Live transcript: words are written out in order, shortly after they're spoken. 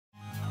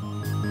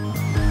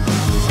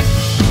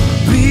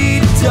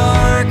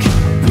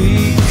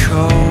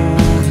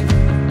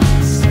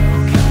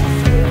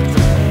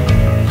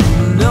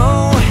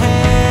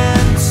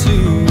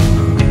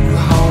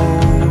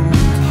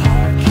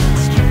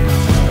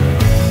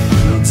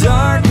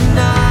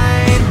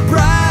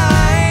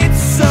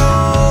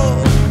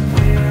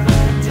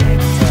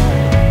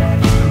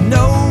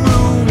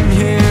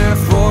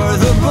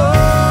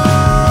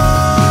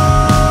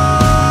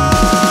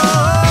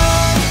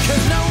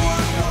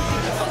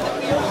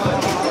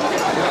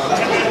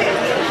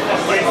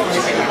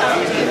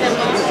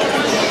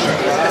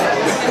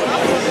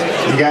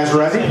guys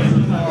ready?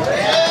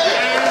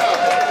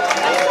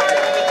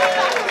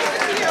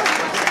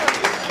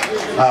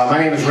 My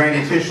name is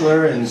Randy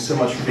Tischler, and so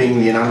much for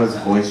being the anonymous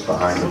voice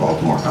behind the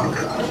Baltimore Comic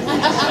Con.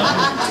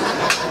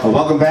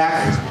 Welcome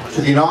back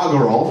to the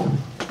inaugural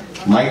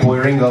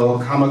Ringo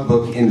Comic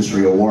Book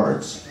Industry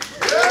Awards.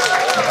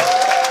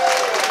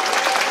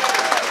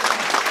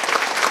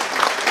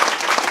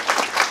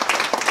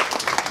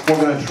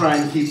 We're going to try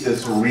and keep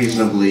this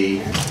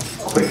reasonably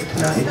quick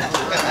tonight.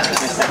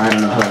 I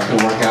don't know how that's going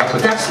to work out,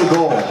 but that's the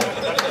goal.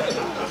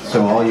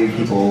 So all you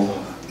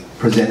people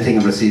presenting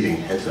and receiving,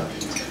 heads up.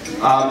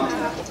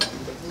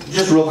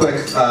 Just real quick,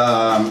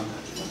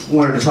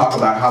 wanted to talk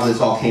about how this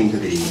all came to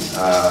be.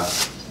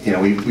 You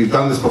know, we've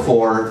done this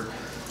before,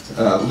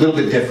 a little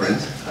bit different.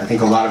 I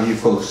think a lot of you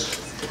folks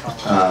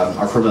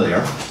are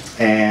familiar.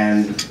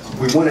 And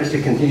we wanted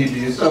to continue to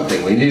do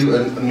something. We knew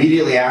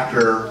immediately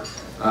after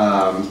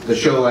the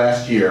show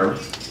last year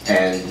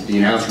and the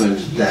announcement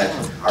that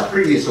our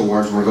previous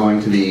awards were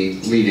going to be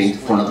leaving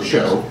for another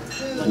show,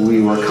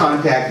 we were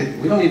contacted.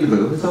 We don't need to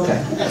boo, it's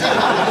okay.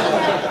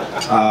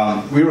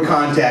 We were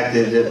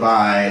contacted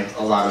by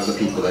a lot of the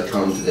people that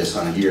come to this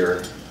on a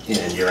year in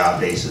and year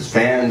out basis,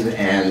 fans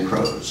and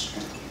pros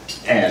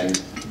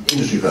and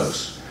industry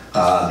folks,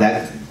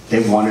 that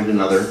they wanted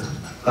another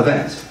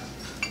event.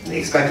 And they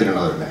expected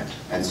another event.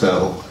 And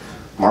so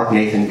Mark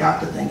Nathan got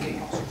to thinking.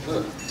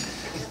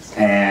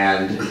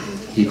 And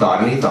he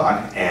thought,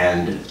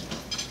 and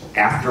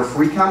after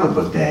Free Comic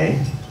Book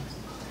Day,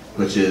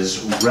 which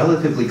is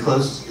relatively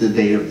close to the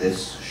date of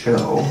this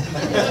show,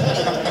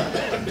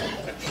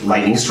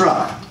 lightning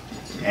struck.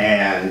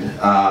 And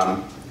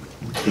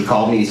he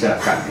called me, he said,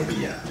 I've got an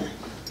idea.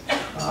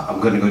 I'm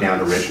going to go down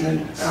to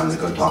Richmond, and I'm going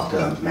to go talk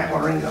to Matt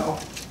Ringo,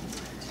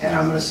 and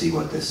I'm going to see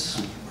how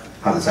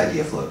this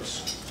idea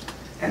floats.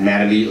 And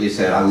Matt immediately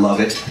said, I love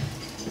it.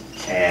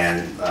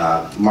 And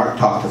Mark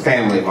talked to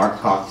family, Mark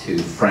talked to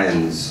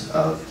friends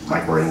of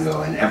Mike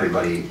Ringo, and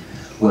everybody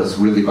was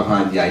really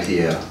behind the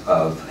idea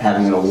of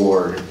having an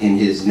award in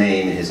his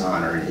name, in his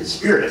honor, in his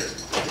spirit.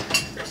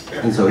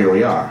 And so here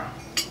we are.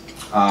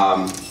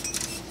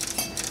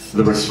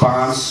 The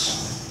response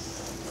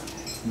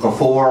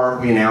before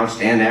we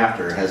announced and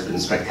after has been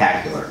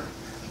spectacular.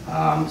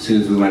 As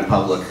soon as we went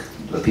public,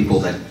 the people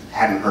that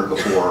hadn't heard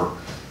before,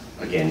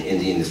 again, in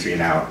the industry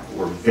and out,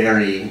 were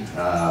very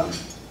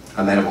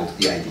amenable to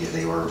the idea.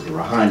 They were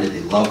behind it, they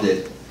loved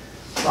it.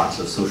 Lots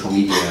of social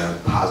media,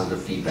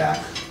 positive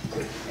feedback.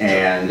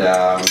 And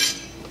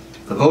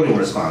the voting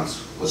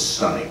response was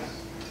stunning.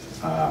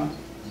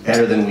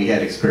 Better than we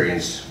had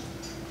experienced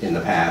in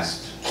the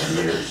past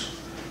years.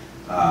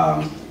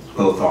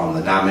 Both on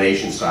the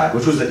nomination side,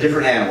 which was a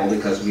different animal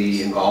because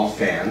we involved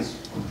fans,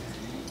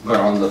 but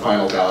on the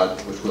final ballot,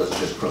 which was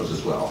just pros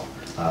as well.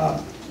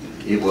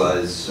 It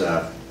was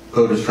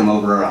voters from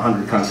over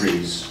 100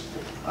 countries.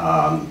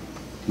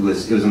 It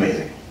was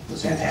amazing. It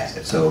was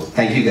fantastic. So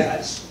thank you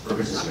guys for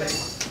participating.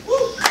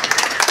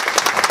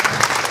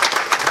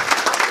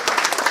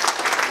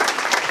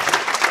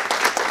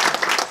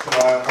 So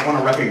I want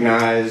to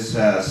recognize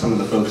some of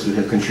the folks who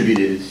have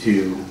contributed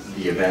to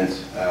the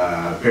event.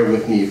 Bear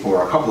with me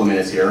for a couple of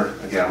minutes here.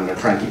 Again, I'm going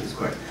to try and keep this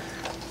quick.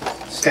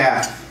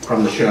 Staff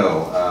from the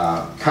show,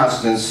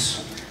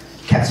 Constance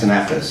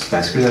Katsanafis. Did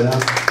I screw that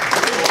up?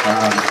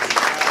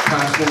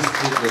 Constance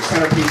did the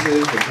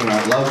centerpieces, which turned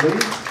out lovely.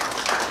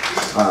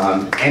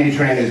 Andy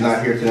Tran is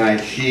not here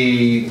tonight.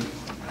 She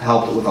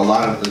helped with a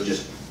lot of the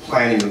just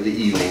planning of the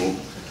evening,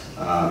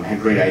 had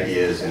great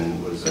ideas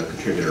and was a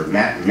contributor.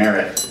 Matt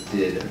Merritt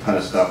did a ton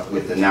of stuff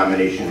with the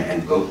nomination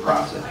and vote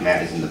process.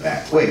 Matt is in the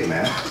back. Wait,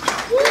 Matt.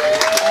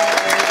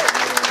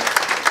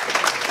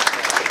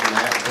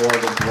 Matt bore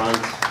the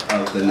brunt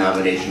of the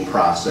nomination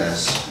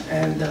process,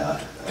 and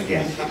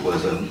again, it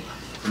was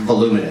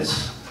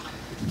voluminous.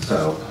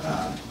 So,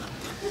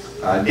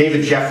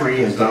 David Jeffrey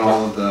has done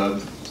all of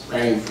the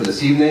planning for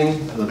this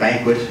evening, the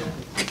banquet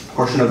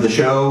portion of the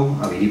show.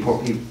 I mean, he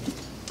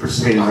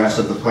participated in the rest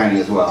of the planning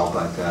as well,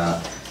 but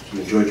if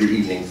you enjoyed your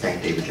evening,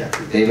 thank David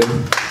Jeffrey. David?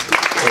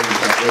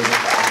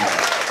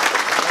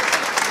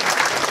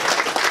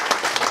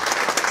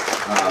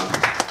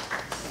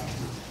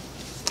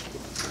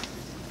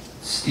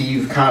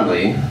 Steve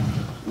Conley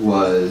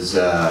was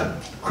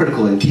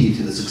critical and key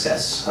to the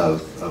success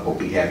of what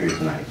we have here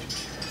tonight.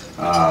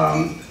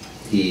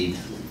 He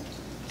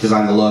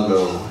designed the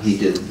logo, he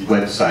did the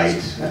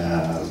website,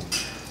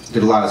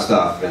 did a lot of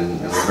stuff,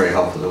 and was very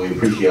helpful. So we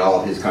appreciate all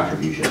of his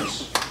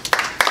contributions.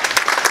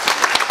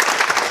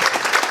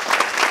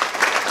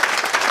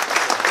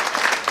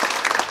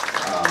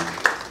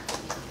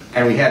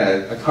 And we had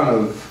a ton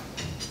of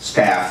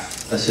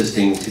staff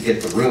assisting to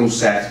get the room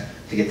set,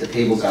 to get the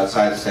tables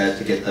outside set,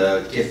 to get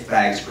the gift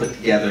bags put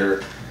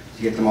together,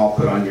 to get them all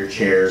put on your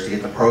chairs, to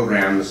get the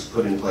programs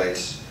put in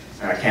place.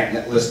 And I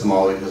can't list them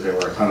all because there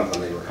were a ton of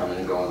them. They were coming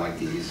and going like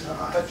these.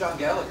 But John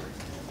Gallagher.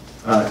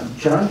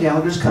 John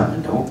Gallagher's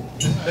coming, don't.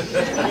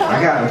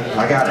 I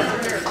got it.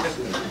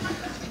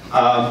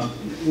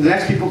 The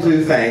next people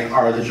to thank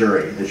are the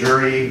jury. The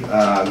jury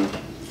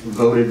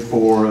voted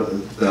for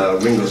the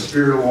Ringo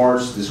Spirit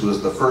Awards. This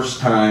was the first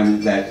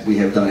time that we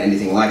have done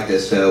anything like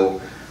this, so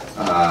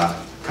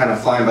kind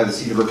of flying by the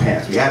seat of our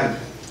pants. We had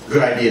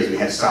good ideas, we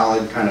had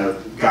solid kind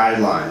of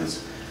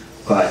guidelines,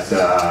 but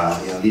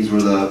you know, these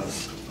were the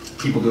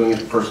people doing it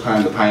the first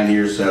time, the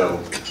pioneers, so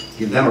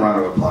give them a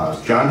round of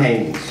applause. John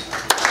Haynes,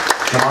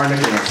 Jamar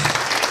Nicholas,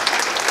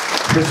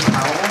 Chris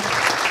Powell,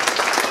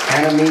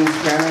 Anna Means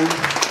Cannon,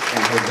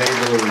 and Jose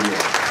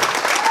Villarreal.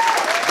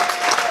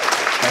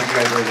 Thank you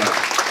guys very much.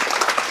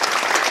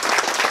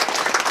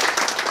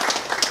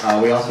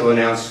 We also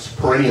announced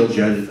perennial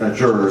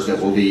jurors that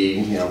will be,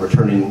 you know,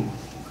 returning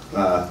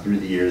through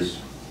the years,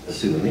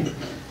 assumingly.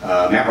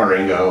 Matt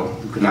Ringo,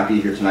 who could not be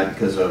here tonight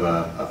because of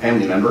a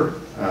family member,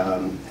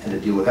 had to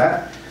deal with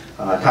that.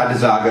 Todd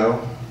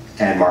DeZago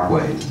and Mark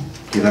Wade.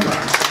 Give them a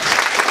round.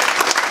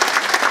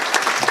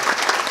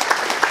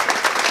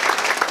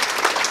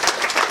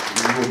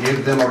 We will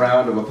give them a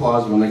round of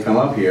applause when they come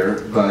up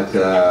here, but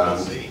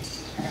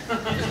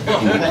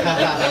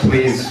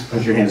please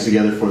put your hands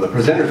together for the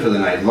presenters for the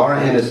night. Laura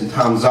Ennis and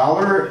Tom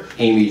Zoller,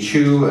 Amy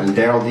Chu and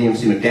Daryl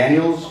DMC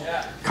McDaniels,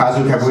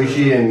 Kazu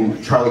Kabuishi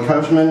and Charlie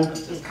Kochman,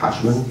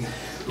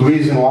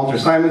 Louise and Walter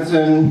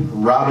Simonson,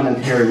 Robin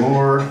and Terry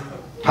Moore,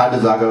 Todd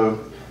DeZago,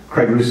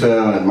 Craig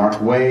Russo and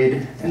Mark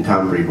Wade, and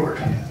Tom Brevoort.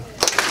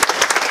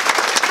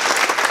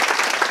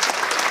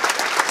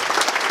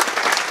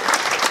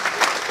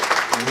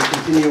 We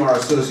continue our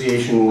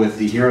association with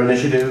the HERO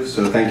Initiative,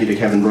 so thank you to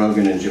Kevin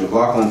Brogan and Jim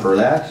McLaughlin for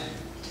that.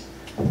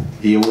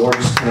 The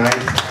awards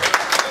tonight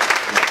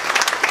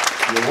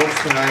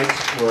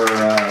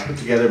were put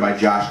together by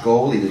Josh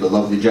Gold. He did a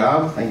lovely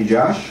job. Thank you,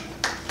 Josh.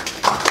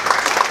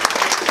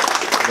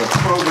 The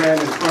program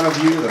in front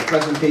of you, the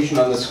presentation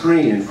on the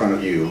screen in front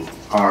of you,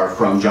 are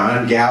from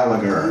John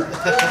Gallagher.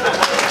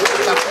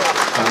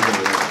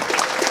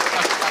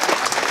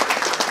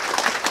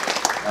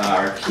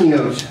 Our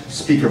keynote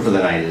speaker for the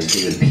night is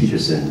David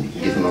Peterson. You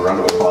can give him a round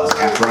of applause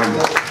after I'm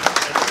done.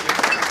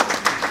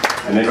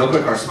 And then real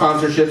quick, our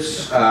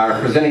sponsorships, our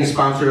presenting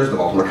sponsors, the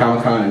Baltimore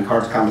Comic-Con and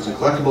Cards, Comics, and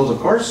Collectibles, of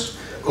course.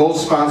 Gold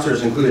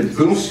sponsors included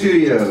Boom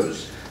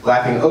Studios,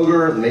 Laughing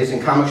Ogre, The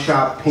Amazing Comic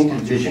Shop,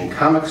 Painted Vision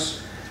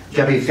Comics,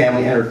 Jeppy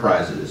Family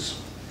Enterprises.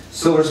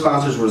 Silver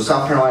sponsors were the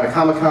South Carolina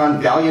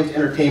Comic-Con, Valiant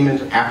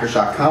Entertainment,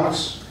 Aftershock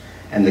Comics,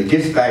 and the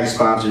gift bag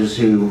sponsors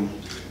who,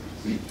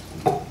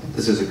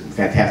 this is a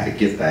fantastic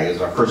gift bag. It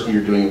was our first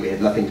year doing it. We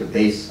had nothing to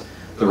base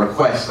the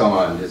request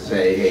on to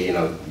say, hey, you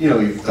know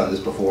you've done this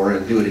before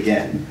and do it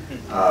again.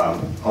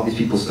 All these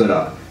people stood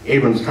up.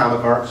 Abrams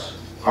Comic Arts,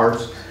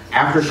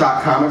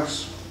 Aftershock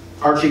Comics,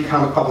 Archie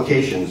Comic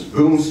Publications,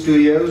 Boom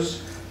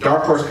Studios,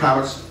 Dark Horse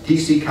Comics,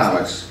 DC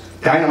Comics,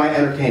 Dynamite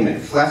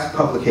Entertainment, Flask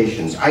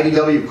Publications,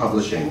 IDW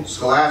Publishing,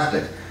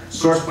 Scholastic,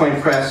 Source Point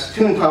Press,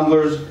 Toon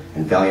Tumblers,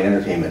 and Valiant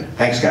Entertainment.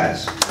 Thanks,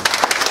 guys.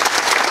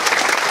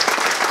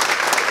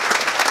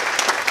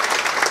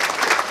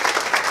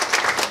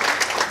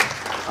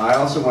 I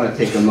also want to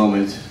take a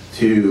moment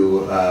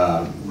to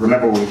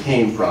remember where we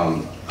came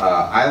from.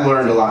 I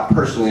learned a lot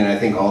personally, and I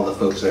think all the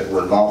folks that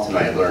were involved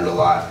tonight learned a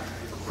lot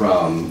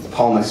from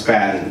Paul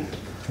McSpadden.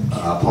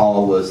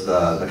 Paul was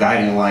the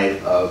guiding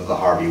light of the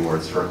Harvey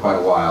Awards for quite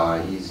a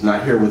while. He's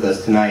not here with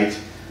us tonight,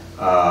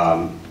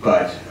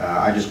 but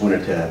I just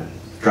wanted to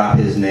drop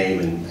his name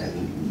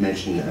and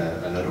mention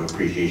a note of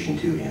appreciation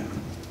to him.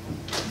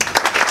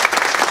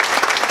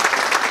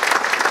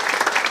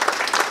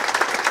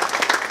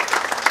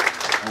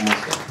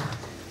 Almost done.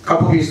 A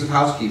couple pieces of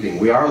housekeeping.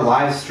 We are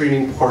live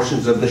streaming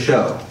portions of the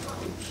show.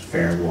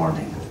 Fair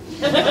warning.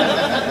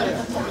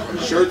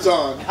 Shirts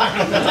on.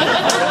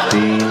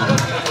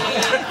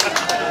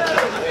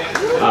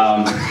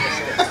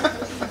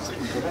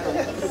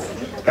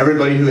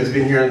 Everybody who has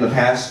been here in the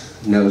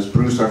past knows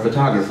Bruce, our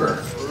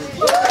photographer.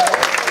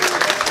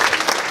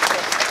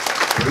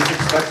 Bruce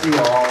expects you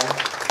all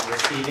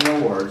receiving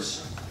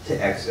awards to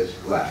exit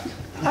left,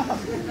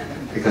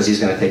 because he's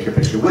going to take your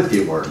picture with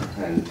the award,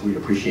 and we'd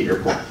appreciate your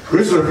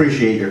Bruce would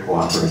appreciate your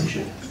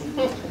cooperation.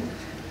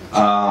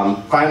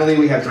 Finally,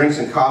 we have drinks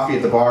and coffee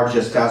at the bar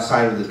just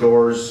outside of the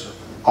doors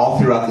all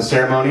throughout the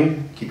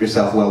ceremony. Keep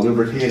yourself well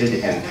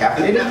lubricated and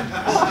caffeinated.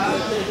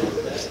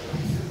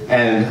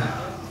 And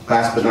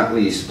last but not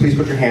least, please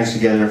put your hands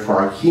together for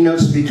our keynote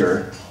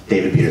speaker,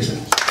 David Peterson.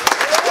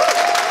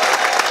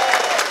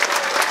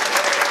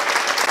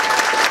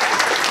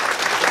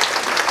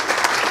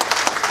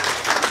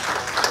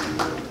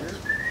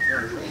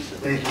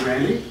 Thank you,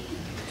 Randy.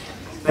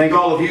 Thank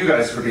all of you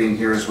guys for being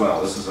here as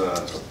well. This is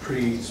a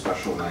pretty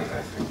special night,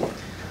 I think.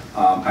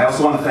 I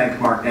also want to thank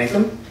Mark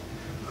Nathan,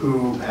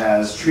 who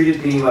has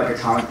treated me like a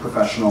comic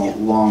professional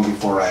long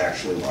before I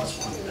actually was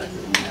one.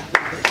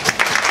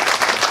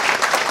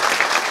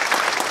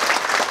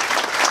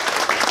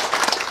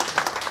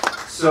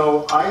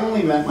 So I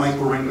only met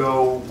Michael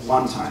Ringo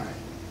one time.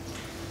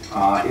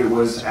 It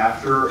was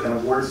after an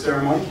award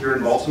ceremony here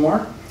in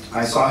Baltimore.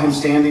 I saw him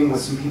standing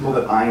with some people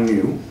that I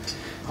knew,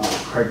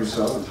 Craig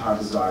Russo and Todd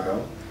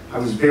DeZago. I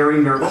was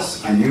very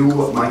nervous. I knew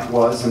what Mike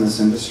was in this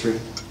industry,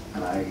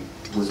 and I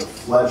was a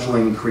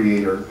fledgling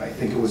creator. I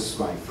think it was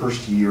my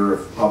first year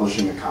of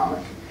publishing a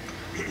comic.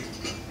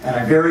 And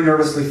I very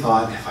nervously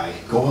thought, if I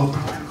go up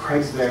when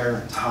Craig's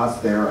there,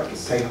 Todd's there, I can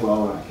say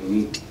hello and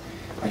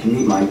I can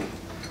meet Mike.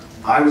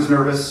 I was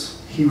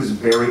nervous, he was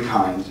very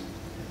kind,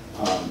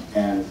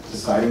 and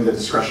deciding that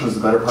discretion was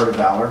the better part of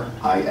valor,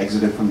 I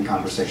exited from the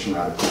conversation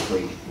rather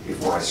quickly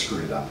before I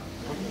screwed it up.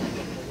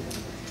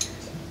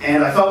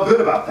 And I felt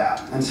good about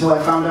that, until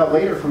I found out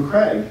later from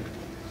Craig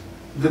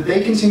that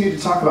they continued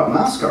to talk about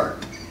Mouse Guard,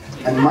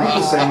 and Mike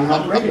was saying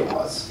how great it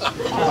was.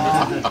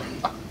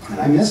 And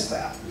I missed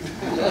that.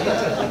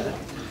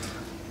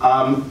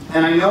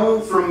 And I know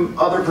from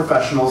other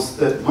professionals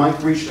that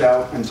Mike reached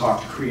out and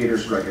talked to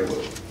creators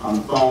regularly. On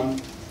the phone,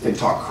 they'd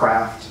talk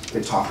craft,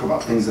 they'd talk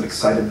about things that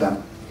excited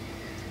them.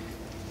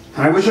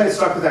 And I wish I had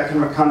stuck with that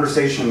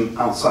conversation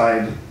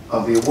outside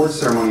of the awards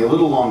ceremony a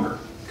little longer,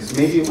 because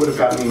maybe it would have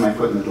gotten me my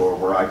foot in the door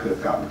where I could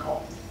have gotten a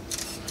call,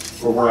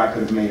 or where I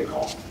could have made a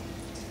call.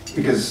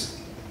 Because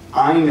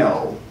I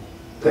know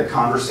that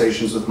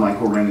conversations with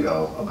Michael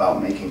Ringo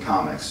about making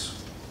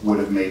comics would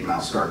have made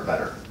Mouse Guard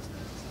better.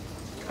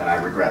 And I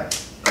regret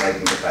that I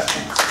didn't get that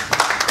chance.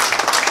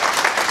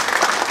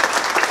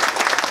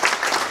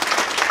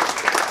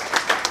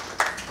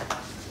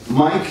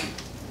 Mike,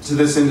 to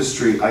this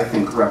industry, I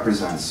think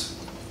represents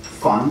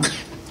fun,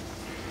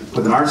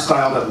 with an art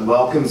style that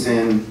welcomes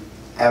in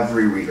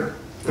every reader.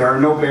 There are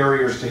no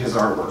barriers to his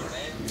artwork.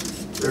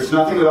 There's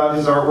nothing about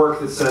his artwork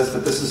that says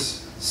that this is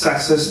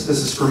sexist, this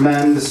is for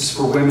men, this is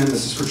for women,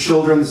 this is for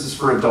children, this is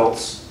for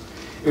adults.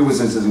 It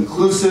was as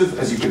inclusive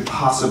as you could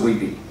possibly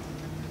be.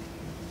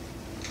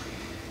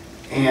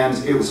 And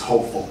it was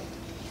hopeful.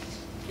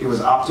 It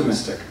was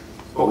optimistic,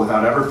 but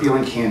without ever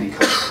feeling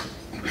candy-coated.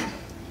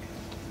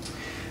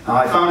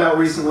 I found out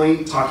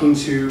recently, talking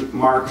to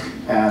Mark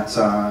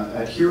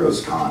at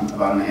Heroes Con,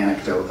 about an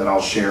anecdote that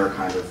I'll share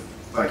kind of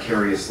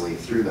vicariously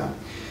through them,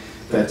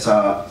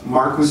 that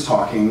Mark was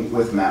talking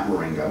with Matt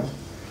Ringo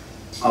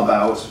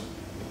about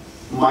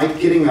Mike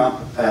getting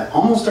up at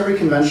almost every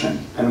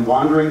convention and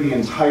wandering the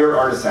entire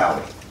artist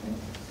alley.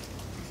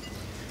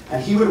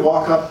 And he would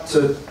walk up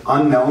to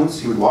unknowns,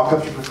 he would walk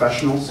up to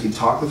professionals, he'd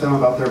talk with them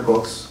about their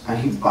books, and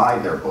he'd buy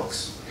their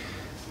books.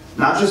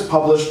 Not just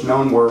published,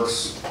 known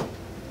works,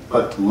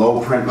 but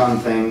low print run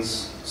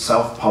things,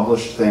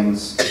 self-published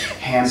things,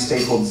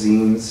 hand-stapled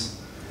zines,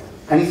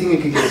 anything he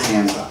could get his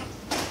hands on.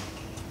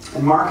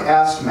 And Mark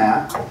asked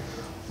Matt,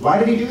 why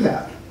did he do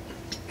that?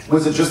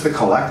 Was it just the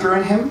collector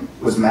in him?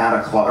 Was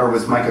Mike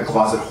a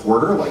closet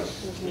hoarder, like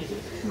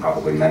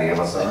probably many of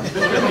us are?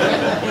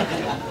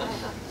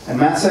 And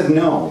Matt said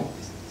no.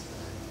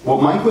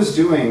 What Mike was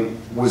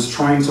doing was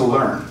trying to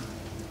learn.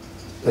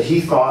 That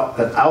he thought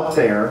that out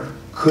there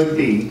could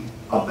be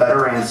a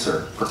better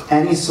answer for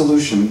any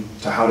solution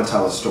to how to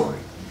tell a story.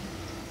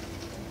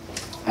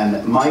 And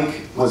that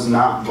Mike was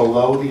not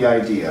below the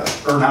idea,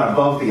 or not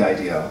above the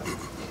idea,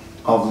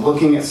 of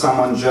looking at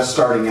someone just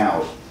starting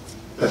out,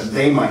 that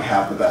they might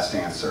have the best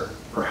answer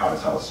for how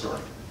to tell a story.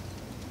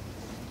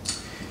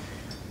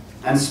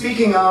 And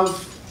speaking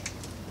of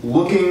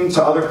looking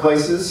to other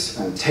places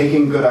and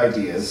taking good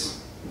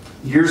ideas,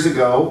 years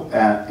ago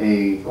at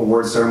an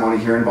award ceremony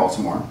here in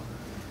Baltimore,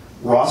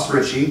 Ross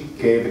Ritchie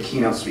gave a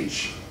keynote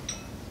speech.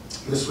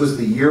 This was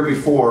the year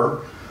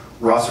before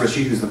Ross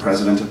Ritchie, who's the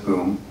president of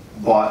Boom,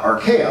 bought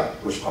Archaea,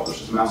 which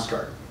publishes Mouse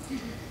Guard.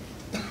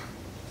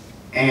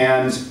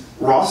 And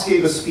Ross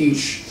gave a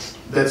speech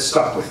that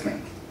stuck with me.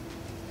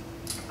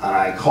 And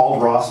I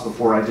called Ross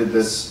before I did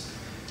this,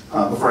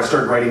 before I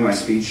started writing my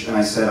speech, and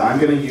I said, I'm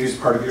going to use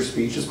part of your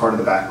speech as part of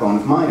the backbone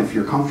of mine if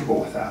you're comfortable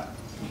with that.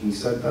 And he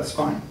said, that's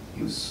fine.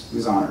 He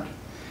was honored.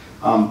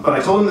 But I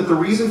told him that the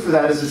reason for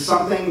that is it's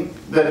something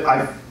that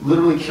I've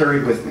literally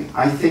carried with me.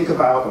 I think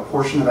about a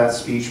portion of that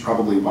speech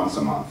probably once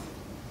a month.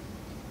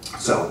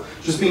 So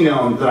just be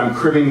known that I'm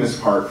cribbing this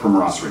part from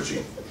Ross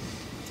Ritchie.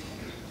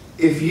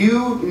 If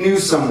you knew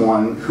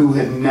someone who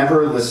had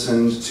never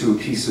listened to a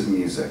piece of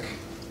music,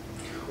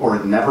 or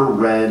had never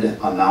read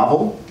a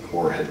novel,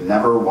 or had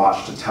never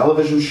watched a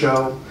television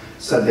show,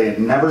 said they had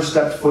never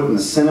stepped foot in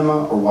the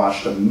cinema or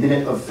watched a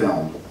minute of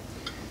film,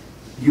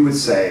 you would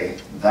say,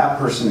 that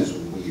person is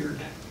weird.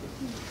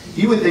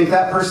 You would think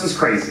that person's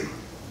crazy.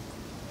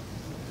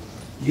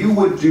 You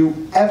would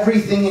do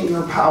everything in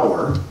your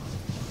power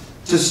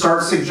to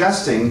start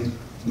suggesting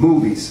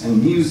movies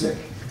and music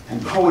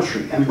and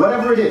poetry and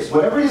whatever it is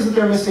that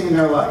they're missing in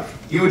their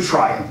life. You would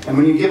try it. And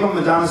when you give them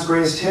Madonna's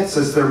Greatest Hits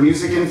as their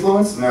music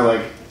influence, and they're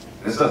like,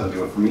 this doesn't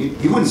do it for me,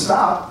 you wouldn't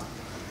stop.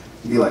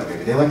 You'd be like,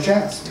 maybe they like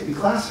jazz, maybe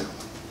classical.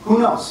 Who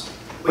knows?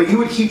 But you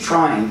would keep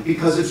trying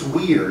because it's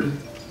weird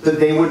that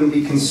they wouldn't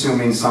be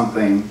consuming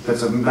something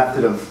that's a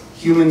method of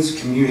humans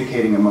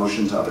communicating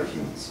emotion to other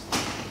humans.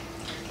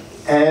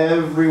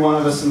 Every one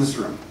of us in this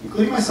room,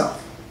 including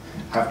myself,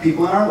 have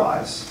people in our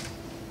lives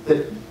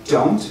that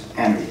don't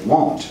and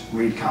won't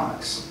read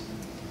comics.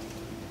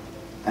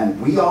 And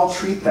we all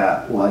treat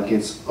that like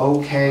it's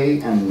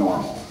okay and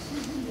normal.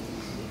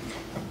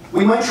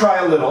 We might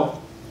try a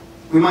little,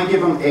 we might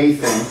give them a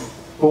thing,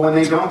 but when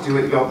they don't do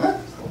it, you go,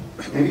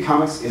 Maybe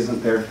comics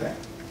isn't their thing.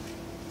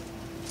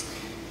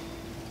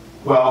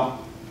 Well,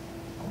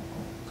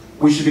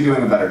 we should be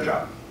doing a better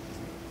job.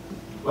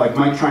 Like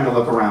Mike trying to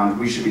look around,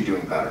 we should be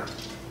doing better.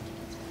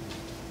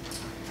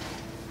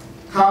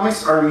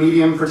 Comics are a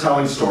medium for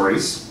telling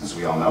stories, as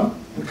we all know.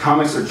 And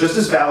comics are just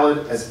as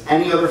valid as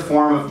any other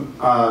form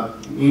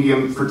of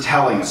medium for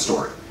telling a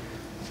story.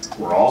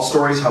 We're all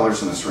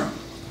storytellers in this room.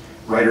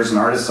 Writers and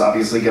artists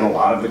obviously get a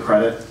lot of the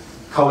credit.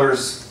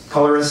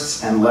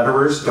 Colorists and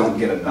letterers don't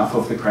get enough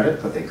of the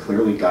credit, but they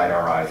clearly guide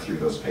our eye through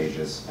those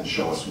pages and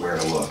show us where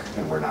to look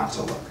and where not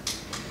to look.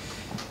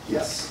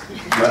 Yes,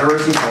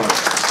 letterers and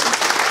colorists.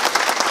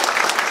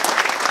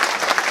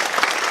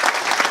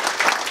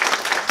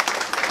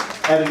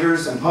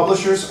 Editors and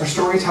publishers are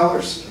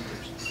storytellers,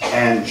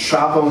 and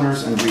shop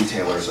owners and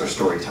retailers are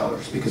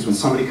storytellers, because when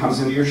somebody comes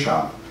into your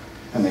shop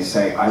and they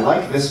say, I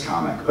like this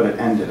comic, but it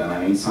ended and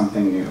I need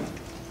something new,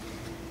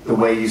 the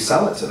way you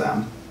sell it to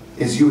them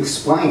is you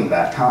explain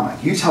that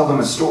comic. You tell them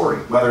a story,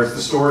 whether it's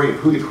the story of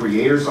who the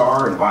creators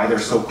are and why they're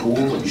so cool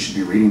and you should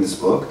be reading this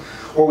book,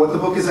 or what the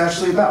book is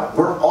actually about.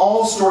 We're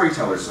all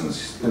storytellers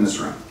in this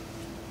room.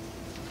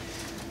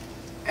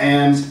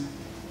 And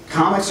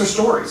comics are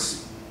stories.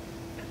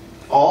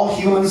 All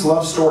humans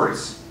love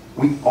stories.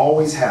 We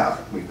always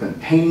have. We've been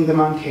painting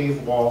them on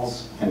cave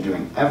walls and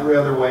doing every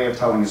other way of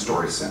telling a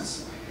story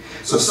since.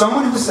 So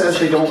someone who says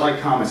they don't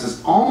like comics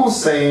is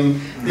almost saying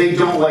they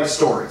don't like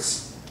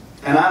stories.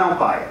 And I don't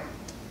buy it.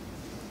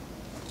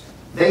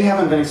 They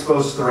haven't been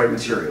exposed to the right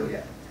material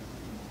yet.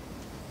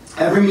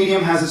 Every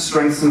medium has its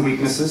strengths and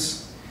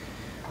weaknesses.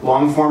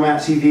 Long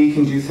format TV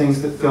can do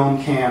things that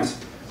film can't.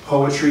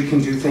 Poetry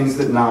can do things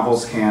that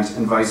novels can't,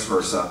 and vice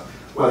versa.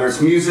 Whether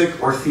it's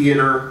music or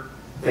theater,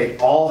 they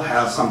all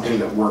have something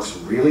that works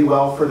really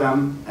well for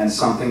them and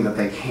something that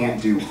they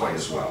can't do quite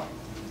as well.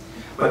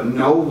 But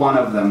no one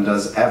of them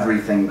does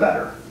everything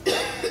better.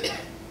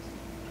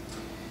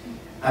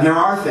 And there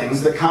are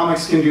things that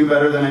comics can do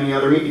better than any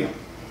other medium.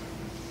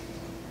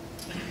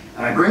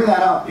 And I bring that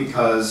up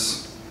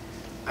because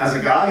as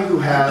a guy who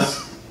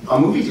has a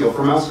movie deal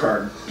for Mouse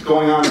Guard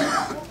going on right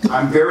now,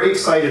 I'm very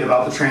excited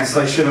about the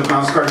translation of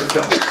Mouse Guard to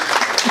film.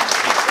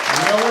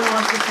 No one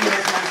wants to see it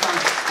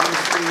on the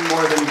screen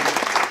more than me.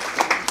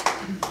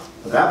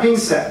 But that being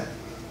said,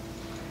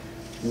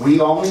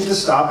 we all need to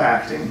stop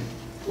acting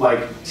like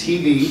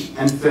TV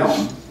and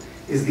film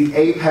is the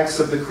apex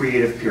of the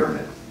creative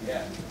pyramid.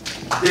 Yeah.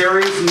 There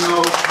is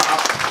no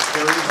top.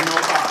 There is no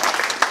bottom.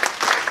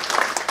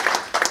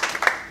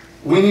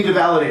 We need to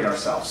validate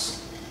ourselves.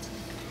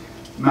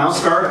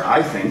 Mouse Guard,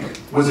 I think,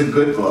 was a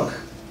good book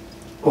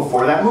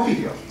before that movie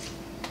deal.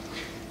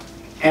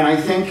 And I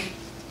think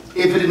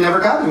if it had never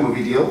gotten a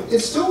movie deal, it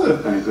still would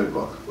have been a good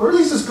book. Or at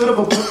least as good of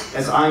a book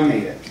as I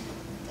made it.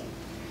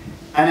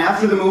 And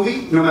after the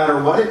movie, no matter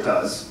what it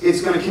does,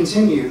 it's going to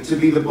continue to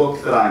be the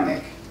book that I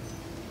make.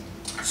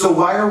 So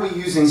why are we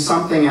using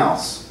something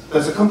else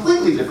that's a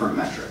completely different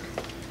metric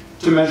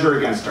to measure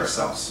against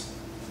ourselves?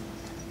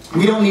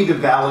 We don't need to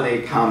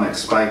validate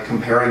comics by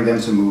comparing them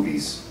to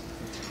movies.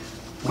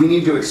 We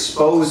need to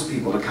expose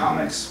people to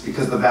comics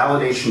because the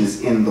validation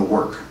is in the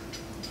work.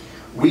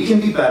 We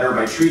can be better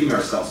by treating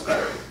ourselves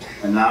better,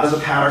 and not as a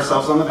pat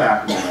ourselves on the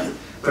back moment,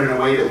 but in a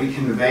way that we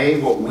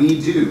convey what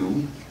we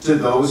do to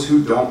those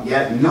who don't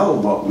yet know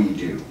what we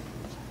do.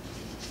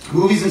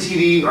 Movies and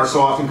TV are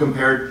so often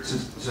compared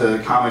to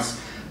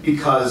comics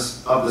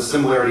because of the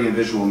similarity in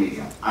visual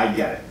medium. I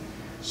get it.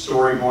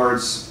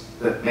 Storyboards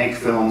that make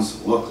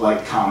films look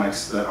like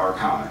comics that are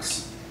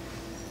comics.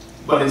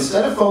 But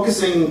instead of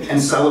focusing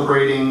and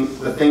celebrating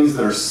the things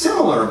that are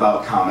similar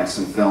about comics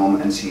and film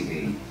and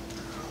TV,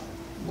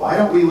 why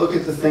don't we look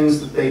at the things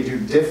that they do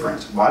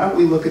different? Why don't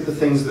we look at the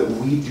things that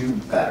we do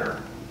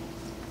better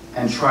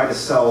and try to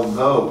sell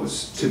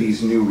those to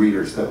these new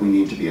readers that we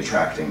need to be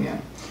attracting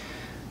in?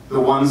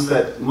 The ones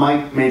that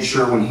Mike made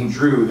sure when he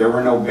drew there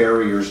were no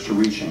barriers to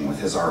reaching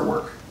with his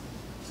artwork.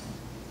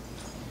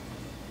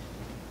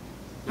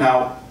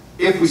 Now,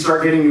 if we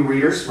start getting new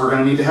readers, we're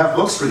going to need to have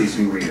books for these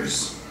new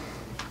readers.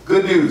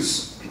 Good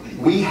news,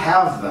 we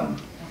have them.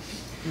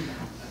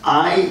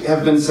 I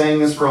have been saying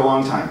this for a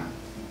long time.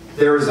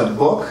 There is a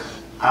book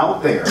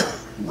out there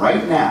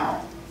right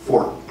now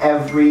for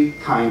every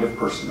kind of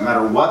person, no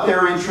matter what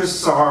their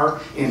interests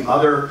are in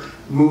other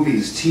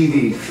movies,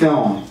 TV,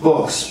 film,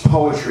 books,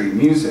 poetry,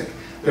 music.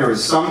 There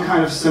is some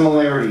kind of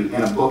similarity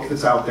in a book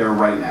that's out there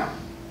right now.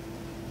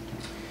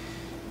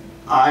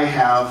 I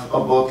have a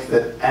book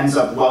that ends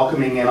up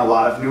welcoming in a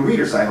lot of new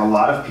readers. I have a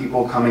lot of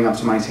people coming up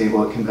to my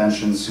table at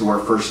conventions who are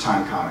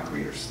first-time comic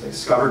readers. They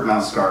discovered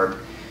Mouse Guard,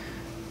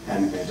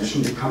 and in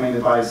addition to coming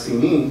to see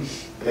me,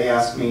 they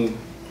ask me,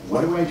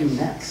 what do I do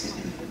next?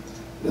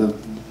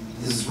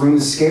 This room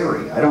is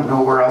scary. I don't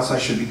know where else I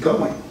should be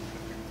going.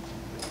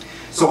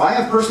 So I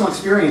have personal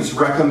experience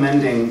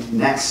recommending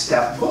next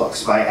step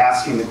books by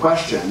asking the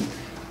question,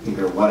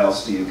 either what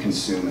else do you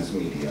consume as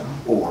media,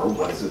 or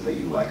what is it that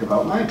you like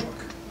about my book?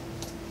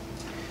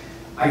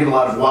 I get a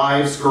lot of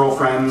wives,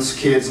 girlfriends,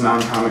 kids,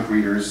 non-comic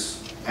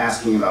readers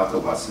asking about the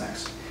what's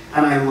next.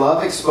 And I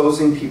love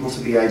exposing people to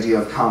the idea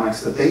of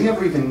comics that they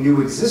never even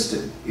knew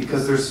existed,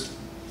 because there's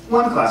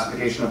one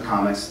classification of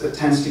comics that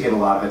tends to get a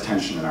lot of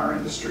attention in our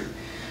industry.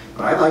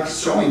 But I like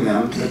showing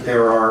them that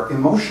there are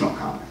emotional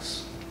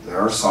comics. There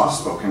are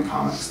soft-spoken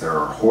comics. There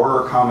are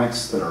horror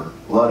comics that are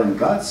blood and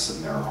guts,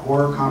 and there are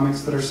horror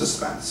comics that are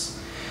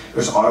suspense.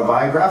 There's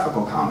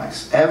autobiographical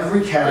comics.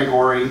 Every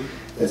category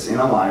that's in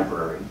a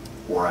library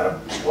or at a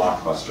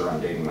Blockbuster, I'm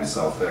dating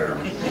myself there,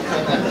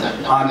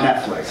 on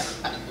Netflix,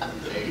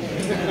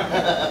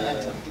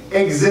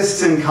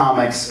 exists in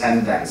comics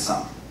and then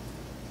some.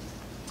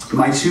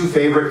 My two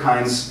favorite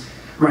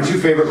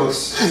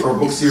books or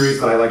book series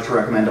that I like to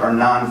recommend are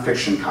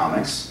non-fiction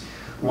comics.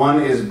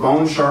 One is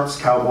Bone Sharks,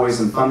 Cowboys,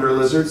 and Thunder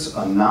Lizards,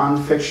 a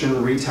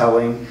non-fiction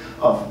retelling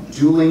of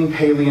dueling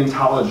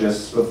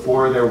paleontologists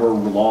before there were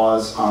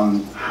laws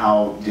on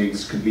how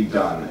digs could be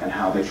done and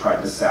how they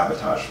tried to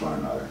sabotage one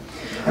another.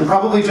 And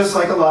probably just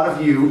like a lot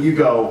of you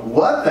go,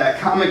 what, that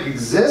comic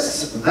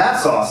exists?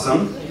 That's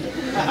awesome.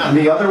 And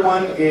the other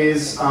one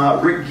is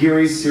Rick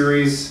Geary's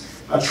series,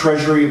 A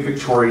Treasury of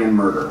Victorian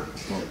Murder.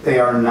 They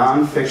are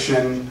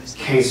non-fiction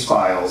case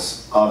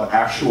files of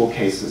actual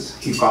cases.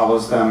 He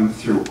follows them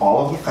through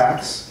all of the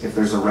facts. If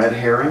there's a red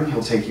herring,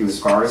 he'll take you as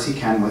far as he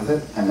can with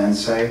it and then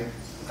say,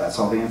 that's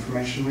all the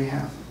information we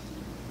have.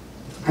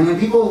 And then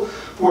people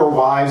who are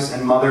wives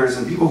and mothers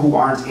and people who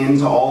aren't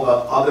into all the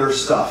other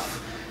stuff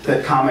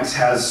that comics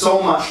has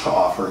so much to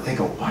offer, they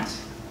go, what?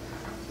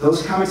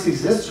 Those comics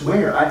exist?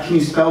 Where? Can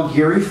you spell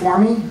Geary for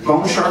me?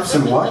 Bone Sharps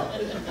and what?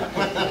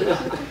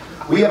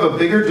 We have a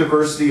bigger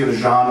diversity of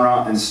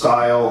genre and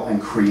style and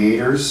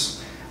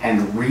creators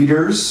and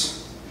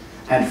readers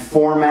and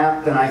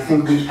format than I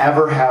think we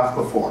ever have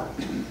before.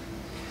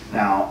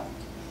 Now,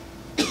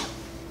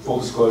 full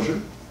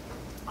disclosure,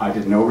 I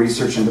did no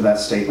research into that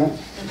statement.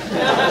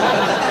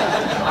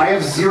 I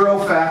have zero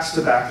facts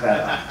to back that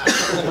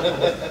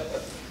up.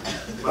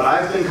 But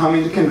I've been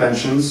coming to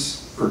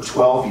conventions for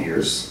 12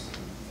 years,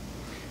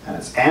 and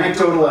it's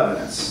anecdotal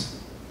evidence,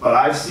 but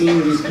I've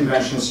seen these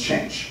conventions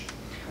change.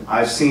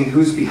 I've seen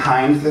who's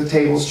behind the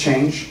tables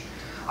change.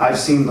 I've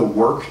seen the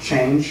work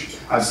change.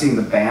 I've seen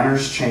the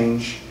banners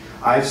change.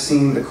 I've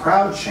seen the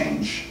crowd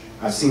change.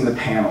 I've seen the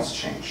panels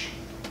change.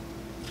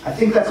 I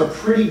think that's a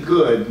pretty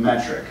good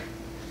metric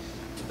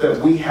that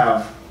we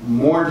have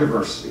more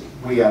diversity.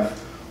 We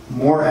have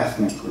more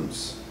ethnic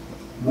groups,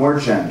 more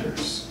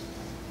genders,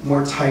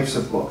 more types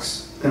of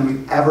books than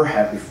we've ever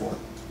had before.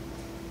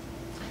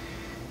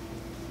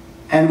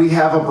 And we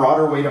have a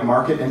broader way to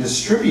market and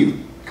distribute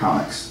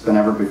comics than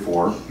ever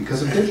before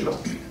because of digital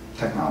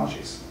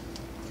technologies.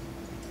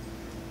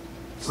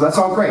 So that's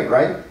all great,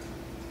 right?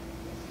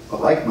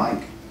 But like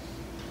Mike,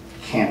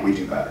 can't we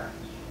do better?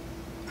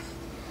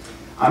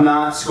 I'm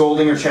not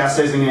scolding or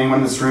chastising anyone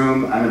in this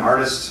room. I'm an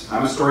artist.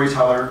 I'm a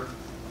storyteller.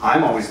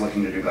 I'm always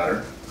looking to do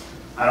better.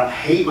 I don't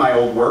hate my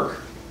old work,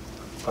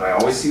 but I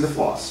always see the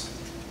flaws.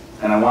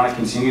 And I want to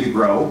continue to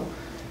grow,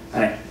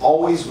 and I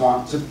always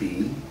want to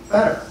be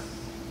better.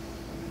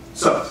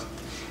 So,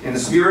 in the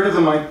spirit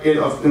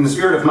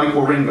of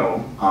Michael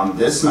Ringo, on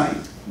this night,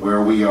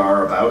 where we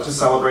are about to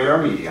celebrate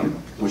our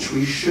medium, which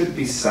we should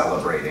be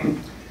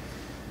celebrating,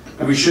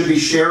 and we should be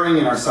sharing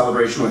in our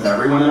celebration with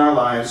everyone in our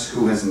lives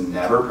who has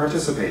never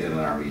participated in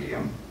our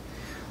medium,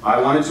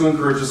 I wanted to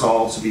encourage us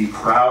all to be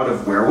proud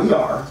of where we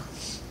are,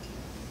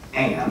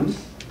 and,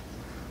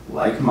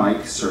 like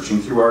Mike, searching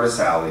through Artist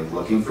Alley,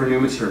 looking for new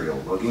material,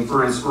 looking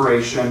for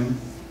inspiration,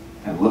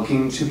 and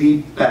looking to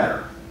be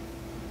better.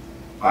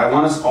 I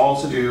want us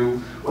all to do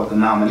what the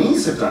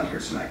nominees have done here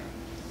tonight.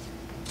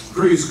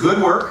 Produce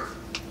good work,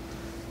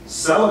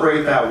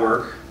 celebrate that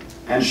work,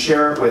 and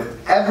share it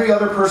with every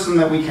other person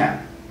that we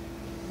can.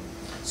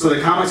 So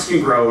that comics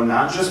can grow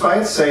not just by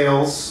its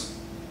sales,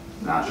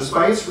 not just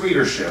by its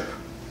readership,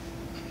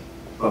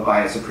 but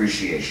by its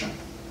appreciation.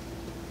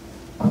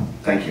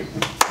 Thank you.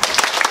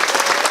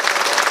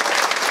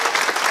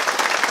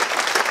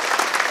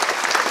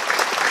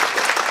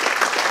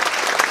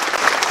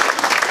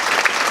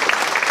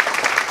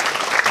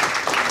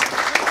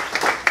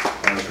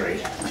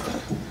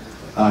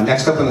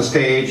 Next up on the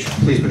stage,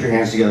 please put your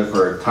hands together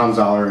for Tom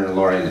Zoller and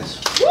Laura Ennis.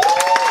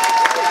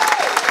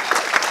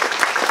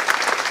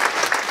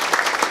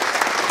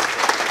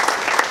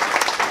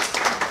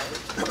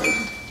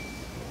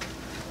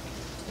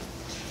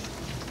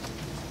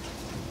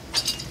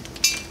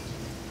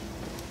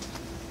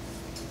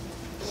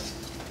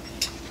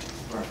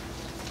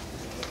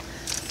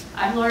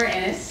 I'm Laura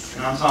Ennis.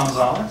 And I'm Tom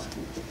Zoller.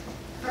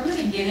 From the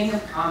beginning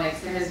of comics,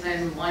 there has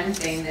been one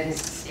thing that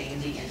has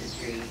sustained the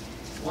industry.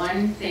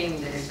 One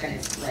thing that has been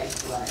its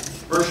lifeblood.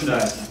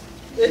 Merchandising.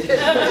 No.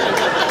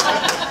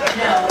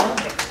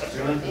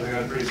 Really? I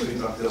got a pretty sweet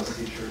Ducktails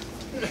t-shirt.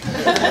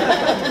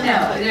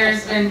 No,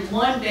 there's been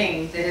one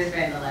thing that has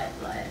been the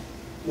lifeblood.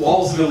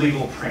 Walls of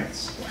illegal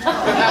prints.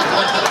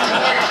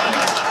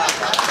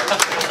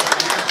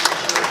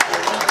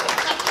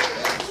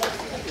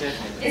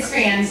 It's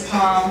fans,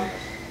 Tom.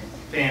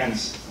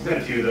 Fans. I've got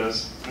a few of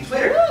those. On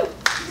Twitter.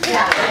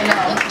 Yeah, I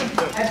know.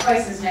 I have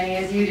twice as many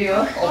as you do.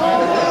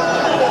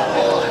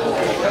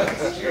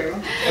 It's true.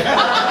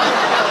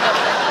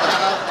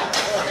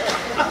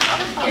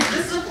 It's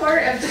the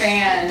support of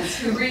fans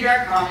who read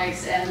our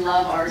comics and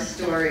love our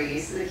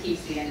stories that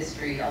keeps the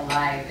industry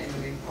alive and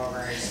moving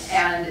forward.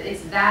 And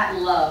it's that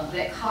love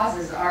that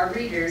causes our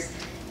readers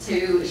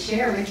to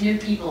share with new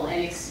people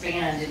and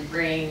expand and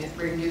bring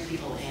new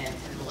people in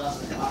to the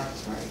love of our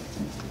story.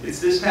 It's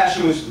this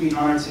passion which we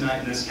honor tonight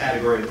in this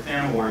category, the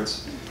Fan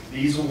Awards.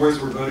 These awards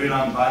were voted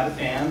on by the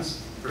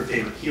fans for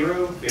favorite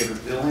hero, favorite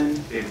villain,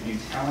 favorite new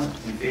talent,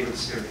 and favorite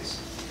series.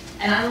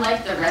 And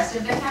unlike the rest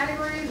of the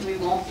categories, we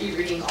won't be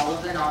reading all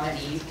of the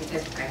nominees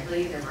because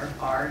frankly, there were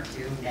far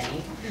too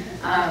many.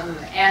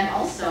 And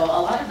also, a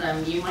lot of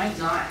them you might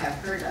not have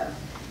heard of,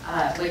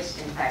 which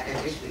in fact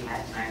I wish we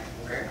had time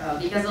for,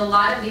 because a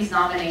lot of these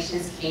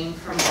nominations came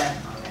from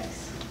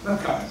webcomics.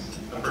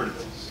 Webcomics, I've heard of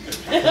those.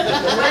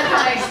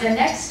 Webcomics, the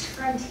next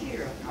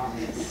frontier of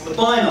comics. The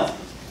final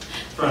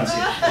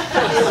frontier.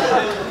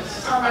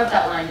 I'll note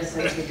that line just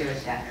so we could do a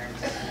shatter.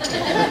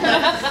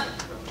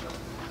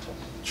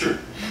 True.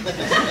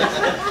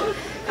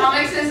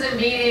 Comics is a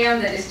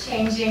medium that is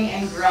changing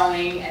and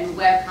growing, and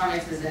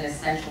webcomics is an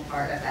essential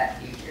part of that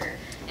future.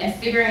 And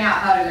figuring out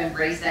how to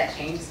embrace that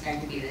change is going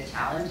to be the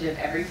challenge of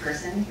every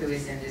person who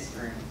is in this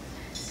room.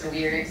 So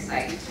we are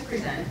excited to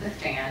present the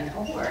Fan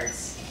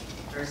Awards.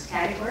 First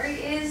category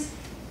is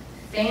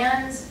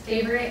Fan's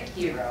Favorite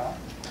Hero.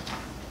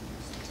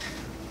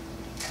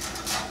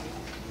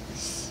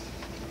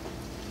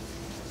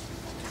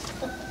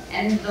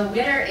 And the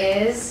winner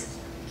is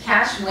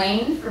Cash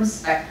Wayne from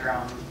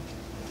Spectrum.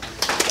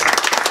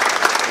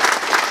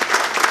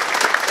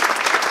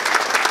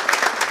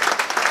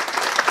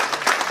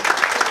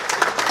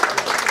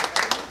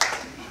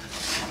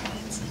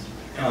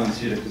 Alan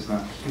Tudyk is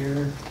not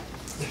here.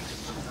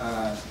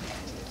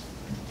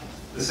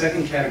 The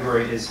second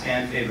category is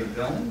Fan Favorite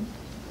Villain.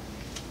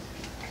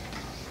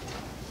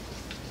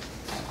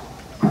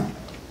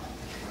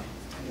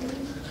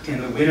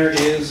 And the winner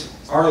is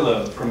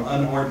Arlo from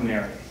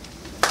Unordinary.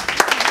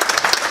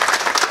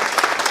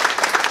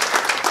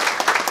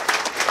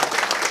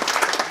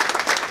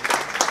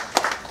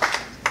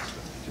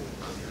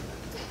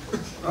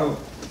 Oh,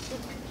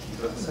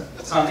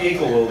 Tom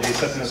Akel will be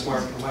accepting a swear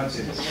from web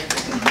series.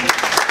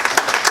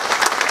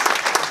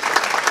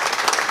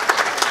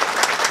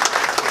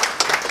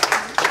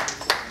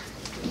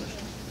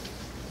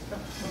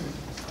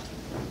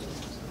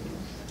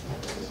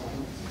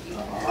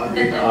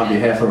 On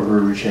behalf of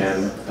Ruru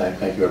Chan,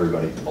 thank you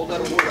everybody.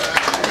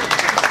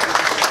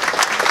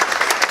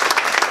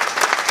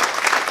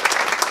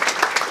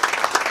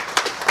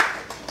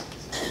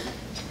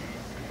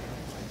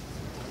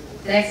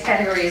 The next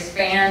category is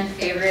Fan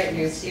Favorite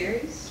New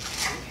Series.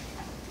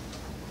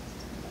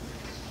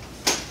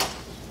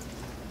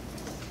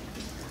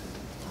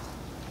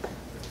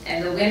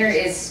 And the winner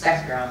is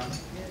Spectrum.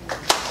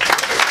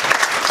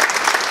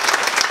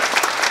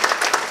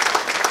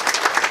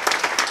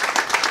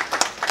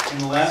 And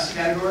the last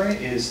category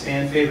is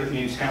Fan Favorite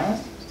New Talent.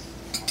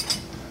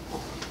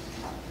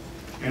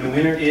 And the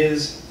winner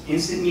is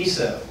Instant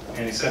Miso.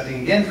 And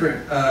accepting again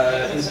for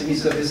Instant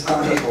Miso is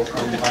Tom Akel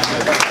from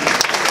Baltimore.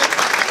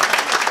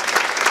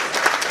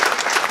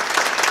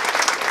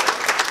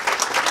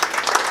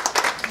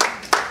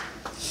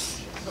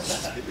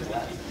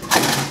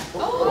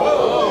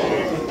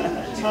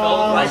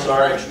 I'm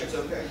sorry. It's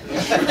okay.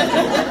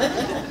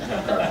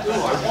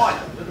 I won.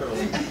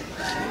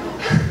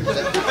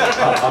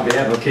 On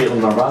behalf of Caitlin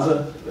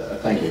Narvaza,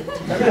 thank you.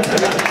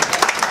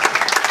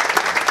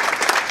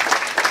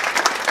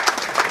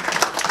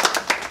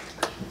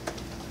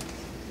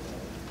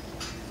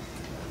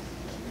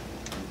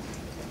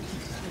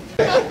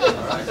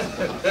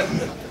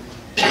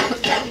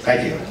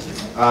 Thank you.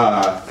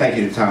 Thank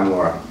you to Tom and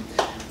Laura.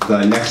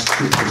 The next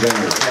two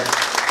presenters.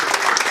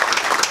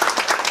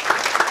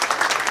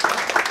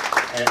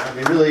 And I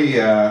mean, really,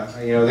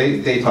 you know,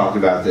 they talked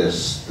about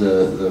this,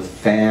 the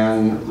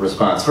fan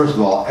response. First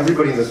of all,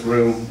 everybody in this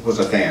room was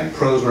a fan.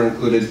 Pros were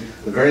included.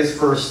 The very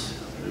first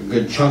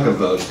good chunk of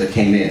votes that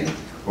came in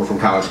were from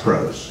Comics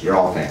Pros. You're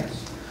all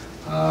fans.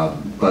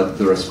 But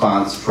the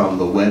response from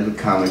the web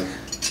comic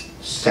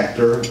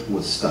sector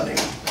was stunning.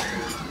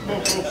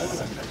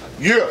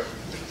 Yeah.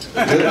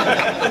 Good.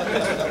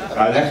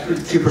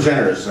 Next two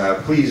presenters,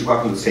 please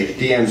welcome to the stage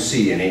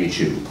DMC and Amy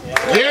Chu.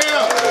 Yeah.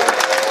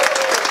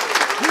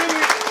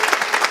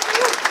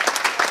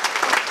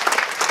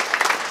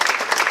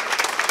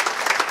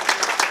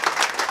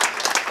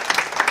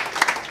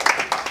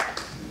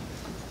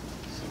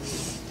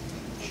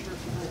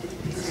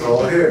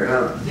 All here,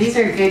 huh? These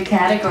are good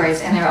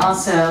categories, and they're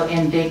also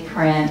in big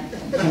print,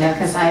 you know,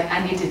 because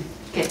I need to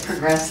get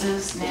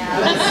progressives now,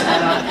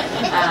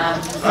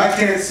 so. I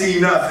can't see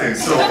nothing,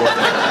 so.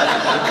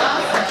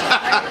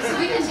 So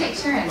we can take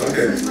turns.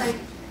 Okay. This is like,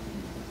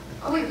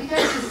 oh wait, we got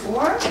to do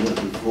four?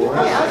 Before.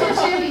 Okay, I'll do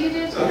two, you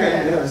do two. Okay,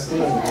 yeah, it's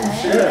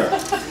share.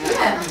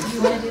 Yeah, you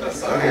want to do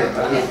this? Okay,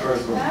 I'll do the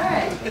first All one.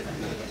 right.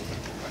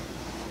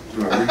 Do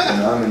I read the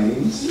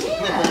nominees? Yeah.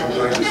 I'm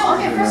going to No,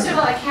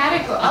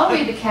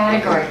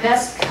 category,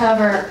 Best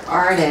Cover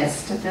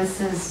Artist.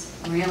 This is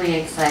really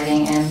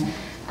exciting, and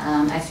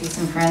I see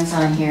some friends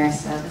on here,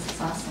 so this is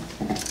awesome.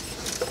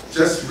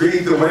 Just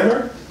read the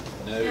winner?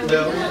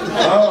 No.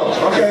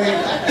 Oh, okay.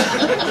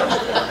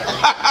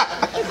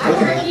 I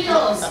wear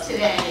heels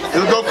today.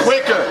 It'll go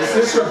quicker. Is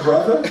this your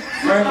brother,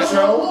 Frank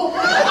Joe?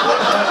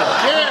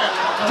 Yeah,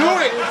 do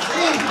it.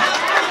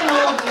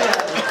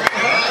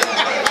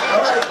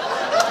 All right.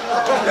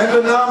 And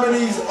the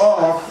nominees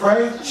are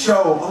Frank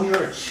Cho. Oh,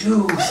 you're a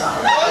Jew,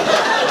 sorry.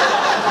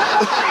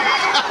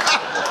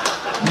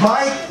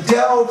 Mike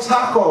Del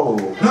Taco.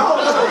 No,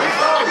 sorry.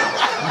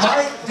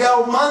 Mike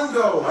Del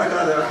Mundo. I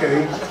got it,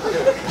 okay.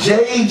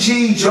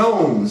 J.G.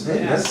 Jones.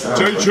 Hey, that sounds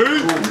J.G.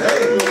 cool.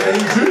 Hey,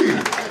 J.G.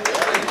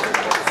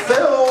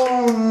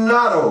 Phil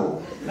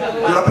Noto. Did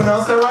I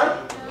pronounce that right?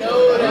 No,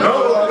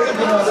 I didn't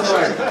pronounce it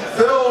right.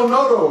 Phil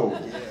Noto.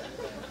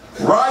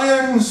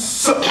 Ryan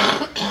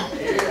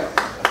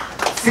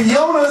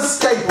Fiona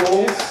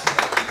Staples.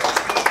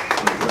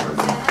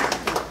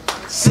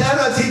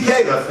 Santa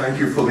Takeda, thank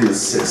you for the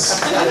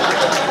assist.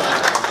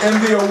 And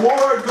the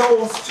award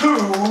goes to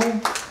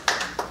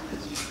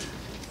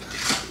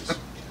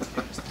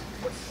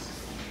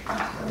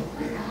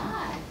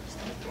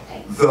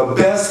the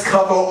best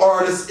cover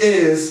artist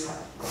is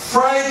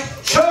Frank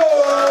Cho.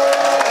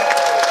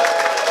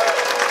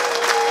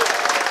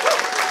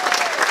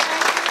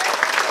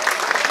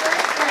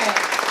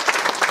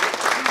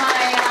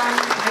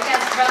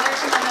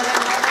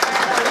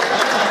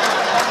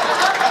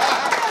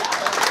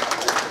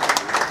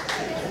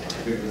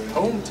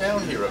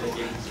 Hometown hero.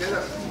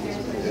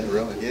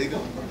 Really? Here you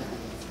go.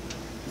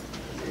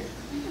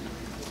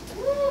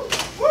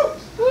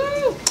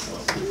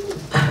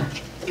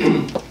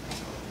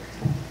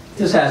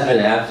 This has been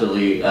an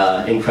absolutely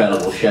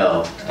incredible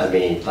show. I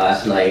mean,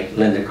 last night,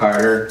 Linda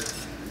Carter.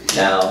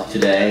 Now,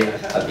 today,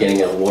 I'm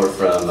getting an award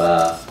from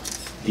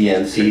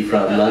DMC,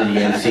 from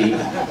non-DMC,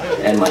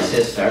 and my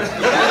sister.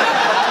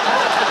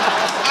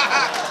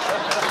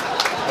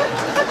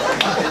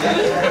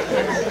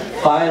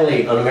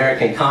 Finally, an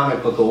American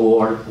Comic Book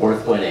Award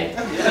worth winning. I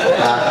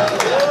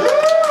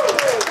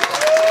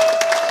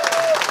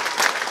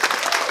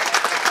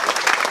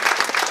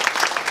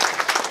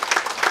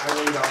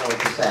really don't know what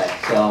to say.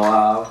 So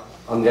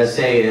I'm going to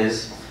say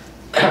is,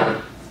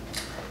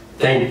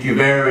 thank you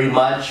very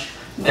much.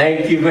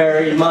 Thank you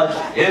very much.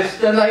 It's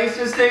the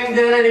nicest thing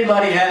that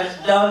anybody has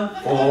done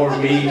for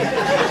me.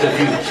 The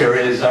future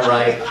is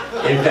alright.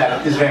 In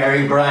fact, it's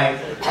very bright.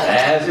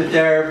 As if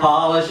they're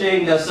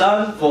polishing the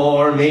sun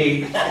for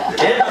me. If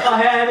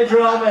I had a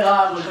drum and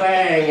I would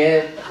bang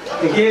it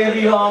to give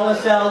you all a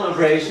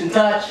celebration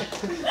touch.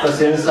 But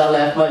since I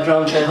left my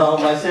drums at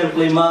home, I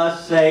simply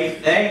must say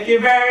thank you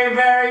very,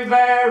 very,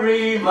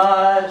 very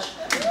much.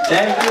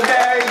 Thank you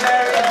very,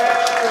 very,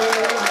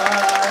 very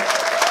much.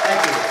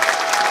 Thank you.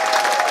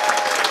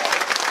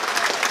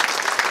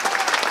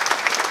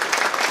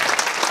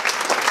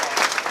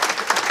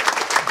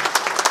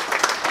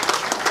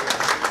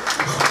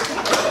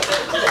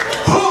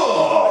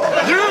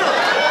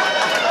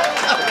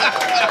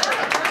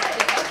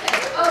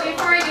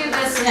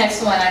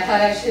 Next one, I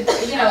thought I should,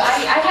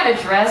 I had a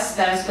dress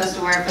that I was supposed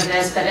to wear for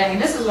this, but I mean,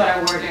 this is what I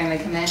wore during the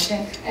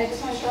convention. I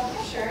just want to show off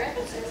my shirt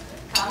that says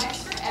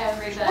Comics for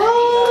Everybody. I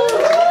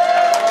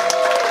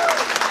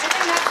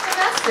think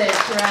that's the message,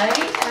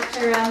 right?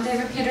 After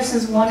David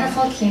Peterson's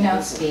wonderful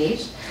keynote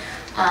speech.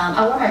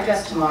 I wore my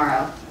dress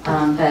tomorrow,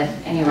 but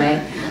anyway.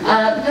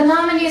 The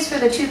nominees for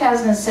the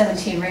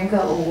 2017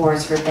 Ringo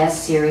Awards for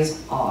Best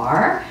Series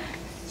are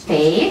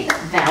Faith,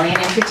 Valiant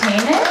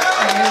Entertainment,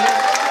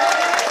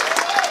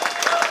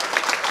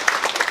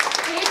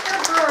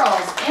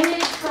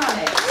 Image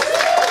Comics.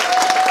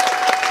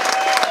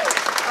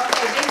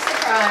 Okay, big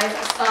surprise.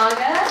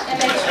 Saga,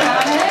 Image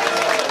Comics.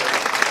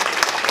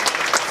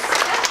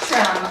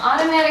 Spectrum,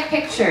 Automatic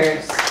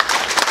Pictures.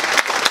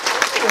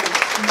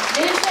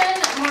 Vision,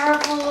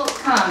 Marvel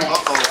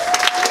Comics.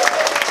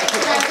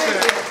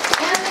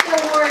 And the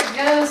award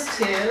goes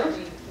to...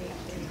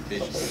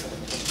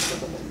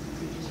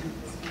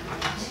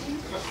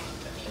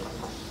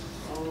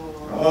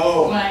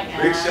 Oh,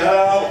 big shout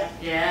out.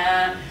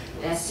 Yeah.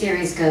 That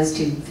series goes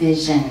to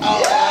Vision. My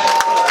buddy.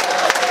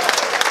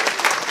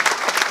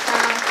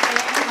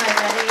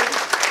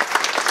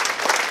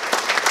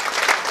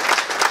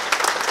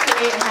 He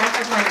ate half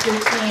of my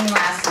poutine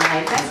last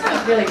night. That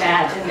sounds really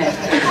bad, didn't it?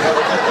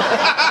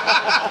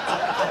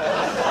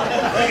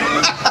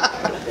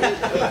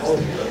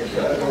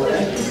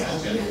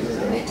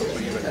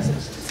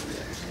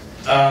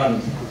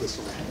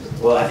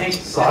 Well, I think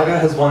Saga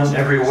has won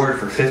every award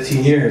for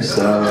 15 years,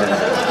 so...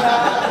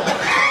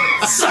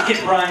 Suck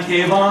it, Brian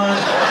Cavon!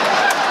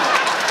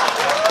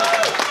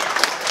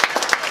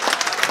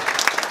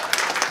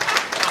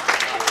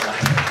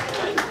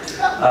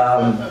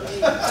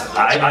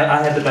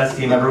 I had the best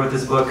team ever with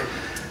this book.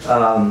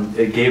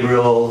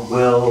 Gabriel,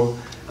 Will,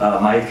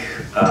 Mike,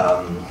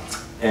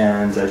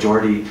 and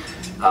Jordy.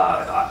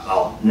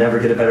 I'll never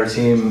get a better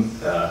team,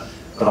 but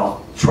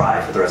I'll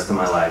try for the rest of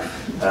my life.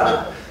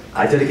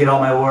 I dedicate all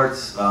my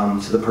awards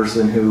to the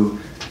person who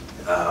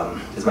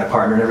is my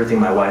partner in everything,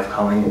 my wife,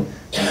 Colleen,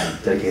 and I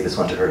dedicate this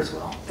one to her as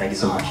well. Thank you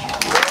so much.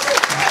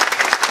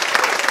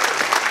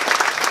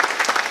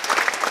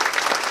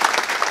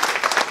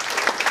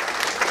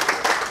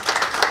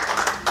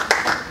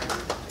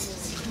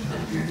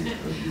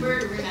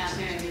 We're not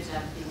doing a good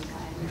job being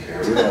kind.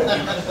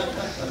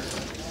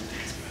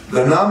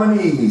 The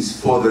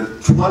nominees for the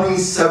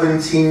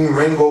 2017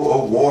 Ringo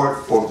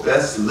Award for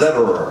Best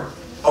Letterer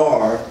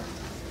are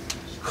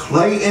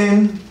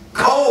Clayton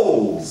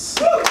Coles.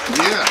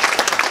 Yeah.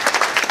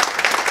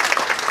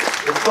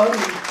 The funny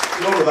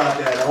note about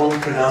that, I only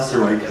pronounced it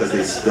right because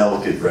they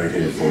spelled it right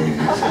here for me.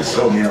 They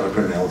showed me how to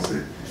pronounce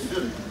it.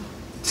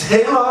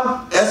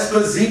 Taylor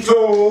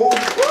Esposito.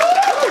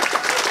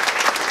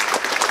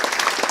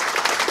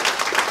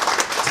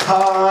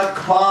 Todd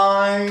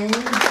Klein.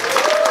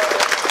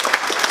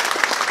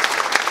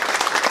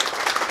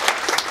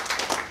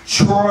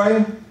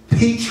 Troy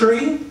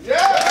Petrie.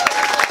 Yeah.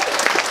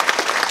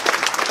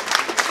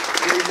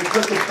 You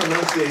put the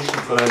pronunciation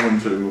for that one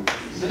too.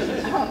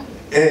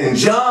 And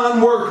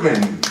John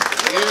Workman.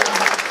 Yeah.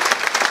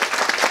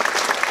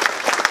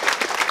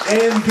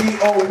 And the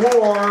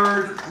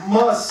award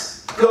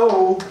must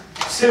go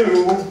to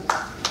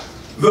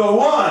the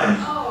one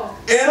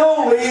and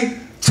only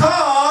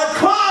Todd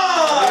Klein.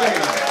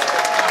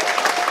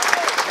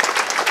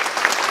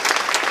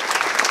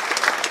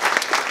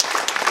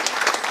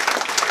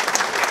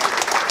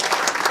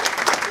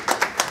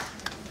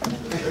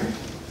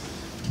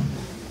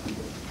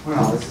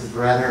 Well, this is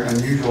rather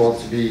unusual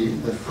to be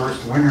the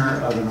first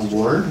winner of an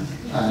award,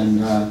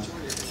 and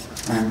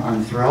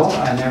I'm thrilled.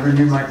 I never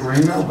knew Mike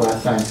Ringo,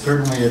 but I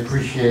certainly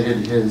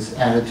appreciated his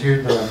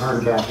attitude that I've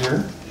heard about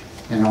here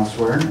and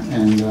elsewhere,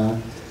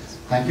 and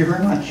thank you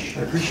very much.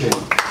 I appreciate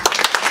it.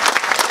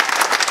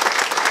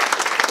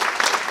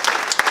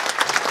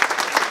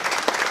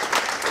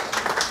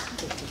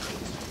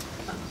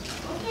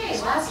 Okay,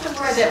 last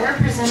award that we're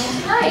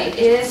presenting tonight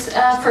is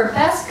for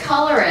Best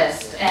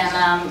Colorist,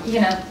 and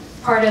you know,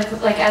 part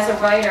of, like, as a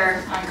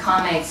writer on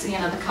comics, you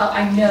know,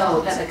 I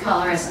know that the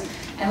colorists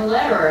and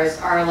letterers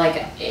are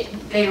like,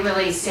 they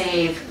really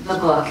save the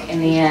book in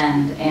the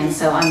end, and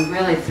so I'm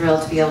really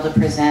thrilled to be able to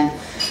present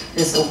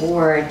this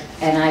award,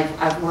 and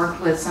I've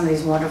worked with some of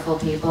these wonderful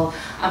people.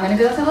 I'm going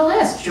to go through the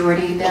list.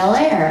 Jordi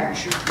Belair,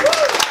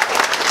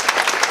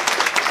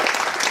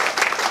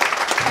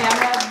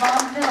 Pamela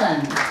Von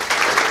Villen,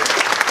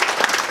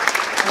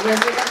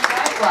 Elizabeth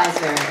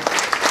Breitweiser,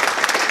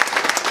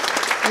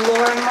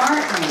 Laura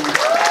Martin,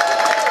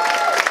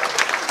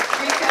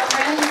 Rico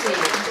Renzi,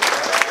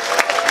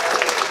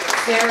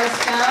 Sarah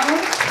Stone,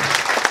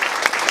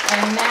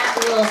 and Matt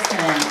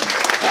Wilson.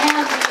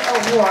 And the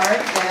award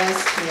goes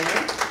to...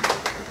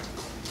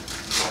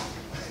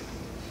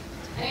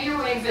 I know you're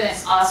waiting for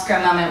this Oscar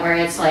moment where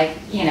it's like,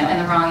 you know, in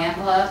the wrong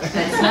envelope, but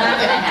it's not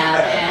going to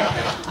happen.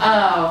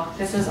 Oh,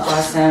 this is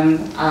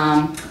awesome.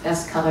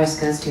 Best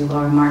colorist goes to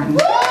Laura Martin.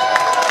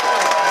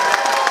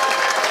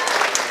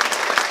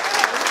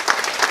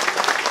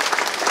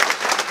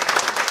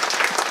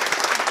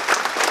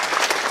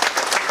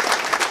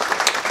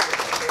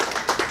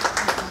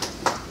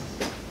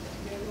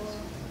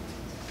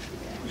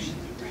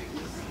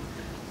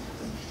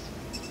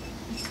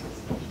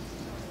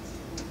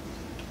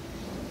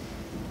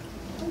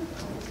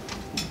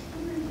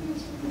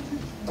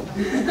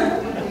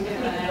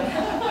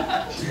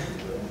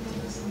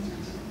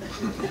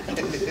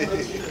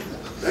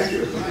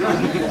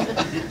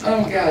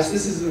 Oh gosh,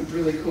 this is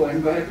really cool.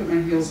 I'm glad I put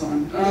my heels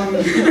on.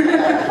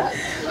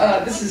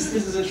 This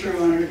is a true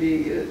honor to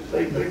be,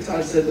 like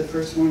Todd said, the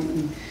first one.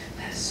 And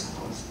that is so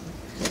awesome.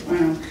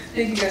 Wow.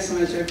 Thank you guys so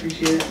much. I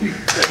appreciate it.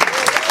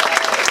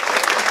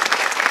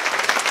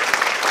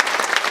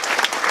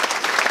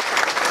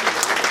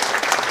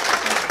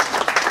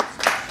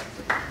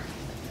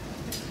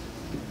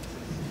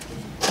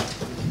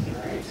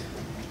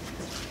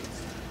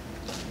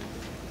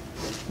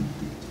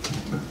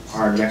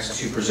 Our next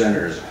two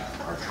presenters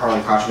are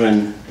Charlie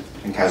Kochman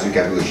and Kazu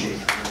Kabushi.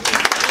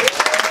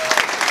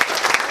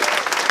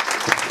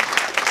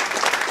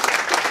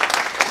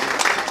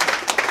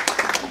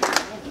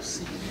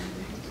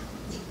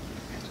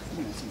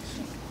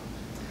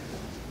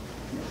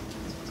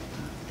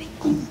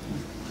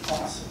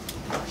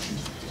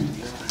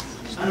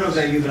 I don't know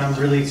about you, but I'm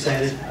really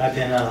excited. I've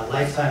been a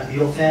lifetime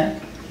Beatle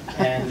fan,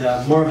 and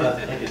more of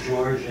a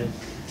George and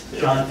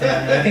John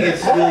fan. And I think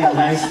it's really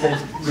nice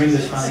that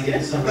Ringo's finally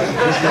getting some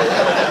recognition.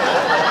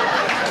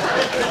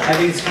 I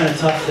think it's kind of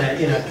tough that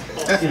you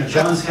know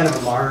John's kind of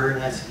a martyr,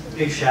 and that's a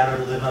big shadow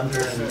to live under,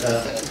 and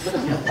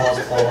Paul's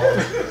Paul.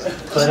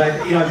 But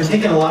I've been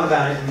thinking a lot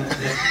about it, and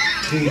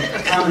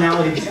the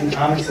commonality between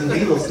comics and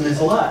Beatles, and there's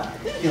a lot.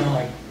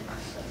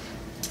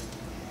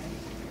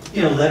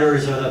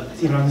 Letters are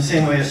in the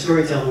same way a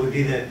storyteller would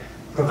be the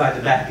provide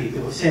the backbeat,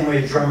 the same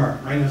way a drummer,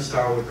 Ringo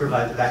Starr, would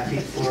provide the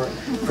backbeat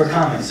for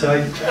comics. So I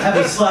have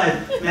a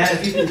slide, Matt,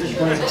 if you can just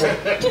run it,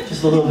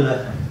 just a little bit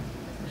of.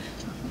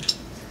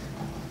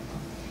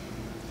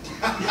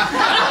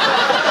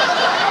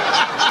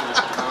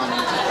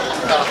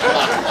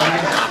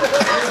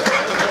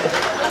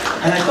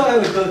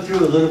 go through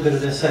a little bit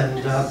of this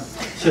and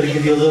sort of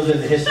give you a little bit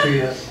of the history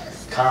of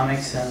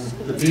comics and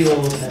the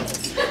Beatles, and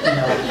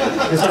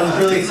because I was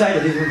really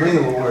excited these were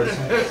Ringo Awards.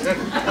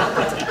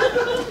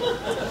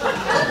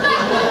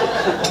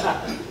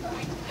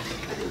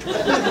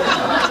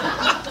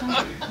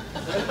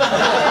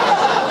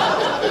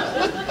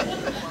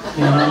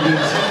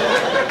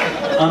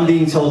 I'm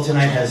being told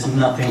tonight has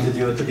nothing to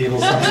do with the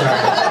Beatles. I'm sorry.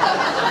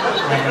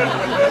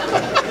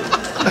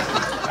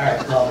 All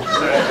right, well.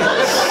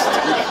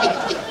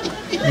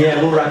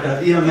 Yeah, we'll wrap it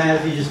up. Matt,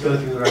 if you just go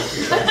through the rest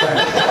of the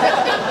tracks.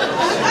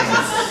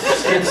 Right.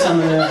 Skip some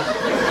of the...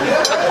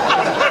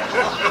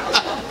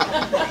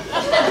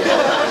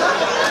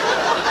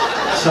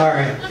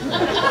 Sorry.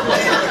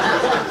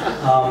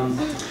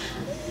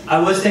 I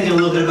was thinking a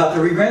little bit about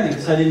the rebranding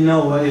because I didn't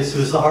know it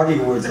was the Harvey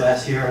Awards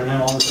last year, and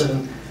then all of a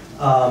sudden,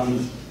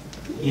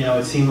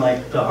 it seemed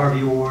like the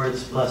Harvey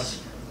Awards plus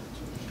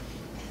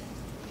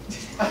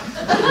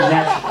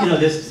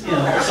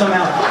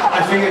somehow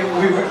I figured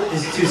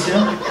is it too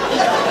soon?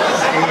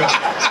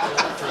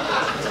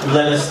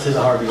 Led us to the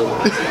Harvey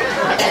Awards.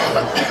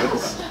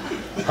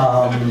 The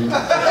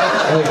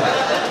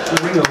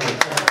Ringo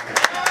Awards.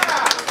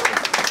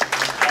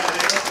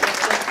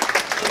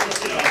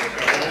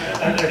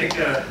 I think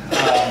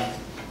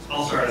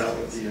I'll start out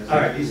with the... All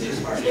right, these are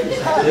smart. I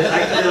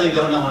really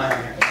don't know why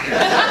I'm here.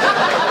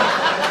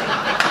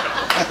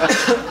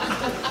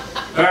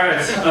 All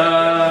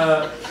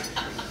right.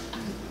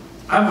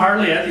 I'm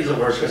hardly at these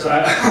awards because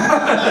I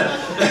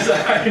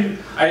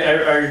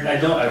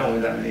don't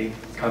win that many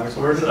comics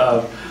awards.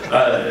 Well,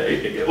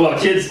 when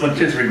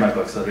kids read my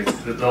books,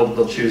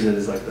 they'll choose it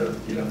as like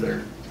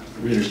their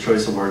Reader's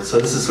Choice Awards. So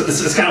this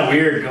is kind of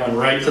weird going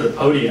right to the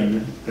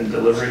podium and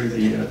delivering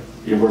the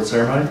award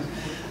ceremony.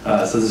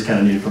 So this is kind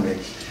of new for me.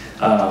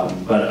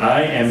 But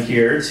I am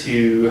here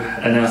to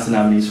announce the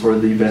nominees for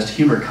the Best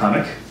Humor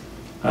Comic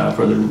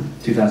for the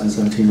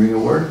 2017 Ringo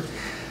Award.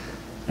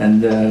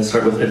 And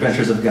start with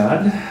Adventures of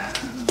God,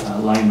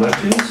 Lion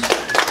Webtoons.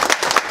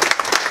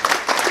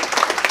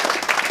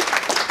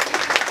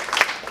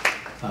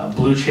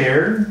 Blue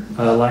Chair,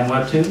 Lion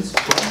Webtoons.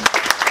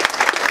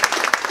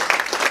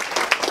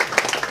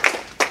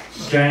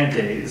 Giant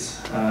Days,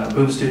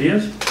 Boom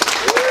Studios.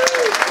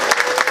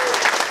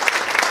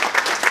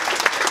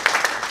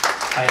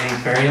 I Hate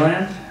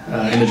Fairyland,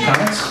 Image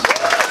Comics.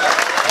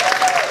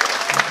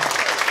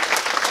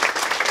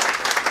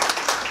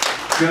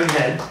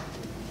 Jughead,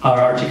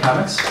 Archie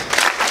Comics.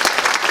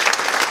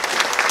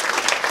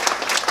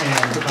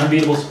 And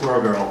Unbeatable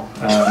Squirrel Girl,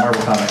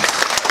 Marvel Comics.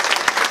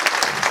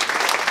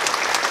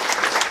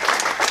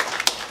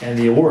 And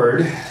the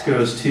award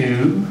goes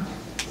to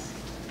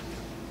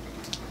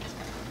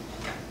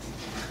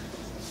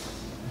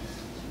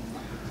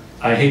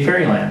I Hate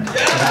Fairyland.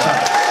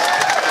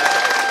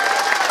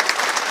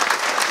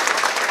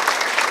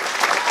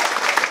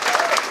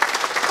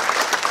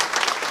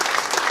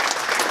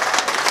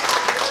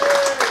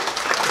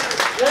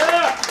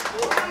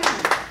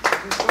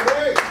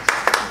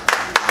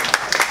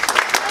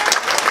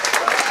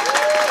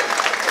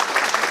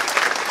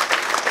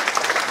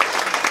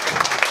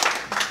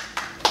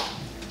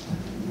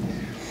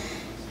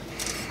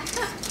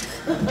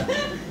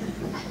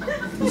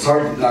 It's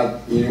hard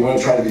not, you want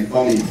to try to be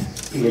funny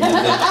when you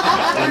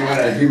win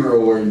a humor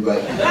award,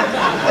 but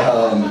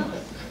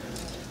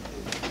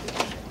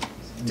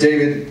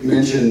David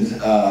mentioned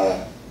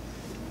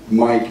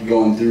Mike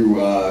going through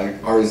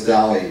Artist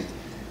Alley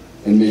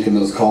and making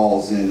those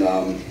calls, and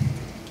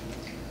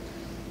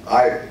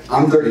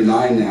I'm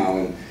 39 now,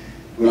 and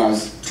when I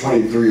was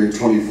 23 or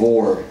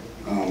 24,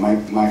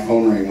 my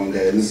phone rang one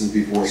day, and this is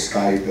before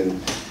Skype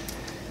and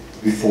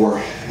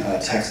before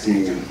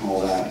texting and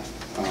all that.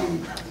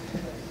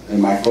 And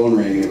my phone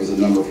rang, and it was a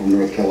number from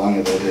North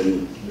Carolina that I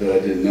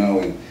didn't know.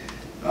 And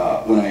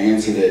when I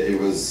answered it, it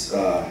was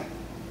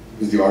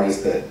the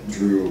artist that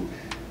drew,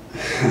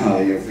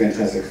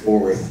 Fantastic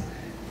Four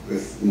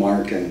with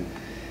Mark and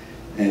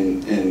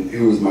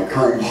who was my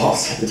current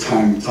boss at the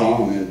time,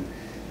 Tom, and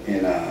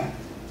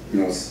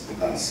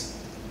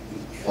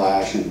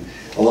Flash, and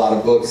a lot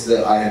of books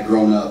that I had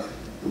grown up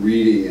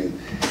reading,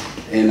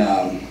 and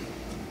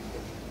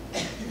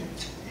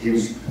he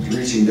was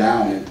reaching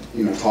down and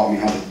taught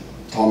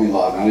me a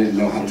lot, and I didn't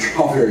know how to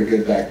draw very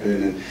good back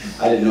then, and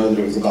I didn't know that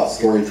it was about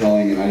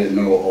storytelling, and I didn't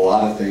know a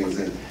lot of things.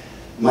 And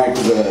Mike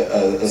was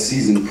a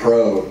seasoned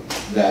pro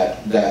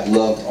that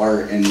loved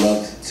art and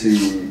loved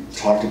to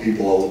talk to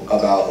people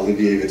about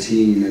Olivier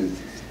Vatine and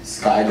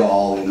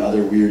Skydoll and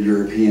other weird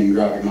European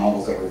graphic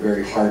novels that were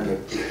very hard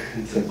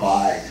to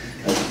buy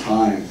at the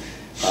time.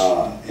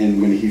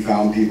 And when he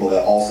found people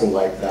that also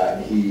liked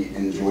that, he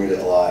enjoyed it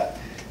a lot.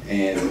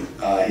 And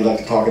he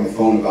liked to talk on the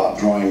phone about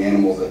drawing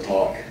animals that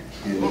talk,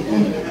 and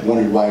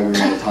wondered why we were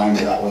in a time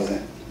where that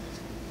wasn't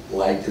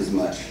liked as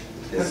much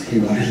as he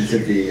wanted it to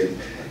be,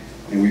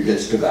 and we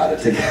bitched about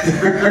it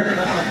together.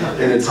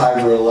 In a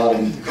time where a lot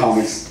of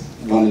comics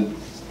wanted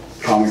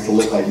comics to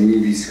look like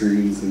movie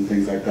screens and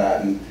things like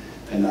that, and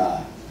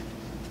yeah,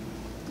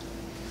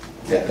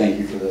 thank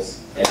you for this.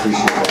 I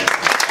appreciate it.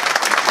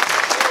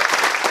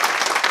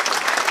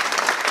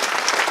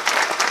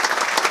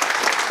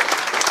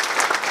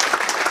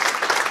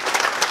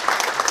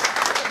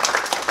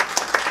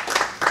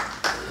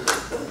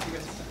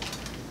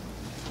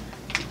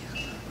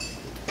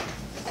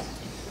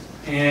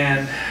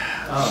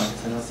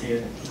 And I'll see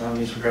you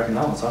nominees for graphic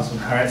novels. Awesome.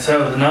 All right,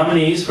 so the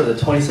nominees for the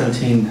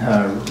 2017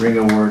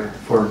 Ringo Award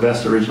for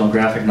Best Original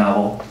Graphic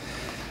Novel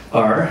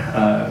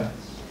are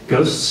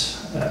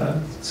Ghosts,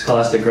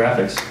 Scholastic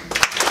Graphics,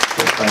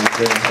 by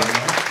David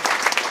Tugman.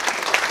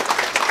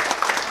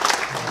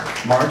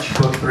 March,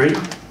 Book 3,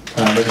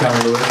 by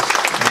John Lewis.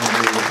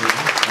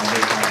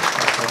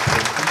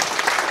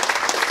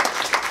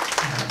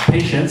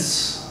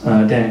 Patience,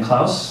 Dan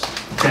Klaus,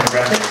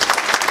 Graphics.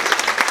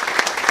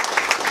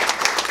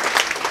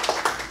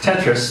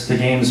 Tetris, the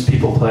games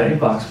people play,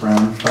 Box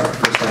Brown for a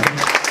second.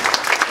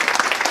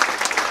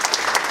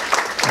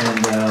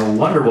 And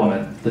Wonder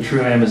Woman, the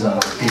true Amazon,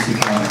 DC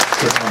Comics,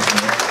 Chris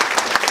Thompson.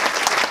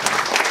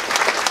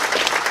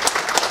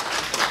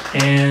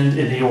 And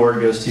the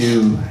award goes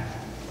to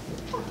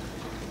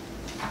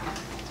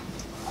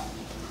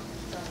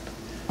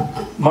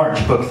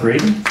March, Book 3.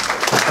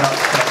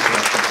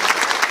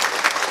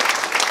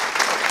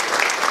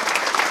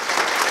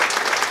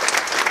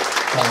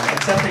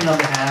 Accepting on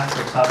behalf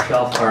of Top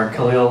Shelf are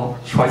Khalil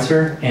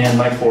Schweitzer and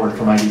Mike Ford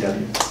from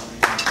IDW.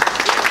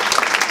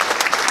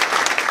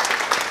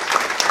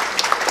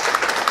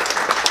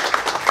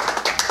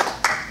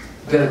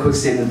 I've got a quick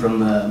statement from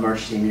the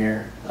March team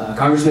here.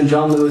 Congressman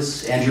John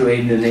Lewis, Andrew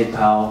Aiden, and Nate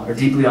Powell are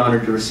deeply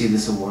honored to receive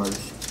this award.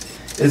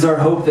 It is our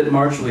hope that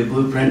March will be a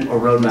blueprint or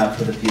roadmap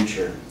for the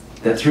future.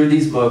 That through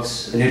these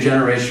books, a new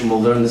generation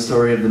will learn the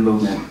story of the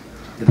movement,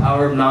 the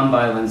power of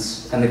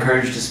nonviolence, and the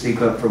courage to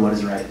speak up for what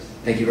is right.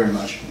 Thank you very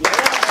much.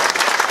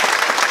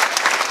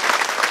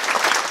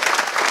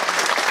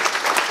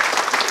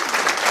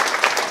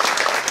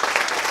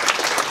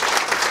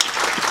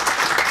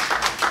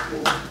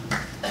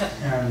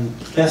 And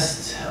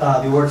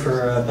the award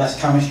for Best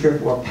Comic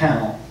Strip or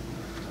Panel.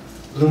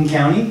 Bloom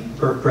County,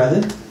 Burke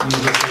Breathed,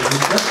 University of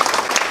Utah.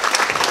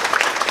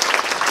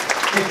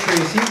 Dick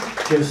Tracy,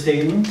 Joe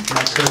Staten,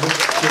 Mike Curtis,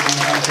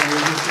 Children's Content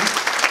Agency.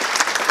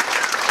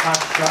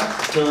 Hot Shot,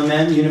 Still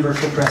Men,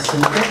 Universal Press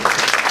Syndicate.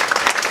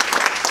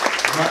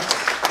 Nuts,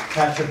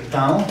 Patrick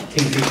McDonald,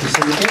 King Feature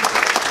Syndicate.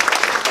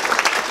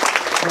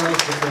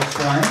 Pearls, The First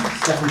Swine,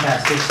 Stephen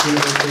Pastis,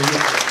 University of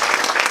Utah.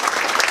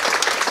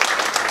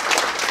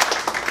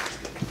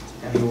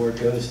 And the award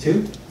goes to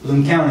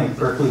Bloom County,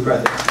 Berkeley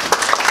Brothers.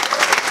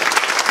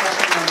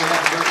 Second on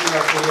behalf of Berkeley,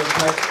 our Khalil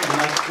Schweitzer and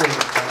Mike Ford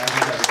from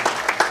IDW.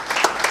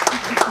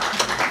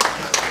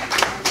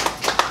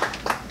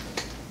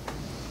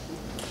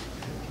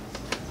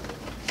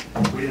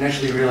 We didn't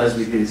actually realize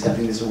we'd be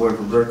accepting this award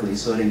from Berkeley,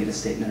 so I didn't get a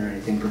statement or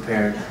anything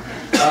prepared.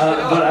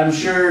 But I'm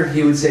sure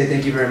he would say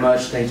thank you very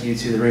much, thank you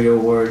to the Ringo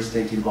Awards,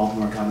 thank you to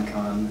Baltimore Comic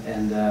Con,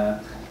 and yeah,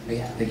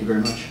 thank you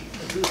very much.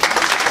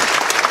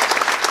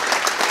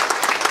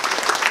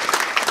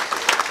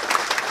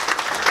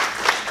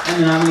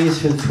 And the nominees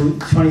for the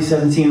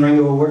 2017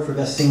 Ringo Award for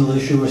Best Single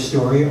Issue or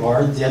Story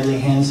are Deadly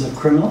Hands of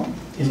Criminal,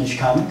 Image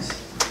Comics.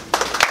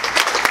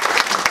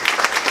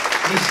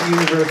 DC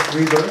Universe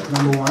Rebirth,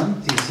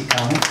 #1, DC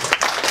Comics.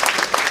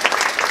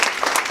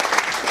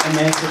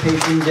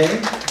 Emancipation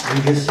Day,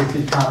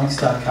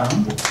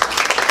 redistrictedcomics.com.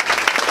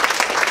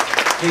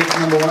 Case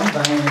 #1,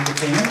 Diane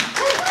Entertainment.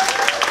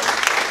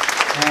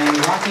 And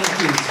Lock and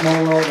Key, Small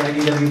World,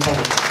 IDW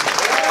Publishing.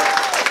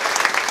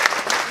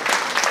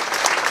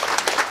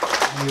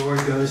 The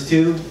award goes to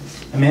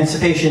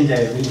Emancipation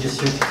Day,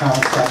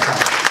 redistrictedcomics.com.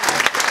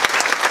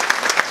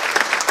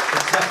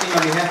 Accepting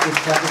on behalf of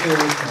Tabitha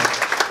Richmond.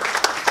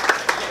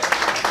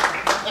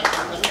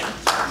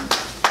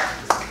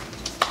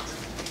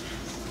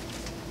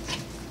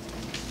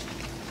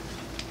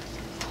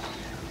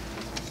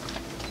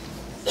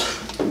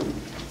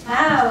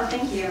 Wow,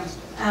 thank you.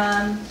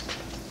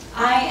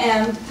 I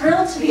am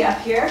thrilled to be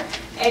up here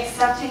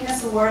accepting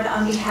this award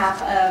on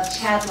behalf of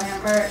Chad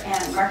Lambert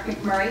and Mark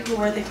McMurray, who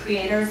were the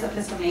creators of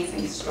this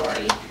amazing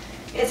story.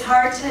 It's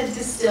hard to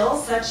distill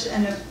such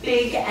a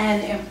big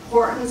and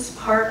important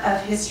part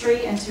of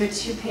history into a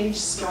 2-page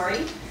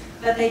story,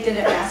 but they did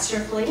it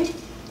masterfully.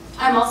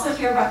 I'm also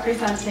here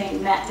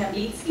representing Matt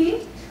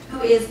Dembitsky,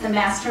 who is the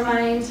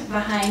mastermind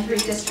behind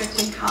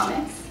Redistricted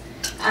Comics.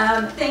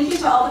 Thank you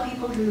to all the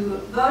people who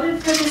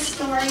voted for this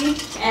story,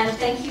 and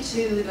thank you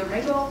to the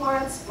Ringo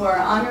Awards for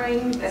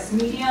honoring this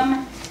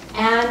medium,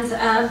 and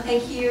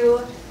thank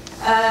you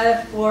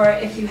for,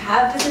 if you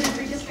have visited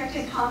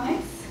Redistricted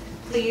Comics,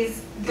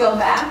 please go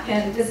back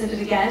and visit it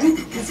again,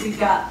 because we've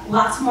got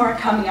lots more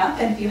coming up,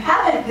 and if you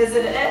haven't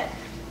visited it,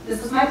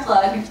 this is my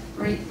plug,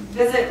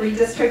 visit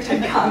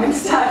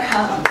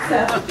redistrictedcomics.com.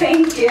 So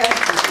thank you.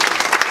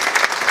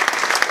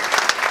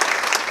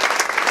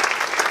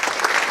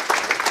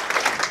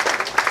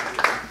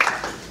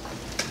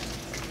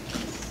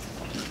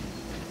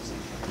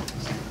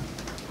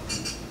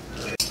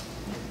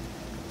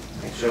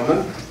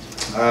 Gentlemen,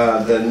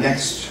 the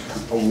next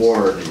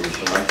award is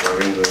the Michael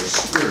Ringo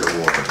Spirit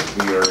Award.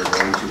 We are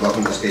going to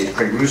welcome to the stage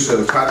Craig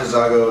Russo, Todd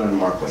Zago, and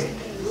Mark Wade.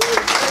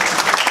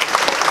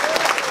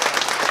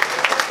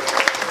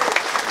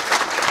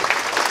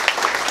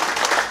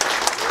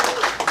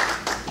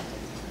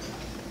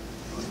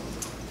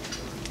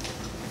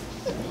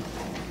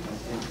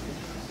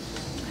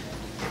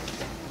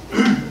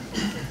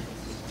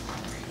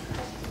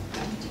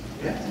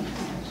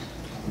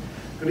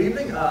 Good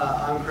evening.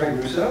 I'm Craig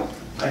Russo.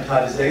 I'm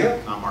Todd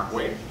DeZago. I'm Mark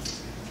Wade.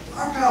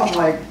 Our pal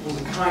Mike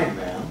was a kind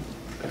man.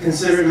 A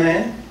considerate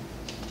man.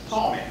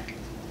 Tall man.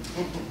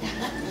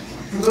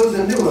 For those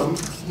that knew him,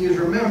 he is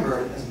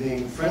remembered as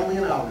being friendly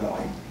and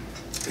outgoing.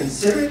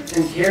 Considerate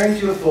and caring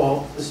to a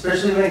fault,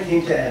 especially when it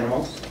came to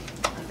animals.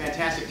 A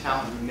fantastic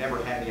talent who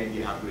never had any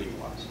idea how good he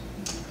was.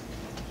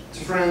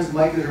 To friends,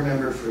 Mike is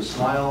remembered for his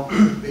smile,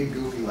 big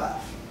goofy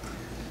laugh.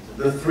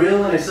 The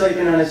thrill and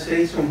excitement on his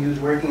face when he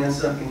was working on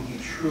something he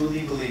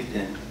truly believed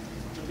in.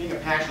 Being a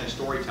passionate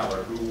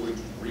storyteller who would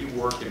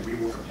rework and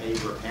rework a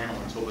page or a panel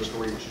until the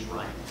story was just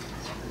right.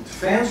 To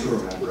fans who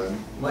remember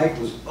him, Mike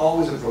was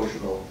always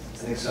approachable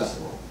and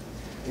accessible,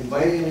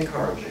 inviting and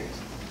encouraging,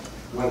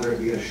 whether it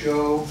be at a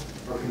show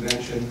or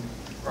convention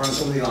or on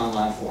some of the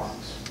online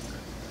forums.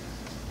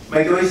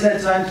 Mike always had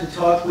time to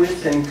talk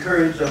with and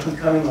encourage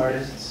up-and-coming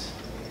artists,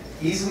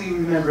 easily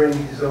remembering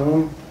his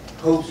own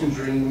hopes and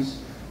dreams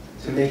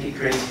to make it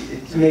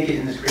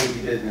in this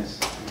crazy business.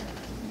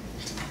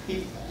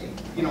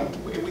 You know,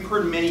 we've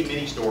heard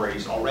many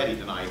stories already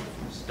tonight,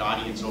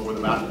 Scotty and so forth,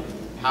 about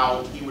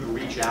how he would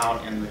reach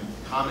out and the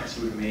comments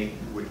he would make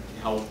would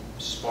help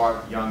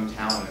spark young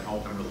talent and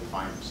help them really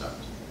find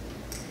themselves.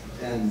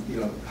 And you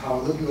know, how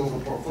looking over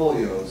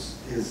portfolios,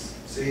 his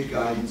sage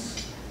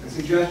guidance and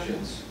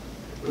suggestions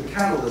were the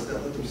catalyst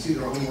that let them see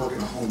their own work in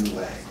a whole new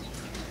way.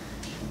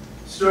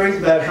 Stories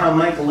about how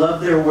Mike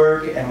loved their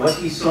work and what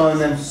he saw in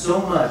them so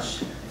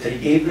much that he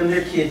gave them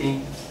his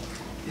kidney,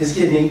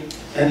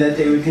 and that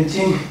they would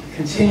continue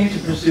to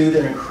pursue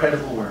their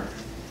incredible work.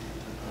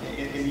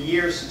 In the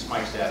years since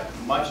Mike's death,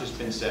 much has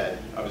been said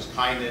of his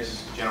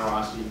kindness,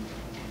 generosity,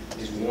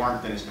 his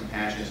warmth and his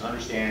compassion, his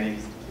understanding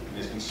and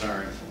his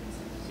concern,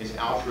 his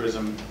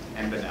altruism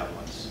and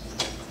benevolence.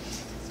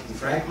 And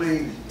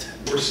frankly,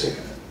 we're sick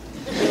of it.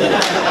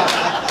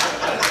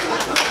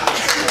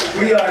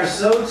 We are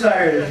so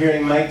tired of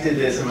hearing Mike did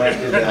this and Mike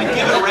did that.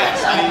 Give it a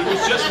rest. I mean,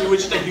 he was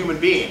just a human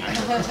being. He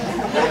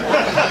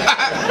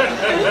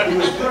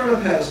was put on a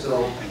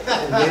pedestal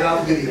and made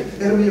out to be the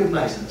epitome of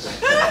niceness.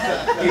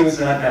 He was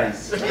not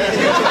nice. The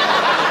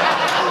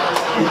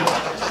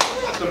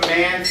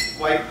man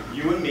like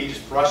you and me,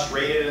 just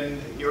frustrated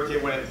and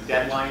irritated when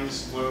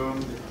deadlines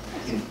loomed.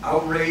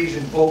 Outraged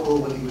and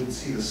vocal when he would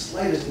see the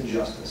slightest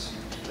injustice.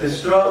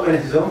 Distraught when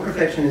his own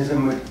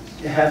perfectionism would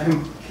have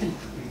him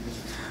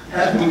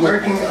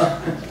working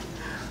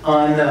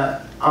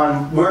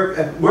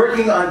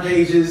working on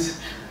pages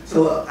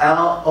till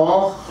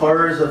all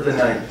horrors of the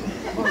night.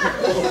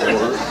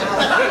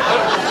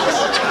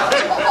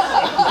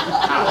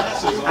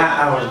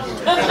 Hours.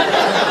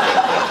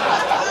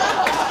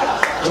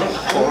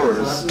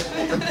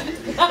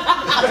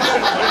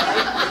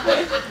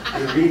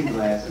 The reading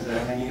glasses,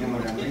 I need them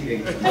when I'm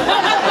reading.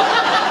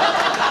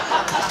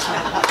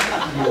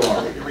 You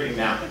are. You're reading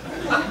now.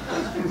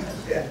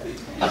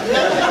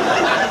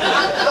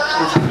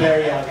 It's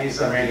very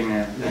obvious I'm reading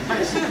now.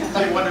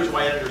 He wonders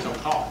why editors don't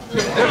call.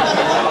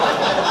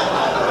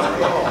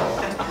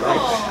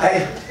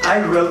 I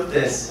wrote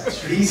this.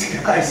 These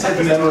guys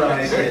had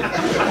memorized it.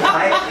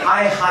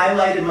 I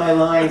highlighted my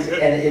lines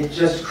and it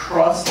just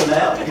crossed them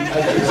out.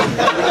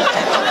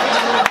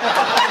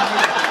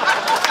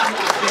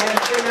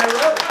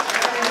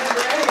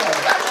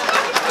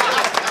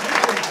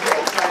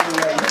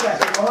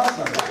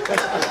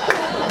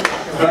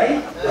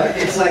 Right?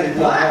 It's like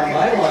black.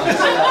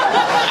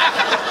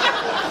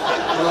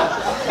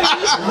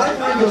 The Mike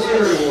Ringo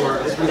Story Award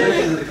is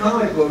presented as the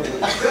comic book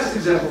that best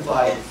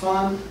exemplifies the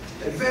fun,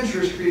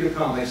 adventurous, creative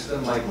comics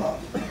that Mike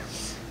loved.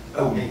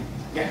 Oh, me.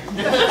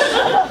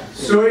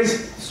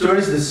 Stories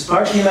that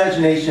sparked the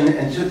imagination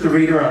and took the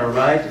reader on a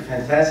ride to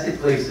fantastic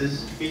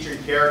places.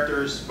 Featuring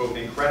characters both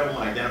incredible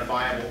and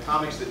identifiable,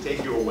 comics that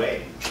take you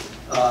away.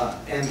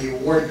 And the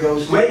award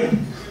goes to... Wait!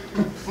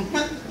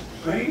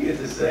 What do you get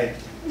to say?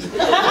 I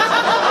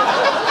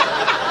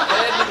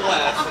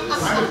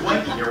was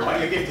blinking here. What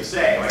do you get to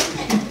say?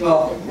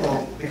 Well,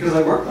 because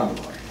I worked on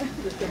the book.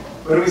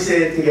 What do we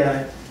say it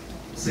together?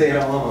 Say it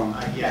all along.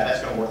 Yeah, that's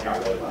going to work out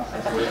really well.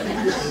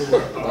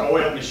 An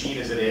oiled machine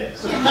as it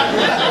is.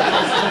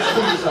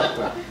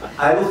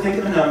 I will think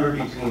of a number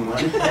between 1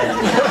 and 10,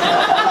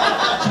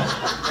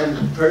 and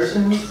the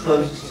person who's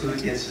closest to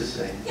it gets to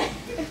say it.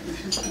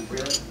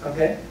 Really?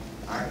 Okay?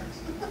 All right.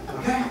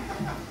 Okay.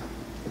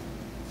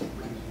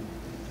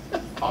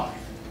 5.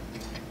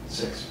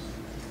 6.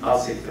 I'll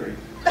say 3.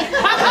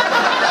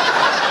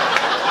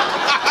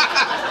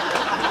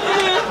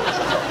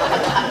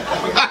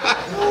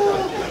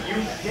 You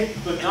pick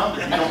the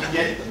number. You don't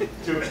get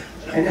to it.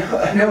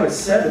 I know it's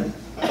 7.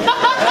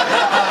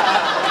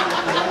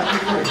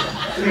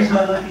 3's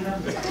my lucky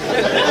number.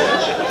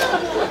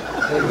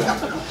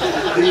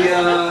 The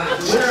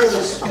winner of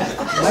this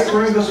Mike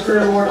Ringo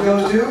Spirit Award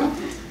goes to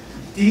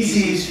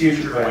DC's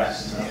Future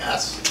Quest.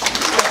 Yes.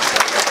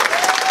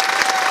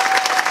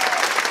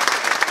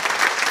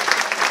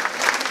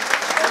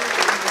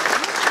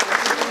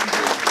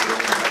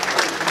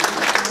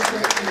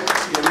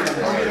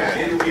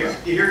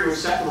 Here to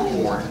accept the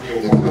award.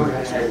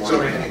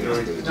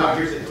 No,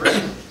 here's it.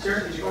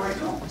 Sir, did you go right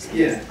now?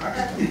 Yeah. All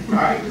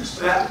right.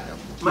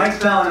 Mike's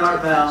pal and our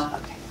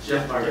pal,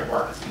 Jeff Barker.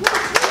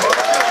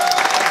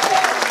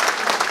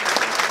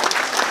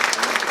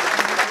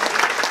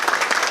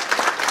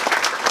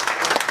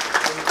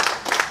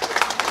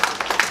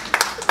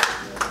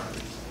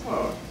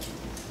 Oh,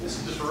 this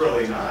is just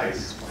really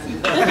nice.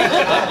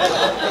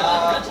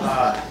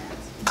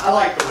 I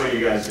like the way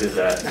you guys did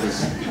that,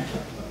 because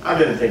I've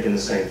been thinking the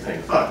same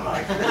thing. Fuck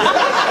Mike.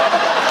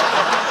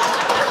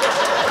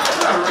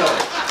 Not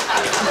really.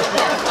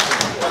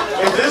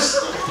 If this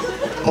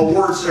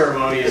award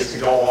ceremony is to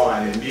go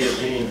on and be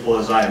as meaningful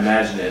as I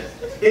imagine it,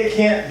 it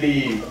can't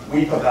be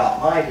weep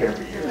about Mike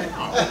every year.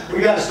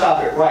 We got to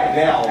stop it right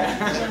now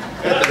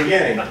at the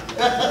beginning.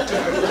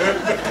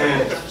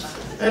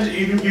 And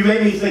you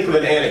made me think of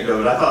an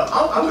anecdote. I thought,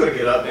 I'm going to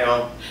get up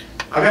now.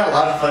 I've got a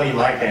lot of funny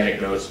Mike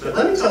anecdotes, but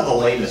let me tell the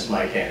lamest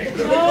Mike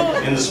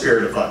anecdote in the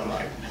spirit of fuck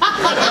Mike.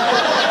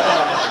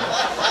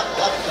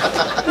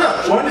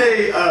 One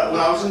day when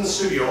I was in the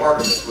studio,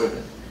 Artemis with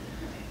him,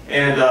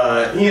 and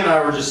he and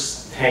I were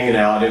just hanging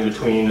out in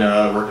between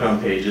working on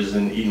pages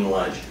and eating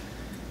lunch.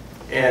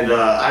 And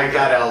I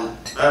got out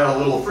a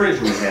little fridge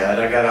we had.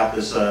 I got out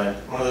this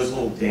one of those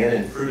little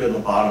Dannon fruit in the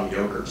bottom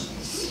yogurts.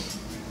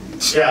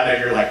 Yeah, I know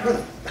you're like, where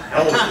the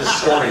hell is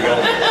this story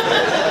going?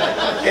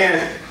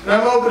 And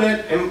I'm opening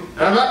it, and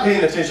I'm not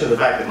paying attention to the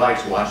fact that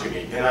Mike's watching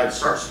me. And I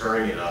start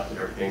stirring it up and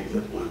everything,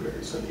 the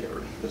blueberries in the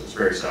yogurt, because it's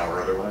very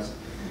sour otherwise.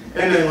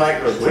 And then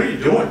Mike goes, what are you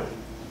doing?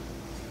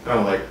 And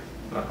I'm like,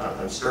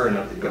 I'm stirring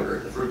up the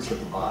yogurt, the fruit's at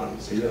the bottom.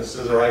 See, that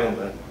says it right on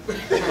that.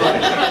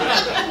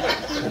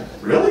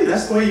 Really?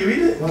 That's the way you eat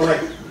it? And I'm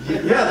like,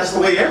 yeah, that's the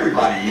way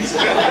everybody eats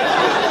it.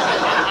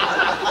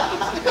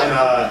 And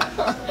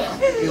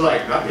he's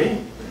like, not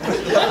me.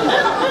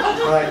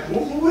 I'm like,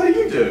 well, what do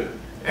you do?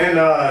 And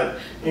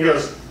he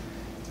goes,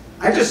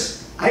 I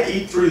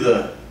eat through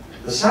the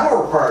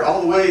sour part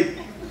all the way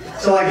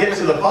till I get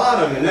to the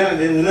bottom, and then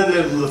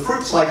the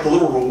fruit's like the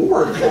little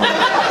reward for me.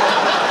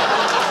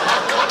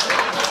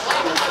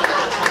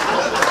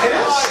 And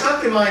it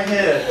stuck in my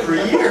head for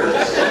years.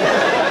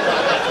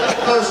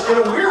 Because in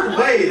a weird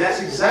way, that's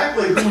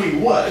exactly who he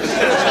was.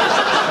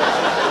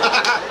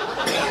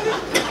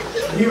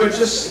 He would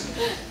just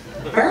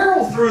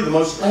barrel through the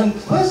most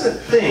unpleasant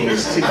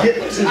things to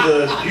get to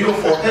the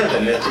beautiful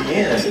heaven at the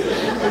end.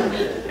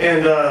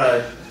 And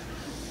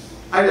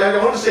I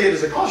don't want to say it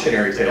as a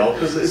cautionary tale,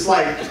 because it's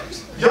like,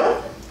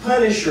 don't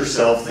punish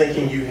yourself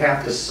thinking you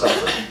have to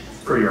suffer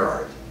for your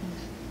art.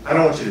 I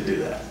don't want you to do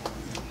that.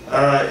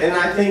 And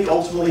I think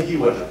ultimately he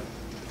wouldn't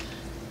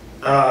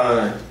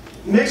have.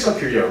 Mix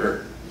up your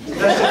yogurt.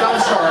 I'm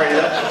sorry,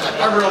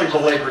 I really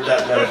belabored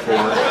that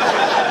metaphor.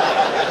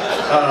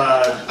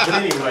 But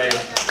anyway,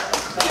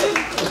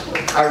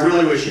 I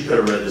really wish you could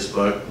have read this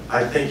book.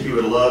 I think you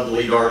would love the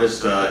lead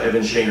artist,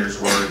 Evan Shaner's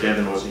work.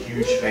 Evan was a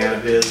huge fan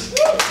of his.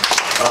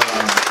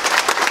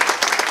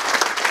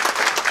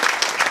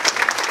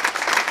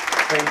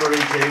 Thank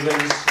Brody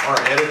Javins, our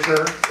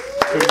editor,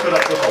 who put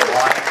up with a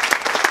lot.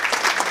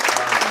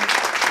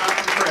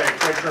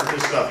 Craig turned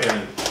his stuff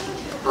in.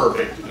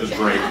 Perfect. It was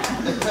great.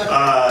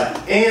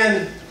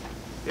 And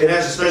it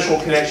has a special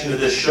connection to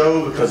this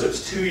show because it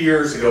was 2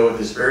 years ago at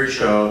this very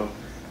show.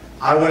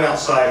 I went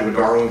outside with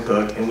Darwin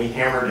Cook and we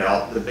hammered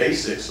out the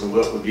basics of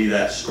what would be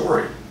that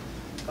story.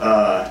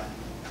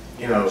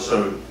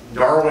 So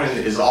Darwin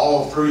is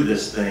all through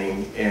this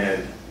thing,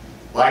 and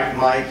like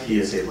Mike, he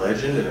is a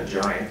legend and a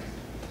giant,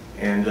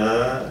 and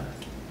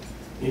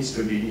needs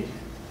to be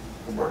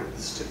awarded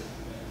this too.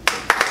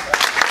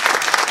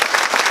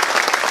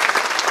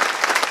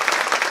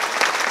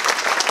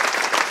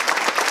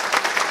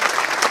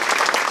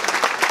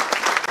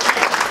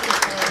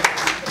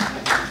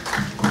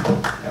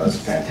 That was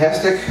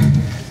fantastic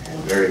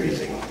and very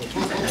amusing.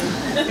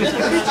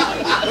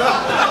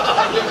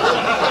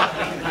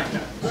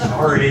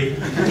 Sorry.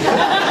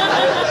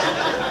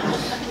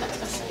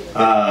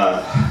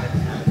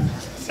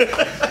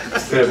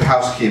 Bit of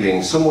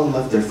housekeeping. Someone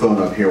left their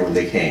phone up here when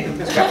they came.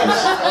 It's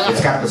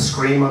got the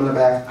scream on the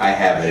back. I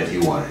have it if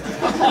you want it.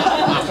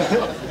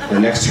 The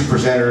next two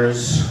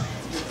presenters,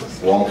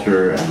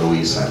 Walter and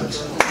Louise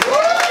Simonson.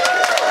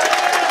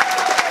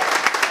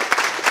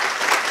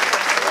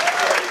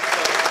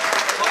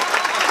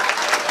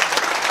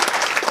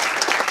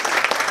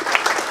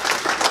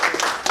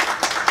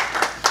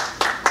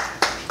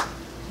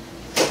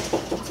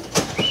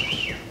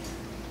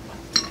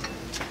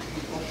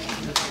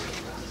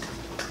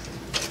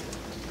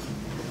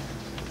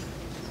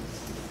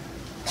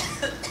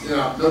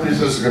 Nobody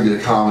says it's going to be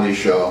a comedy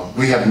show.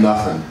 We have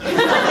nothing. We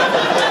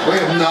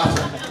have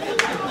nothing.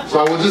 So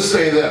I will just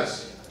say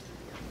this.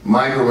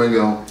 Mike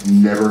Ringo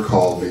never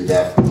called me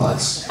that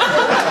putz.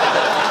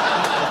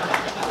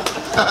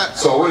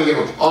 So we're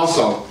going to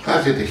also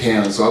have to hit the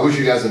cannon, so I wish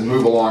you guys would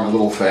move along a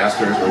little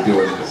faster as we're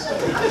doing this.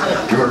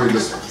 You want to read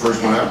this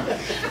first one out?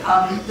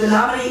 The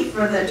nominee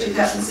for the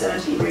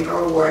 2017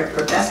 Ringo Award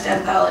for Best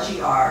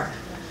Anthology are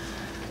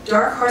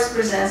Dark Horse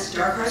Presents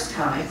Dark Horse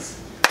Comics,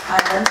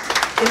 Island,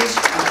 Image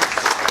Comics,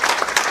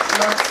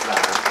 Love Star,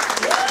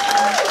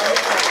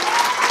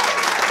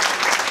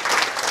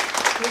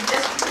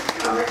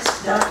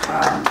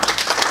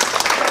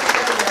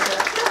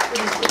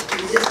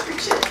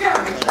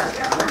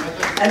 www.district.comics.com,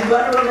 and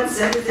Wonder Woman's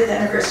 75th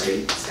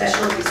Anniversary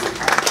Special Recent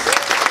Comics.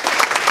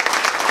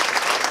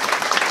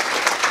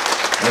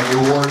 And the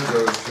award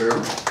goes to...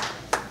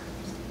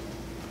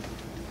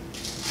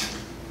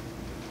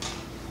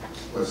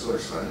 What's so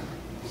exciting?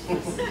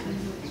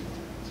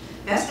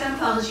 Best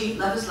Anthology,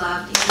 Love is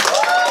Love.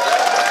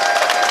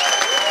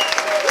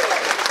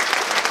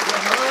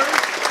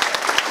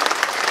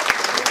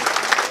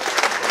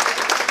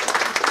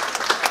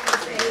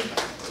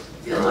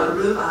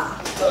 Villaruba.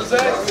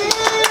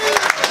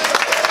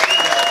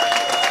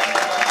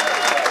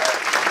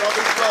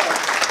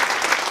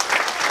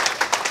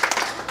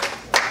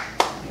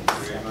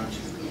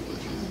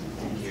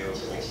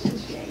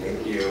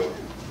 Thank you.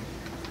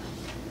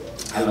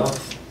 I love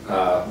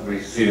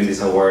receiving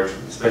this award,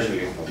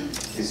 especially from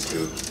these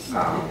two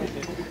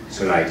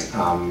tonight.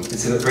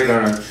 It's a great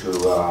honor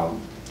to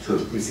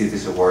receive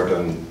this award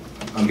on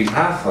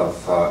behalf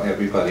of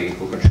everybody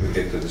who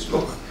contributed to this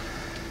book.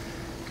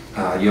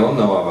 You all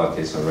know about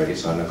this already,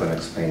 so I'm not going to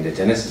explain the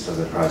genesis of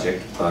the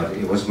project, but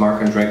it was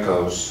Mark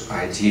Andreyko's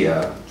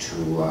idea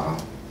to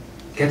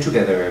get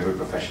together every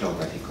professional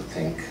that he could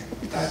think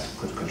that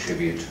could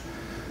contribute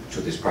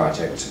to this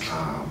project,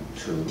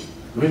 to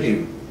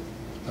really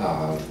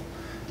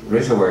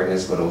raise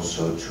awareness, but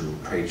also to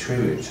pay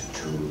tribute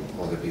to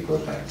all the people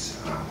that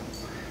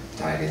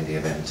died in the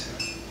event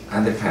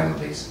and their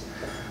families.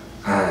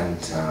 And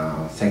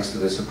thanks to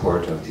the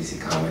support of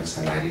DC Comics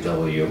and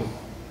IDW,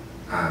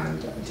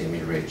 and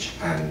Jamie Rich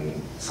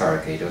and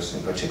Sarah Gatos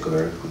in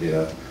particular, who did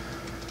a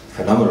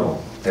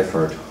phenomenal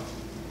effort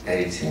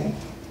editing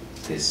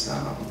this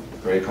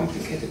very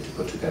complicated to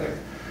put together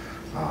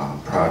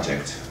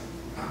project.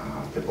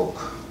 The book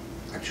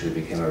actually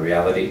became a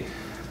reality,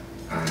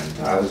 and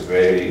I was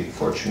very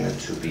fortunate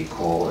to be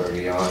called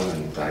early on,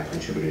 and I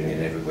contributed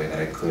in every way that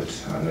I could,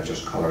 not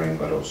just coloring,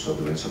 but also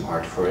doing some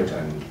art for it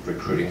and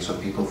recruiting some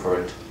people for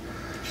it.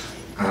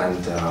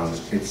 And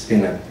it's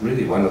been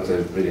really one of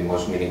the really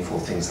most meaningful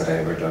things that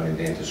I've ever done in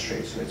the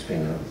industry. So it's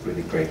been a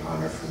really great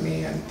honor for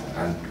me, and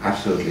I'm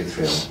absolutely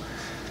thrilled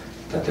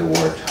that the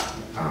award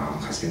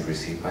has been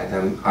received by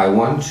them. I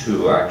want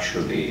to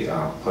actually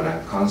put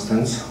out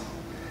Constance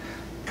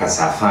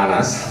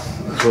Casafanas,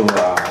 who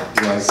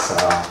was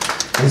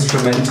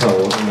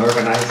instrumental in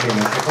organizing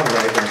the second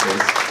right of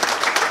this.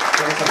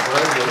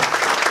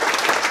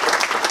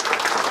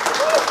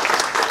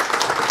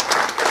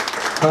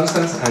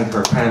 Constance and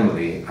her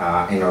family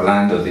in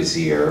Orlando this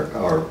year,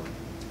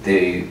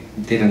 they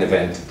did an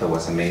event that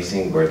was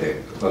amazing, where a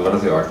lot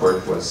of the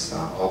artwork was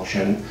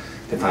auctioned.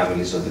 The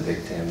families of the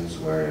victims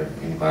were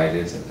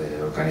invited.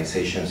 The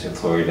organizations in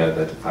Florida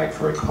that fight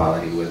for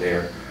equality were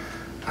there.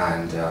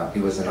 And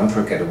it was an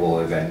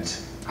unforgettable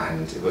event,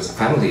 and it was a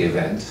family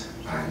event,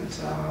 and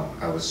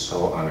I was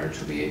so honored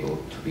to be able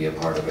to be a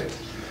part of it.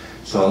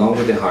 So along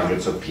with the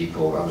hundreds of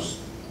people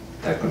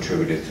that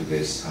contributed to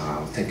this,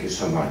 thank you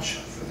so much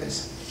for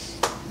this.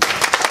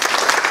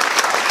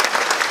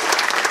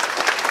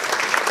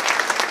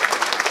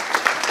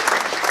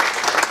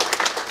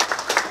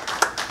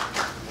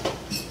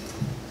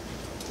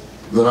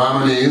 The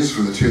nominees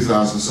for the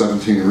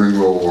 2017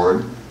 Ringo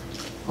Award,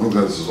 I'm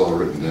glad this is all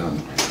written down,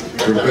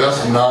 for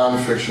Best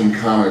Non-Fiction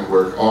Comic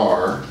Work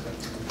are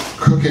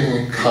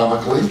Cooking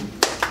Comically,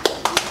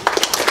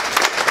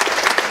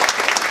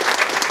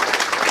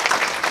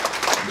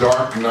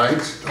 Dark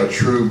Knight, A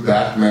True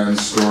Batman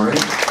Story,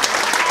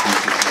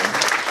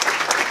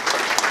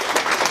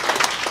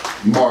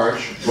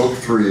 March, Book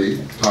 3,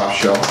 Top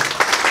Shelf,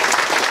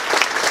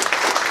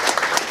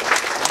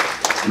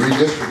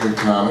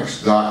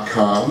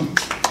 RedistrictedComics.com,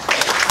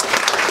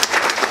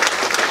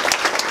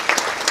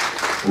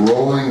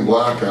 Rolling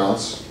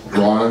Blackouts,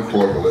 Drawn and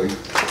Quarterly,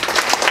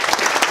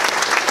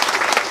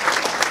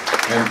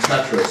 and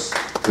Tetris,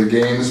 The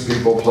Games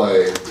People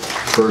Play,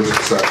 First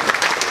Section.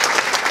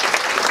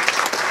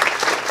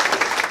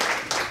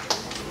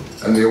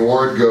 And the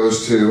award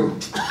goes to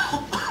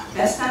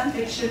Best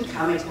Non-Fiction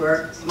Comic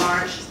Work,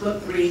 March,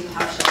 Book 3,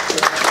 Top Shelf.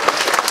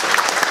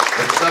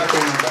 Accepting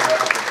on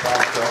behalf of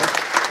Top Shelf,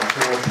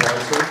 Carol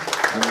Chancellor,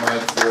 and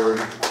Mike Ford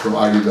from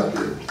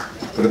IDW.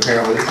 But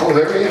apparently, oh,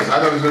 there he is. I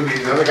thought it was going to be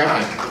the other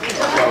guy. So,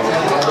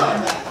 well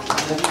done.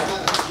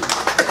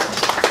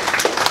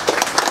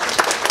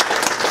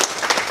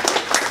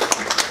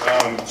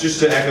 Just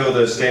to echo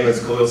the statements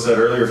Khalil said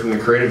earlier from the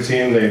creative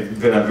team, they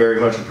very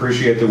much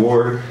appreciate the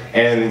award.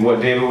 And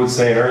what David was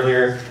saying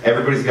earlier,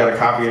 everybody's got a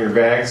copy in your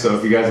bag, so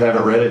if you guys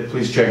haven't read it,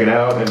 please check it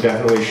out and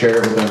definitely share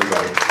it with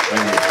everybody.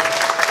 Thank you.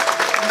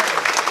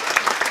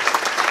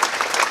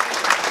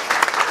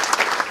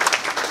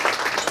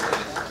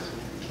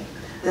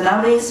 The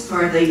nominees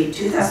for the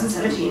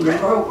 2017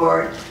 Ringo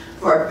Award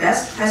for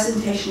Best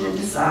Presentation and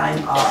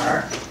Design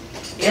are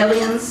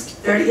Aliens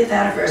 30th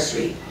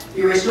Anniversary,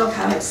 the original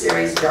comic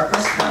series Dark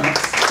Horse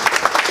Comics,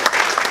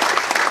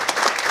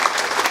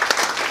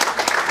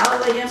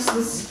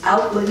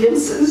 Al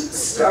Williamson's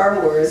Star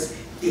Wars,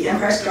 The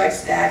Empire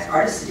Strikes Back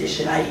Artist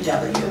Edition,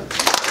 IDW,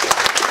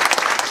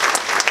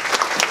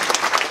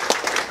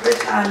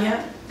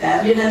 Britannia,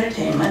 Family and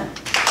Entertainment,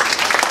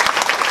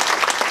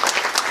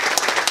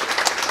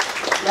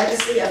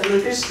 Legacy of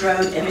Luther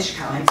Strode, Image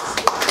Comics,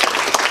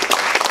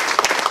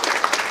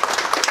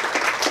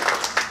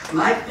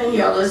 Mike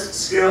Mignola's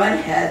Screw on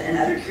Head and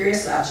Other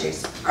Curious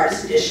Objects,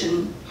 Artist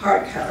Edition,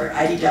 hardcover,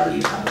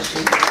 IDW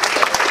Publishing,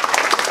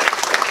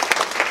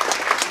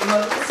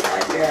 Moses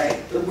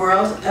Library, The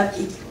World of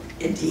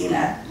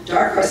Edina,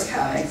 Dark Horse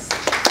Comics,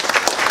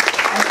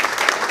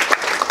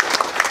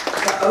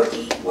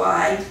 the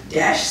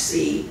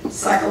ODY-C,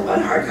 Cycle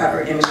 1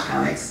 hardcover, Image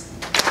Comics,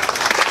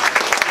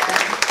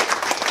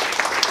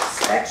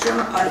 Spectrum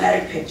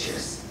Automatic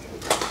Pictures.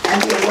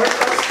 And the award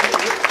goes to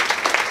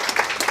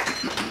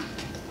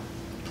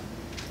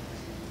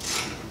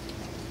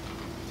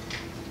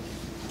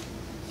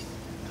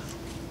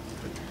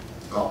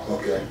Oh,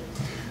 okay.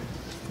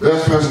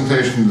 Best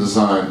presentation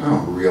design.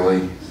 Oh,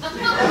 really?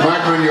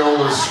 Mike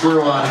Mignola's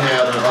Screw on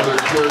Head and Other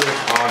Curious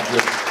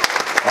Objects,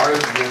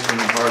 Artist Edition,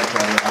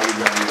 hardcover,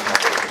 IDW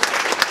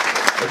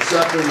Publishing.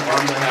 Accepted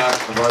on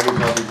behalf of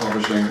IDW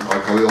Publishing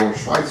are Khalil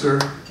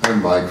Schweitzer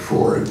and Mike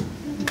Ford.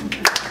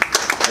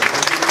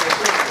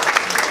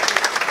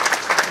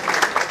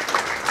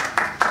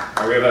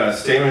 We have a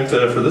statement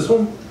for this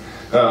one.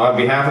 On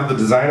behalf of the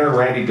designer,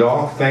 Randy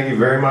Golf, thank you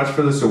very much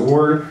for this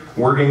award.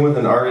 Working with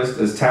an artist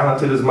as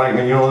talented as Mike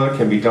Mignola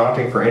can be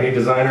daunting for any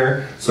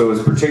designer, so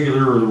it's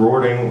particularly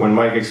rewarding when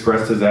Mike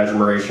expressed his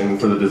admiration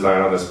for the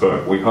design on this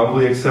book. We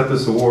humbly accept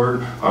this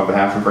award on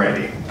behalf of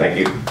Randy. Thank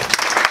you.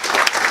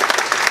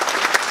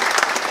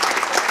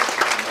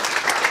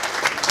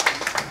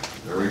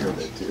 There we go.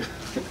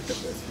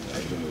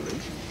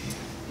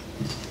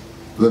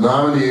 The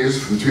nominees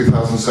for the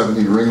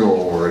 2017 Ringo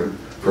Award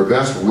for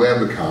Best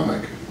Web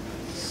Comic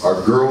are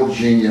Girl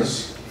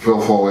Genius, Phil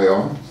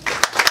Folio,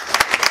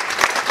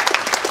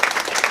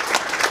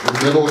 The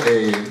Middle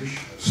Age,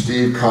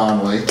 Steve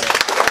Conley,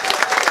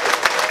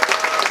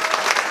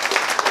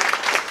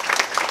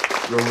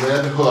 The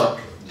Red Hook,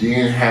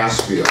 Dean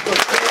Hasfield.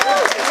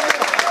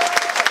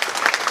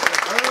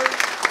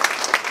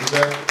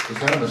 Is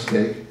that a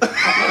mistake?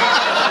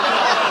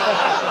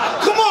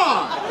 Come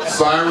on!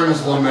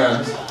 Siren's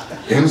Lament,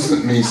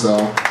 Instant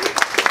Miso,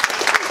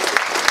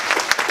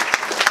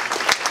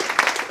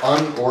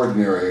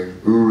 Unordinary,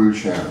 Uru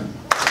Chan.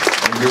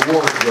 And the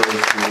award goes to...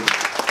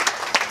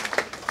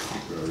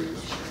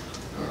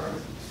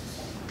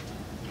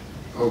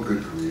 Oh,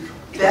 good grief.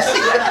 Best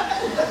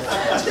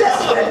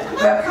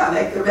web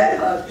comic, The Red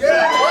Hook.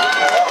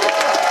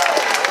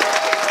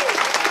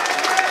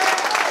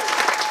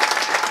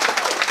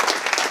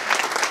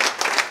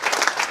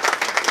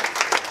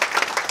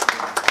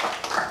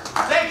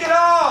 Take it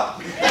off!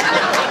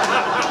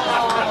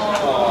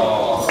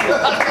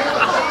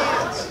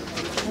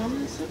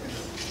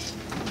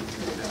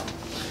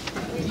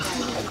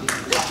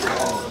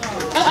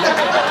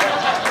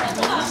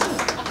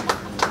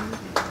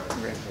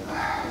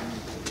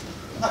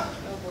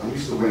 I'm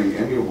used to winning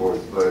Emmy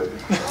Awards, but...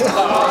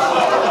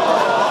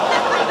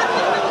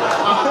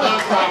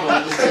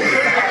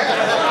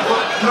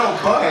 No,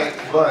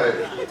 but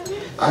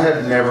I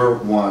had never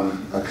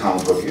won a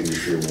comic book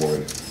industry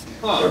award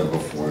ever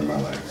before in my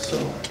life, so...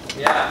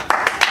 Yeah.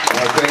 I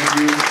want to thank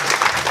you.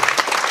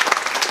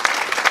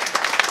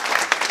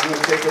 I'm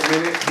going to take a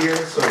minute here,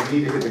 so if you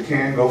need to hit the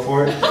can, go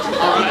for it.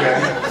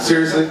 Okay?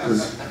 Seriously,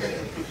 because...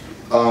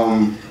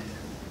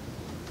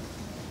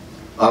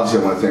 obviously,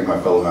 I want to thank my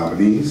fellow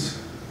nominees.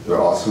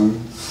 They're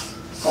awesome.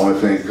 I want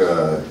to thank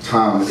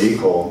Tom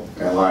Akel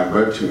and Lion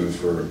Webtoons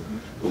for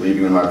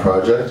believing in my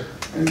project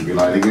and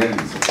relighting it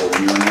and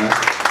supporting me on that.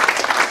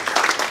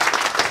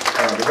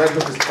 The Red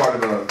Hook is part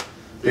of a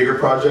bigger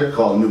project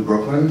called New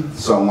Brooklyn,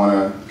 so I want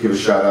to give a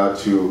shout out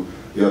to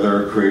the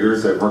other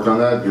creators that worked on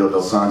that, Vito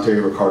Del Sante,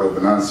 Ricardo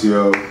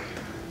Venancio,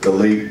 the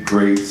late,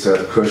 great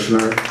Seth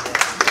Kushner,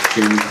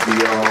 James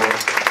Biel,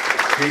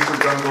 Jason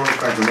Dunbar, and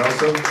Frank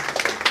Renoso,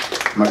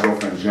 my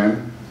girlfriend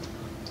Jen.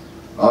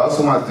 I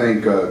also want to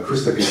thank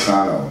Krista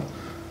Casano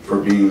for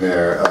being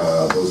there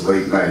those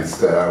late nights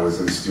that I was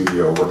in the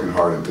studio working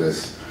hard at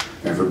this,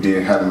 and for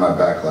having my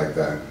back like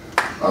that.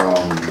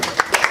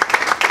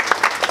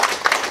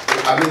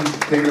 I've been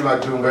thinking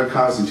about doing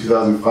webcomics in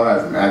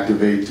 2005, from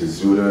Activate to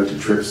Zuda to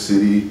Trip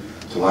City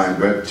to Lion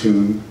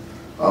Webtoon.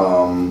 I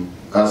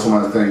also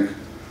want to thank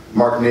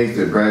Mark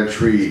Nathan, Brad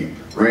Tree,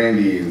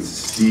 Randy, and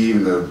Steve,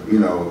 and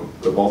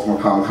the Baltimore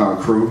Comic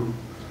Con crew,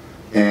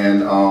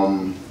 and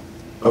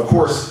of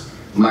course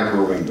Mike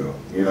Ringo,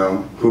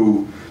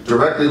 who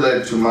directly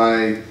led to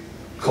my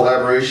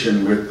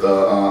collaboration with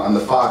on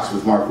the Fox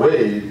with Mark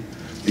Waid,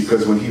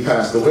 because when he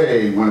passed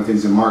away, one of the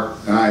things that Mark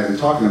and I have been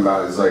talking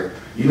about is like,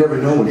 you never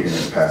know when you're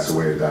going to pass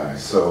away or die.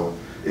 So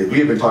we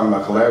have been talking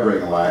about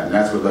collaborating a lot, and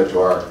that's what led to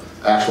our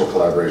actual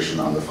collaboration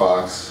on the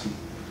Fox.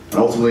 And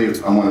ultimately,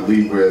 I want to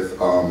lead with,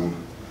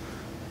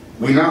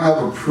 we now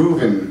have a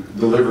proven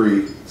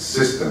delivery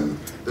system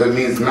that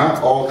means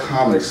not all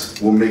comics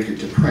will make it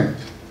to print.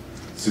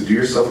 So do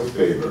yourself a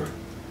favor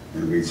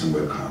and read some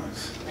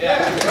webcomics.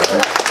 Yeah.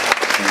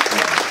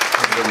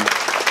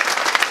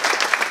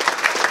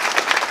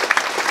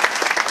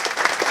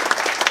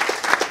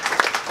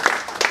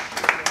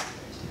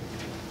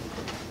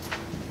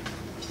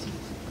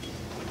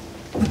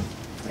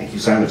 Thank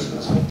you,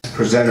 Simon.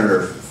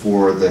 Presenter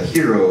for the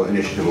Hero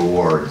Initiative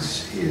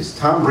Awards is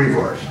Tom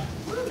Brevoort.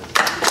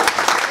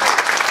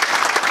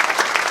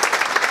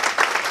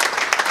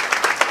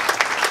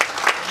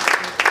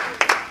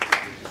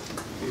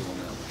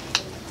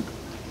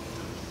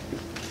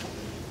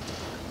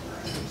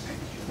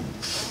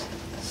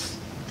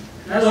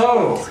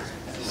 Hello.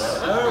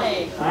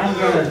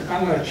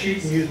 I'm gonna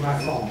cheat and use my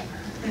phone.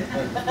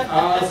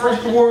 The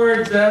first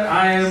award that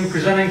I am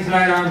presenting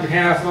tonight on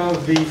behalf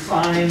of the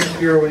Fine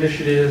Hero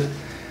Initiative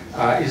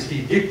is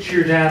the Dick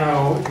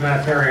Giordano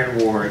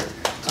Humanitarian Award.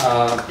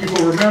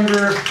 People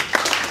remember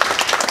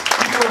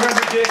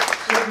Dick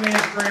certainly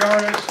as a great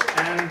artist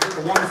and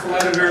a wonderful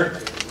editor,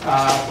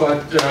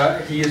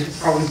 but he is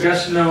probably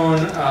best known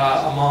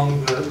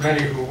among the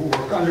many who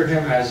worked under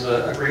him as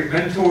a great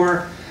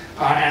mentor.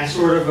 And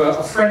sort of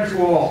a friend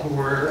to all who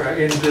were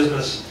in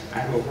business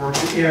and who have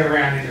worked in and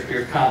around the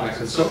industry of comics.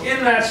 And so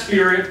in that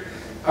spirit,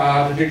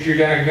 the Dick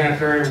Giordano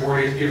Humanitarian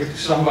Award is given to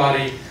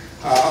somebody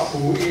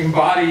who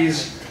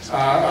embodies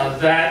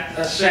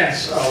that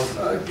sense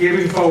of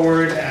giving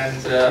forward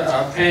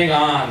and paying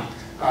on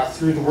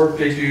through the work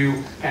they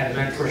do and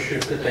the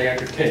mentorship that they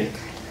undertake.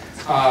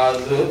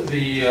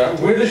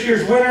 With this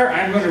year's winner,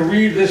 I'm going to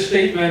read this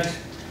statement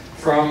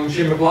from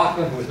Jim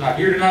McLaughlin, who is not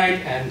here tonight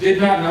and did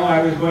not know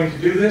I was going to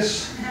do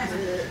this.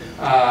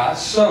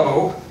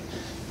 To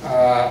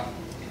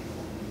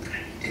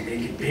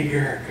make it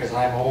bigger, because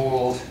I'm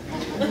old.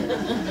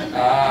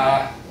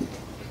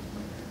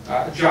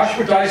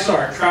 Joshua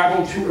Dysart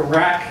traveled to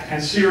Iraq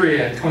and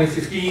Syria in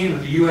 2015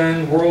 with the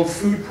UN World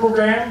Food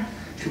Program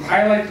to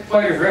highlight the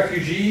plight of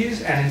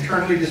refugees and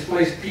internally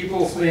displaced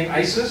people fleeing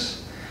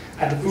ISIS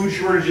and the food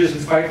shortages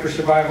and fight for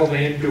survival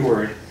they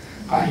endured.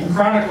 He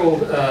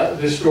chronicled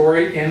this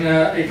story in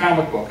a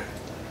comic book.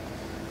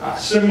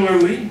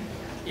 Similarly,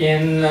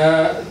 in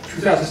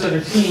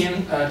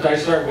 2017,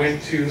 Dysart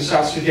went to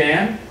South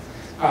Sudan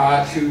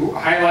to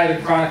highlight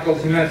and chronicle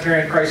the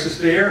humanitarian crisis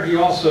there. He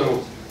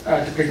also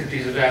depicted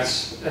these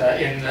events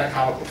in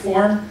comic book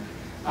form.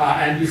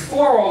 And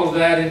before all of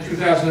that, in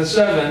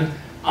 2007,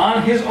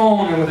 on his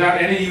own and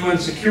without any UN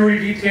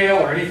security detail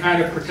or any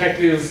kind of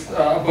protective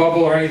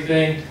bubble or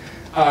anything,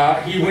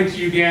 he went to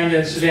Uganda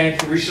and Sudan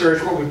to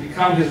research what would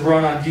become his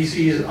run on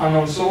DC's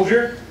Unknown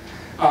Soldier.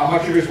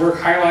 Much of his work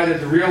highlighted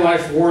the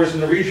real-life wars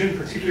in the region,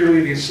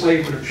 particularly the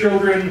enslavement of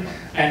children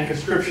and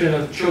conscription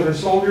of children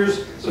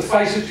soldiers.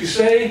 Suffice it to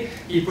say,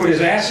 he put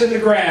his ass in the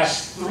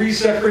grass 3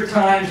 separate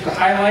times to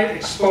highlight,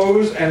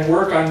 expose, and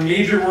work on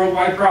major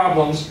worldwide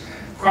problems,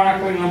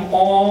 chronicling them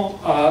all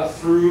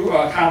through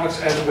comics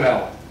as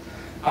well.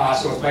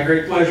 So it's my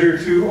great pleasure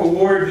to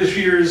award this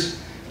year's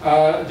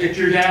Dick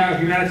Giordano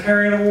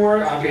Humanitarian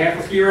Award on behalf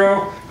of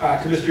Hero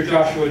to Mr.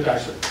 Joshua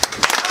Dysart.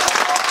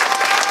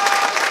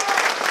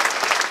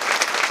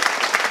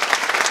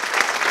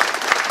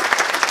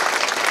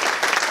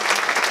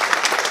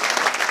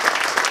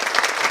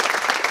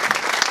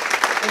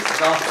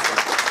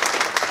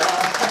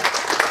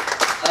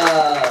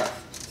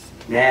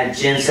 Man,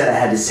 Jim said I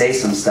had to say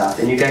some stuff,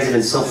 and you guys have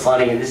been so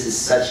funny, and this is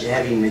such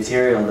heavy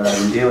material that I've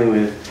been dealing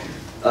with.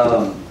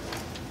 But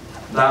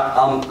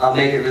I'll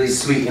make it really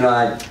sweet. You know,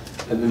 I've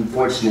been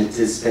fortunate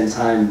to spend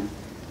time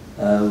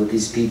with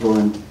these people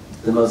in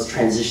the most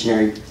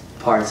transitionary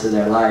parts of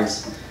their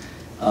lives.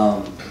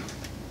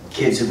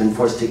 Kids who've been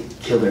forced to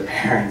kill their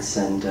parents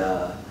and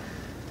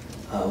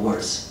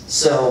worse.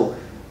 So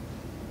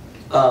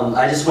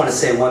I just want to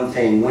say one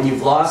thing. When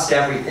you've lost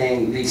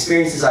everything, the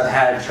experiences I've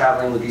had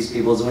traveling with these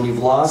people is when you've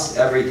lost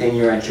everything,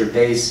 you're at your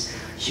base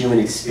human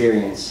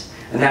experience.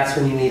 And that's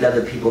when you need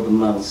other people the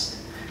most.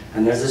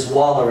 And there's this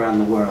wall around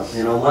the world.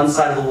 And on one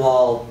side of the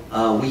wall,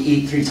 we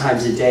eat 3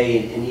 times a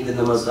day, and even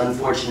the most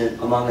unfortunate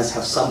among us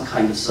have some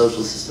kind of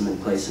social system in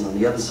place. And on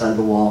the other side of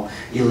the wall,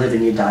 you live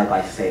and you die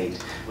by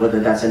fate, whether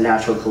that's a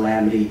natural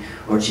calamity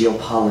or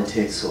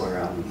geopolitics or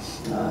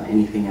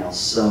anything else.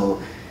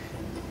 So,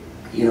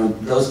 you know,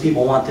 those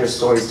people want their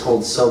stories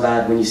told so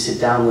bad. When you sit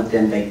down with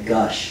them, they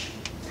gush.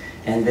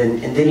 And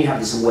then you have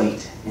this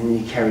weight, and then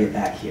you carry it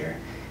back here.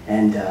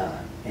 And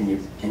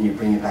you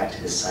bring it back to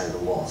this side of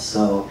the wall.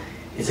 So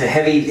it's a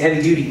heavy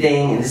duty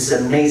thing, and this is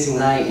an amazing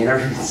night, and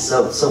everything's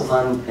so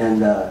fun,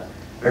 and I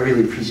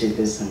really appreciate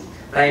this. And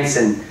thanks,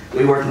 and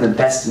we work in the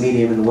best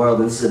medium in the world,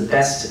 and this is the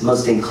best,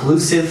 most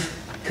inclusive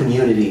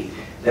community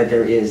that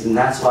there is, and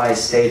that's why I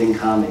stayed in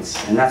comics,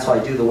 and that's why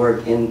I do the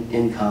work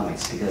in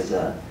comics, because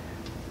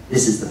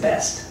this is the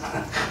best.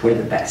 We're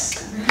the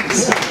best.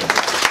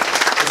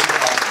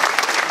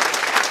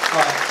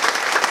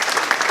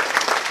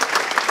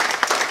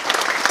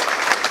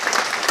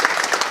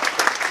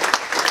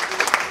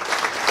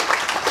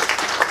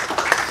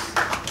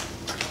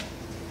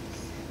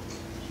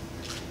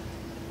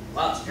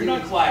 You're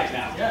not quiet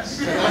now. Yes.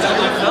 Was that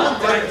my film?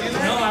 Did I do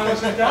that? No, I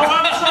wasn't done. Oh,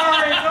 I'm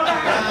sorry.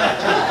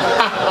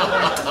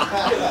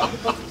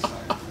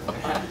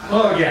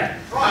 Hello again.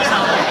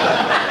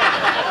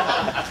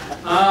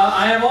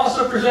 I am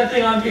also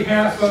presenting on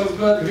behalf of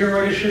the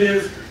Hero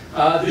Initiative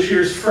this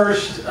year's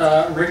first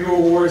Ringo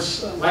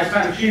Awards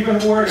Lifetime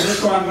Achievement Award, and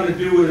this one I'm going to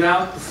do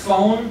without the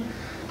phone.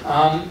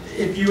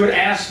 If you had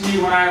asked me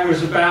when I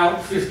was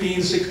about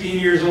 15, 16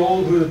 years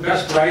old who the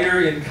best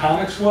writer in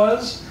comics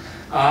was,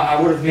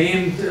 I would have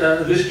named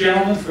this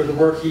gentleman for the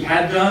work he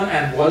had done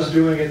and was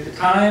doing at the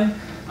time.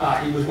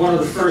 He was one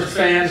of the first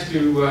fans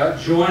to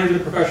join the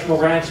professional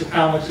ranks of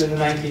comics in the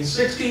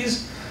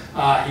 1960s.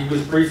 He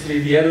was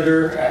briefly the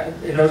editor,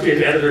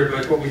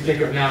 but what we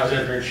think of now as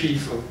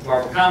editor-in-chief of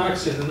Marvel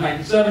Comics in the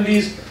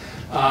 1970s.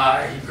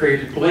 He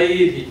created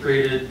Blade, he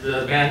created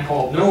The Man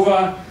Called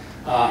Nova,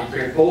 he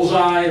created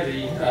Bullseye,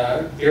 the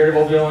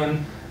Daredevil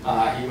villain.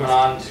 He went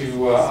on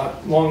to a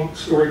long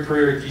storied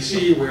career at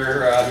DC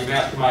where he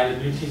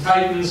masterminded New Teen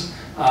Titans,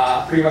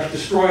 pretty much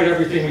destroyed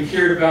everything we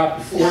cared about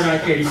before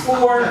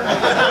 1984,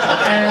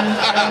 and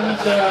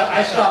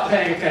I stopped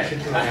paying attention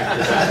to him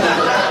after that.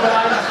 But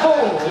I'm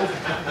told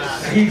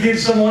he did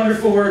some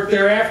wonderful work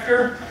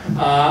thereafter,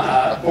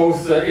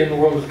 both in the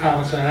world of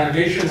comics and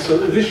animation. So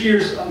this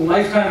year's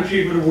Lifetime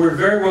Achievement Award,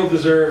 very well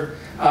deserved,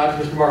 to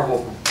Mr. Marv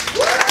Wolfman.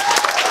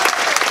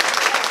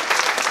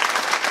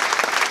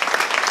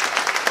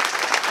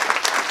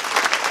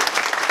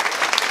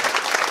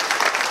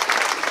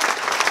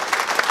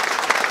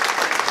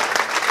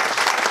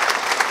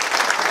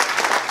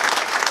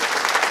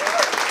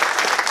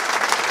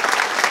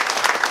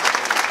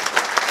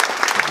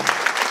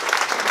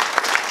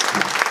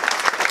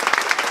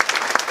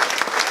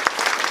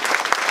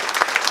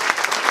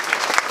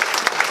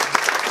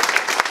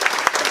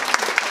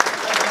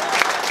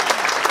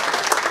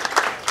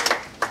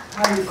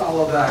 How you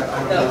follow that,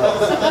 I don't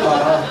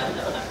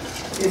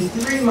know. In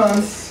 3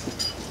 months,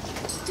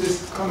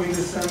 this coming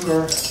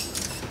December,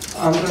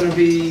 I'm going to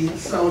be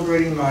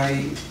celebrating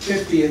my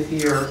 50th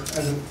year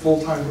as a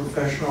full-time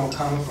professional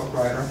comic book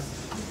writer.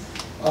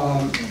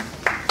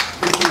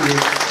 50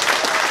 years.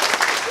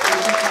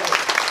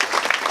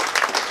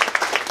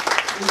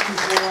 This is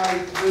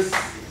why this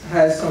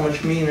has so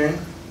much meaning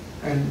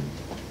and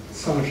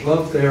so much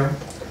love there.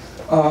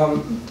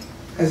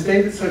 As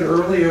David said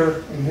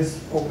earlier in his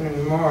opening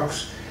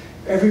remarks,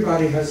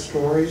 everybody has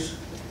stories.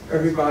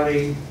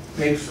 Everybody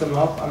makes them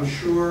up. I'm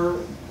sure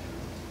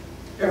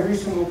every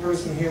single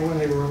person here when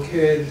they were a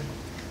kid,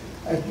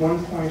 at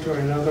one point or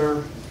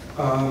another,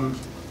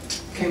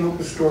 came up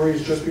with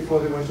stories just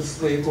before they went to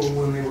sleep or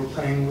when they were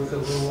playing with the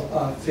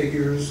little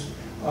figures,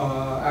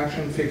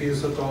 action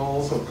figures of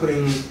dolls, or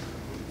putting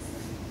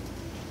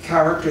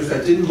characters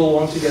that didn't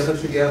belong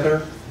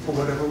together for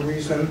whatever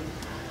reason.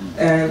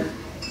 And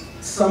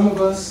some of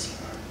us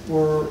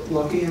were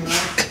lucky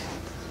enough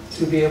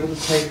to be able to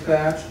take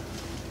that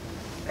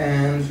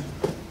and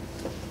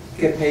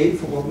get paid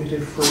for what we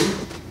did free,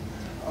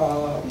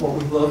 what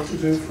we love to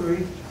do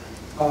free.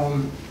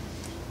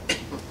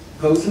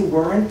 Those who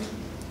weren't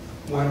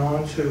went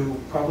on to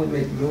probably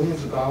make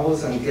millions of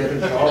dollars and get a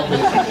job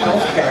with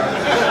healthcare.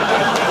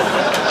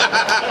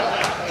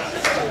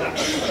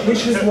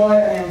 Which is why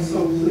I am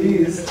so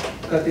pleased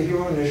that the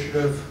Hero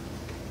Initiative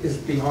is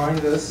behind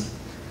this.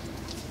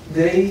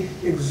 They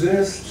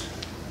exist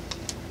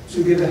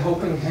to give a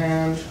helping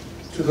hand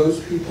to those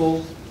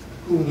people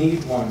who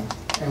need one,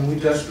 and we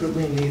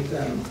desperately need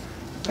them.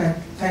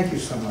 Thank you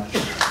so much.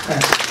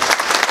 Thank you.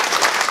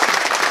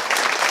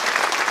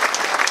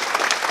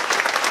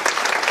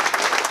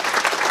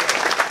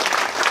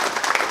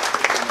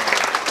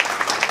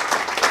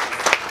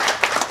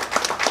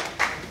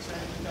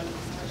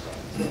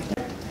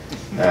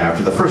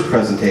 After the first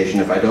presentation,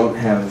 if I don't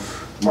have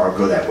Marv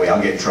go that way,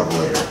 I'll get in trouble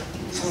later.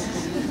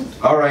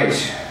 All right,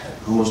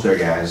 almost there,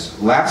 guys.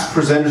 Last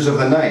presenters of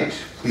the night,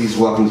 please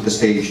welcome to the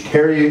stage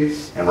Terry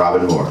and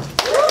Robin Moore.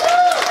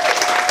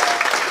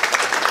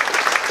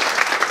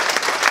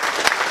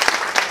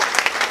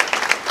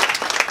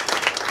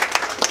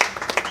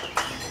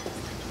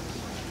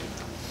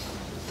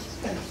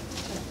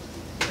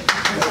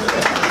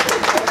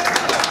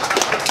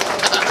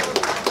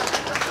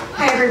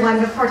 Hi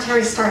everyone, before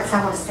Terry starts,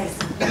 I want to say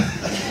something.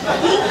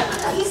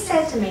 He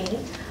said to me,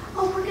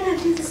 oh, we're going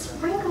to do this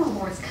Ringo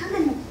Awards, come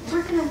and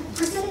we're going to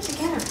present it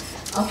together.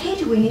 Okay,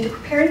 do we need to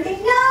prepare anything?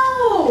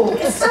 No!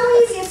 It's so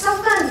easy, it's so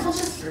fun, we'll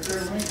just wing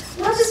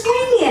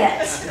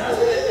it.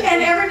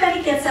 And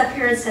everybody gets up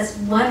here and says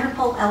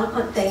wonderful,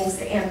 eloquent things,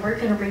 and we're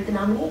going to read the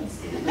nominees.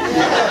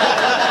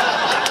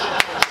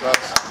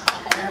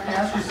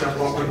 Ask yourself,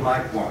 what would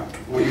Mike want?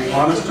 Would you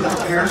want us to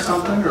prepare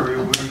something,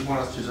 or would you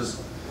want us to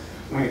just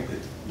wing it?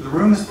 The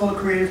room is full of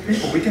creative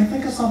people. We can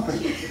think of something.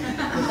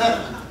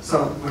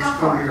 So let's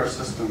go to our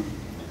system.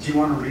 Do you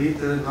want to read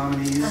the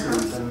nominees,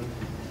 and then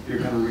you're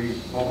going to read?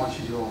 Well, why don't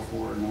you do all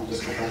four, and I'll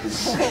just go back and.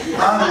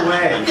 By the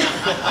way,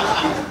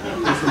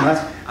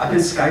 I've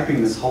been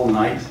Skyping this whole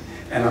night,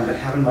 and I've been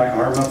having my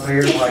arm up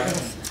here like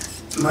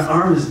my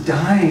arm is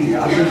dying.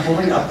 I've been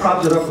holding. I've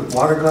propped it up with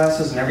water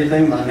glasses and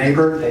everything. My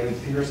neighbor,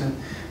 David Peterson,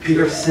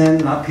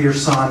 not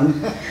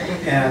Peterson.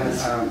 And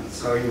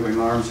so anyway,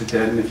 my arms are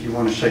dead, and if you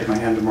want to shake my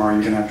hand tomorrow,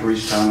 you're going to have to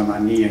reach down to my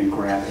knee and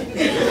grab it.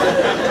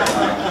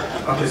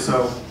 Okay,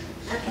 so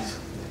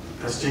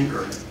that's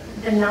Jinker.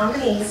 The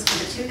nominees for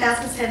the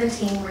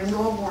 2017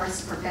 Ringo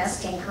Awards for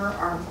Best Inker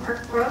are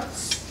Mark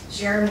Brooks,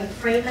 Jeremy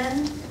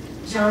Freeman,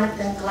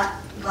 Jonathan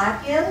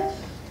Glapian,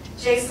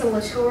 Jason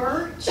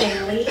Latour, Jay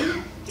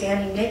Lee,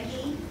 Danny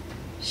Mickey,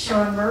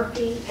 Sean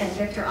Murphy, and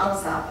Victor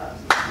Alzaba.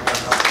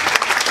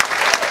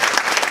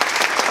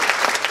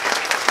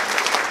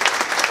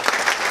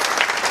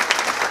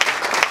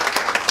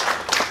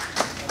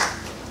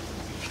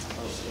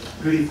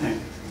 Who do you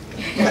think?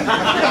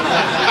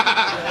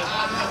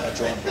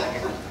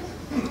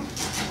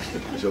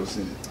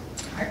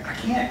 I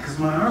can't because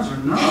my arms are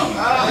numb.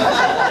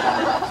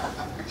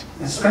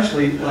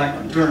 Especially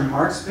like during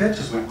Mark's bit,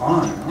 just went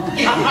on and on.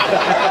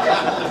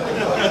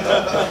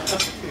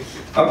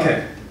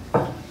 Okay,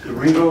 the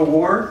Ringo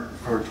Award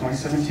for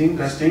 2017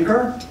 Best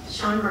Inker.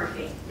 Sean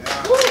Murphy.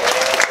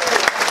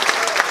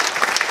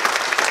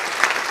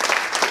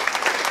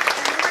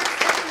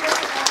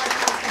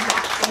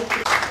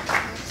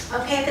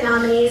 Okay, the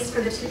nominees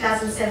for the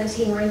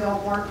 2017 Ringo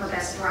Award for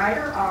Best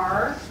Writer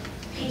are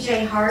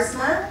PJ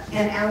Harsma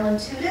and Alan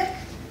Tudyk,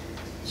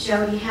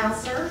 Jody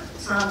Hauser,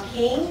 Tom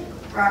King,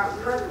 Robert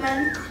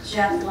Kirkman,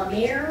 Jeff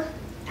Lemire,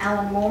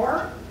 Alan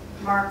Moore,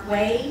 Mark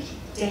Wade,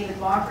 David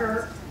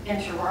Walker,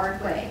 and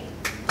Gerard Way.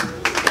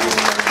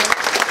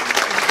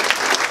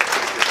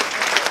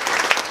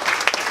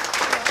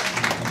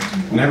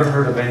 Never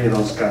heard of any of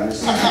those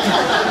guys.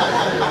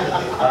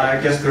 I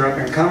guess they're up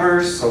and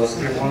comers, so let's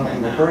give one of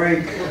them a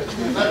break.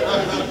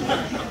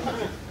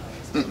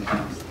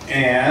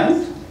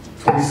 And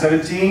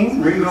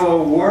 2017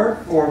 Ringo Award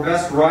for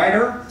Best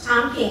Writer.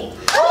 Tom King.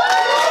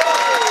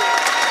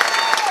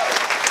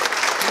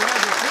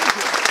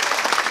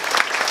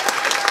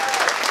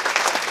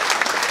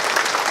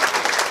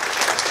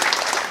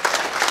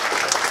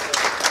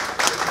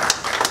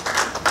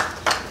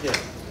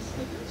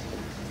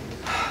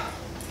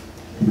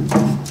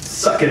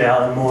 Suck it,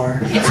 Alan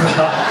Moore.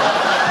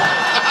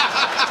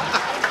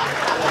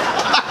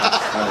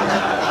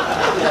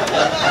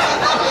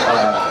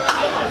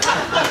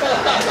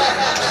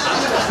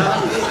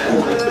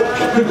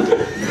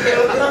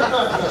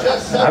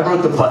 I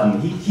wrote the button.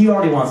 He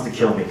already wants to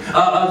kill me.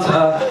 But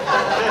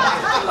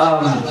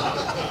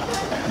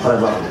I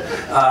love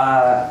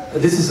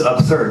him. This is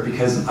absurd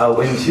because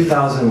in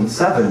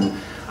 2007,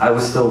 I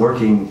was still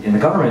working in the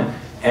government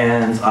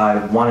and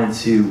I wanted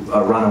to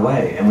run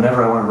away. And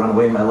whenever I want to run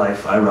away in my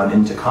life, I run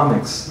into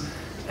comics,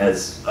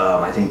 as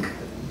I think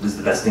this is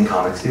the best thing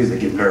comics do, is they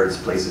give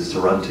nerds places to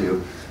run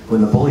to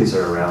when the bullies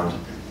are around.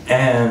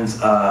 And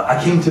I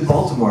came to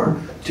Baltimore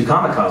to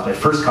Comic-Con. It was my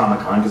first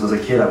Comic-Con because as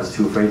a kid I was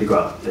too afraid to go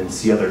out and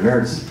see other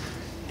nerds.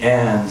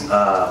 And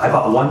I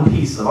bought one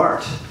piece of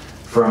art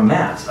from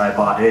Matt. I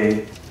bought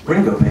a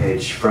Ringo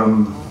page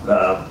from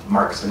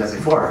Marcus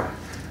Fantastic Four.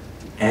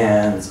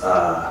 And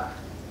that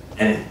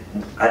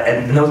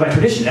was my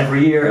tradition.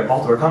 Every year at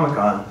Baltimore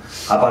Comic-Con,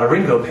 I bought a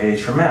Ringo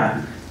page from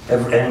Matt.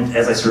 And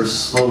as I sort of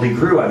slowly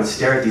grew, I would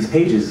stare at these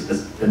pages,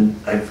 and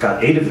I've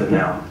got 8 of them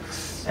now.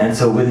 And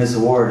so winning this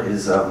award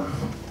is, it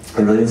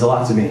really means a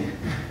lot to me.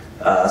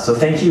 So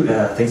thank you.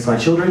 Thanks to my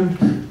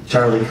children,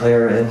 Charlie,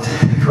 Claire, and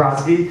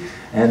Crosby.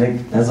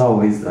 And as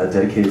always,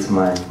 dedicated to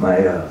my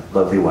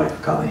lovely wife,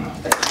 Colleen.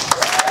 The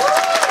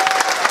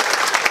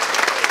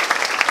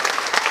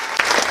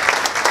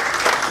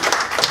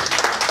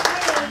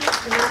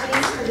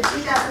nominees for the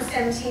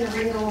 2017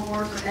 Ringo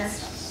Award for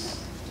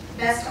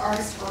Best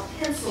Artist for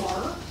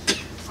Penciler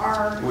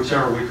are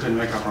Whichever we couldn't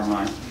make up our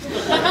mind.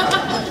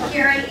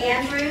 Carrie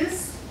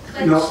Andrews.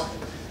 No,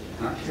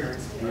 not Carrie.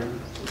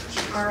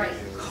 All right.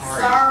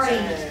 Sorry.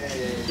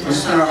 We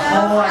spent our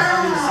whole life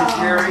having to see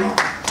Carrie.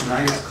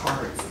 Tonight is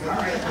Carrie.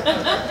 All right.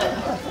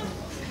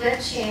 Cliff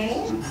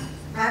Chang,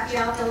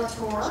 Raphael De La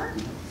Tour,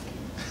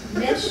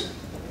 Mitch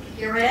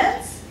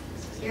Garretts.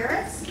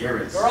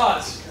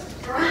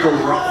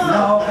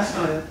 No, that's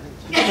not it.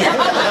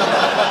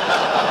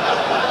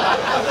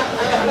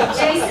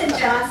 Jason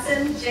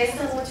Johnson,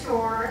 Jason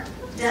Latour,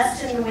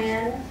 Dustin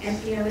Nguyen, and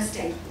Fiona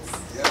Staples.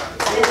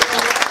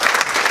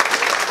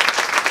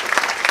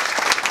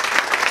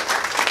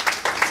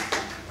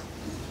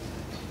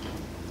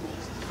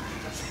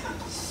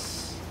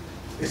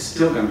 It's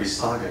still going to be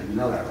Saga, you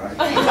know that, right?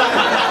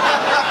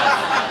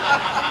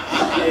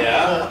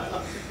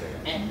 Yeah.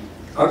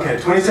 Okay,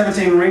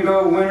 2017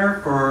 Ringo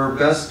winner for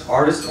Best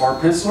Artist or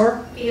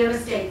Penciler. Fiona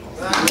Staples.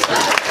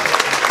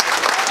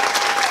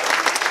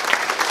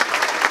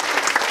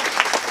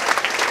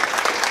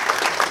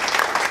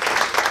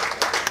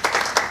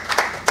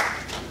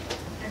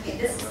 Okay,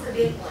 this is the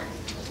big one.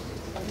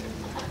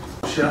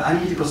 Shit, I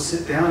need to go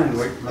sit down and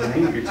wait for my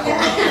name to be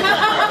called.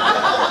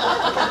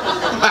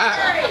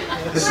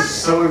 This is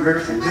so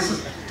embarrassing. This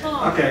is,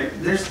 okay,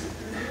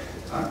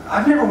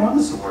 I've never won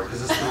this award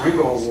because it's the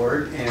Ringo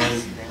Award,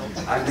 and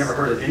I've never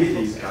heard of any of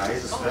these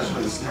guys,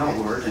 especially the Snell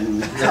Award,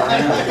 and here I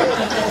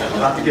am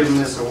about to give them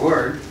this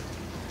award.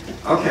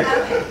 Okay,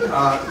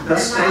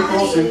 Best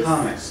Staples in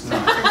Comics. No.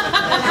 The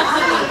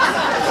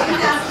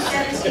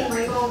 2017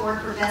 Ringo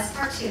Award for Best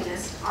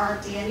Cartoonist are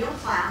Daniel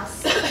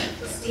Klaus,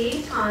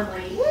 Steve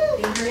Conley,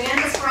 the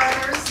Hernandez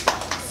brothers,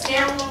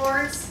 Snail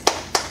Awards,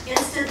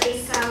 Instantly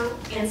So,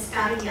 and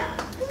Scotty Young.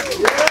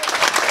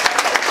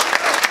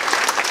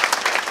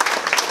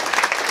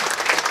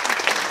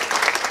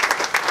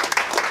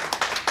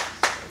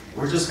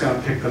 We're just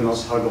gonna pick the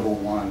most huggable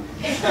one.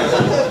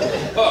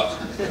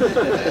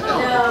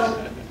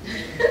 No.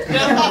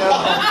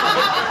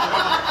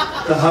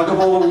 The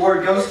Huggable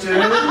Award goes to...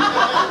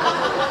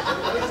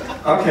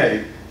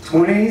 Okay,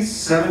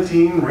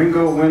 2017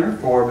 Ringo winner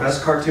for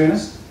Best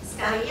Cartoonist.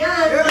 Scotty Young.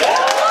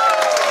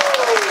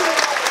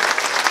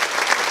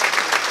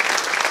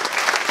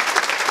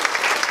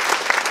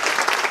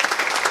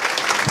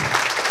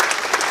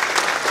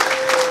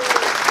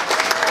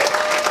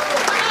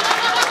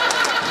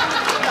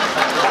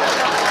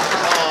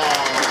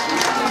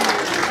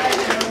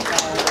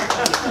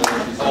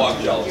 Oh,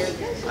 I'm jealous.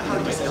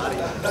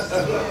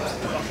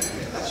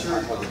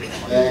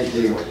 Thank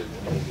you.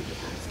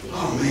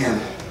 Oh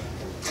man.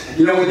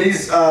 You know, when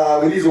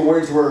these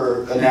awards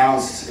were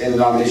announced and the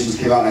nominations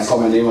came out and I saw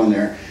my name on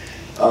there,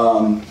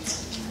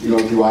 you know,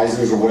 through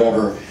Eisner's or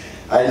whatever,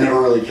 I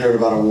never really cared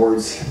about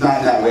awards. Not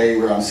in that way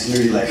where I'm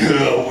snooty like,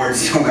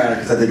 awards don't matter,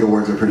 because I think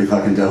awards are pretty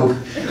fucking dope.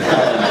 But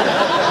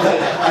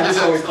I just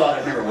always thought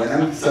I'd never win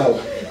them,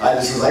 so I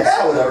just was like,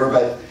 whatever.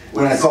 But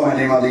when I saw my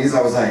name on these,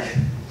 I was like,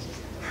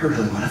 I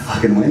really want to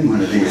fucking win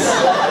one of these.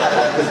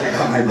 Because I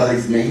got my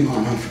buddy's name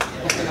on them.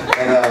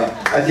 And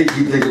I think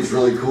you think it's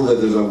really cool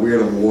that there's a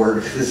weird award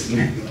with his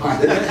name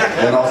on it.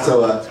 And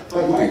also,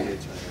 fuck Mike.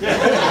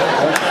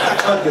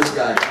 Fuck this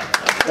guy.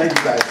 Thank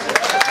you guys.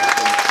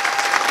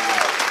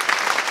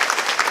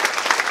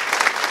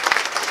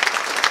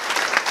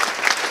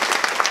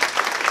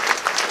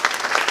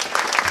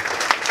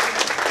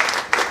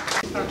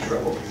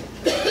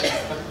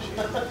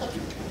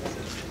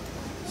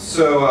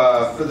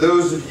 So for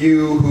those of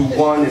you who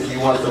won, if you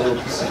want the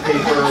little piece of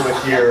paper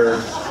with your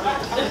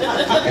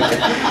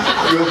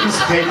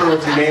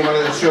name on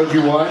it that showed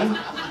you won,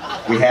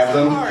 we have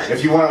them.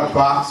 If you want a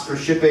box for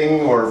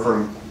shipping or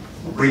for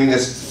bringing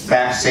this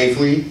back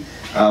safely,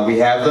 we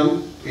have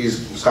them.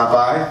 Please stop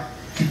by.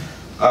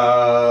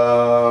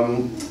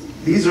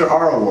 These are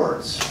our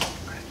awards.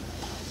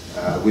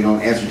 We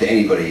don't answer to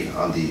anybody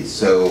on these.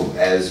 So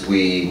as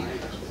we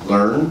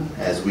learn,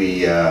 as we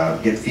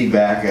get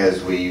feedback,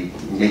 as we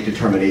make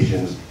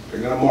determinations,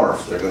 they're going to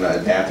morph, they're going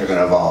to adapt, they're going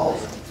to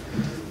evolve.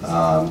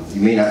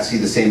 You may not see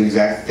the same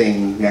exact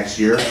thing next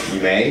year. You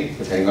may,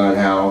 depending on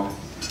how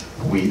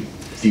we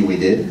feel we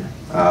did.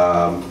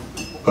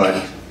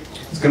 But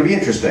it's going to be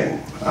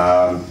interesting.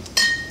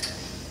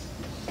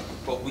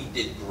 But we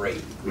did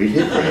great. We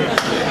did great.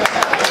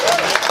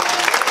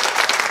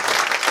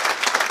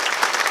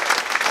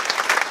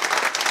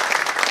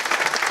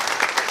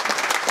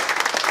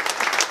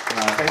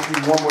 Thank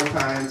you one more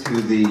time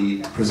to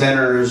the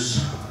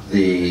presenters,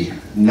 the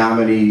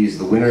nominees,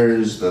 the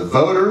winners, the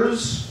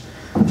voters.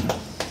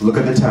 Look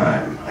at the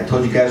time. I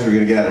told you guys we were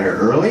going to get out of here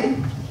early.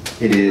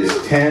 It is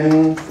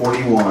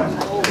 10:41.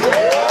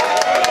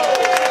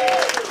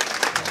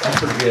 That's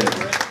pretty good.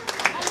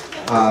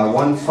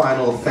 One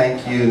final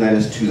thank you, and that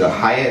is to the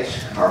Hyatt,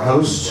 our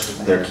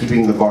host. They're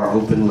keeping the bar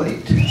open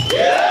late.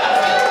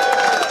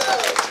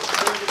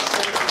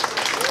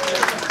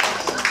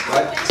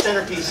 What?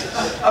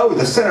 Centerpieces. Oh,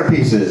 the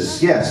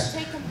centerpieces, yes.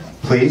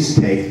 Please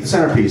take the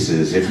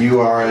centerpieces. If you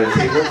are at a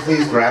table,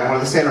 please grab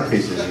one of the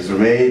centerpieces. These are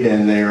made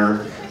and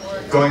they're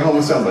going home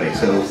with somebody.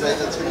 So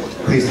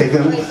please take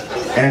them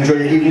and enjoy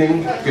your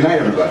evening. Good night,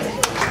 everybody.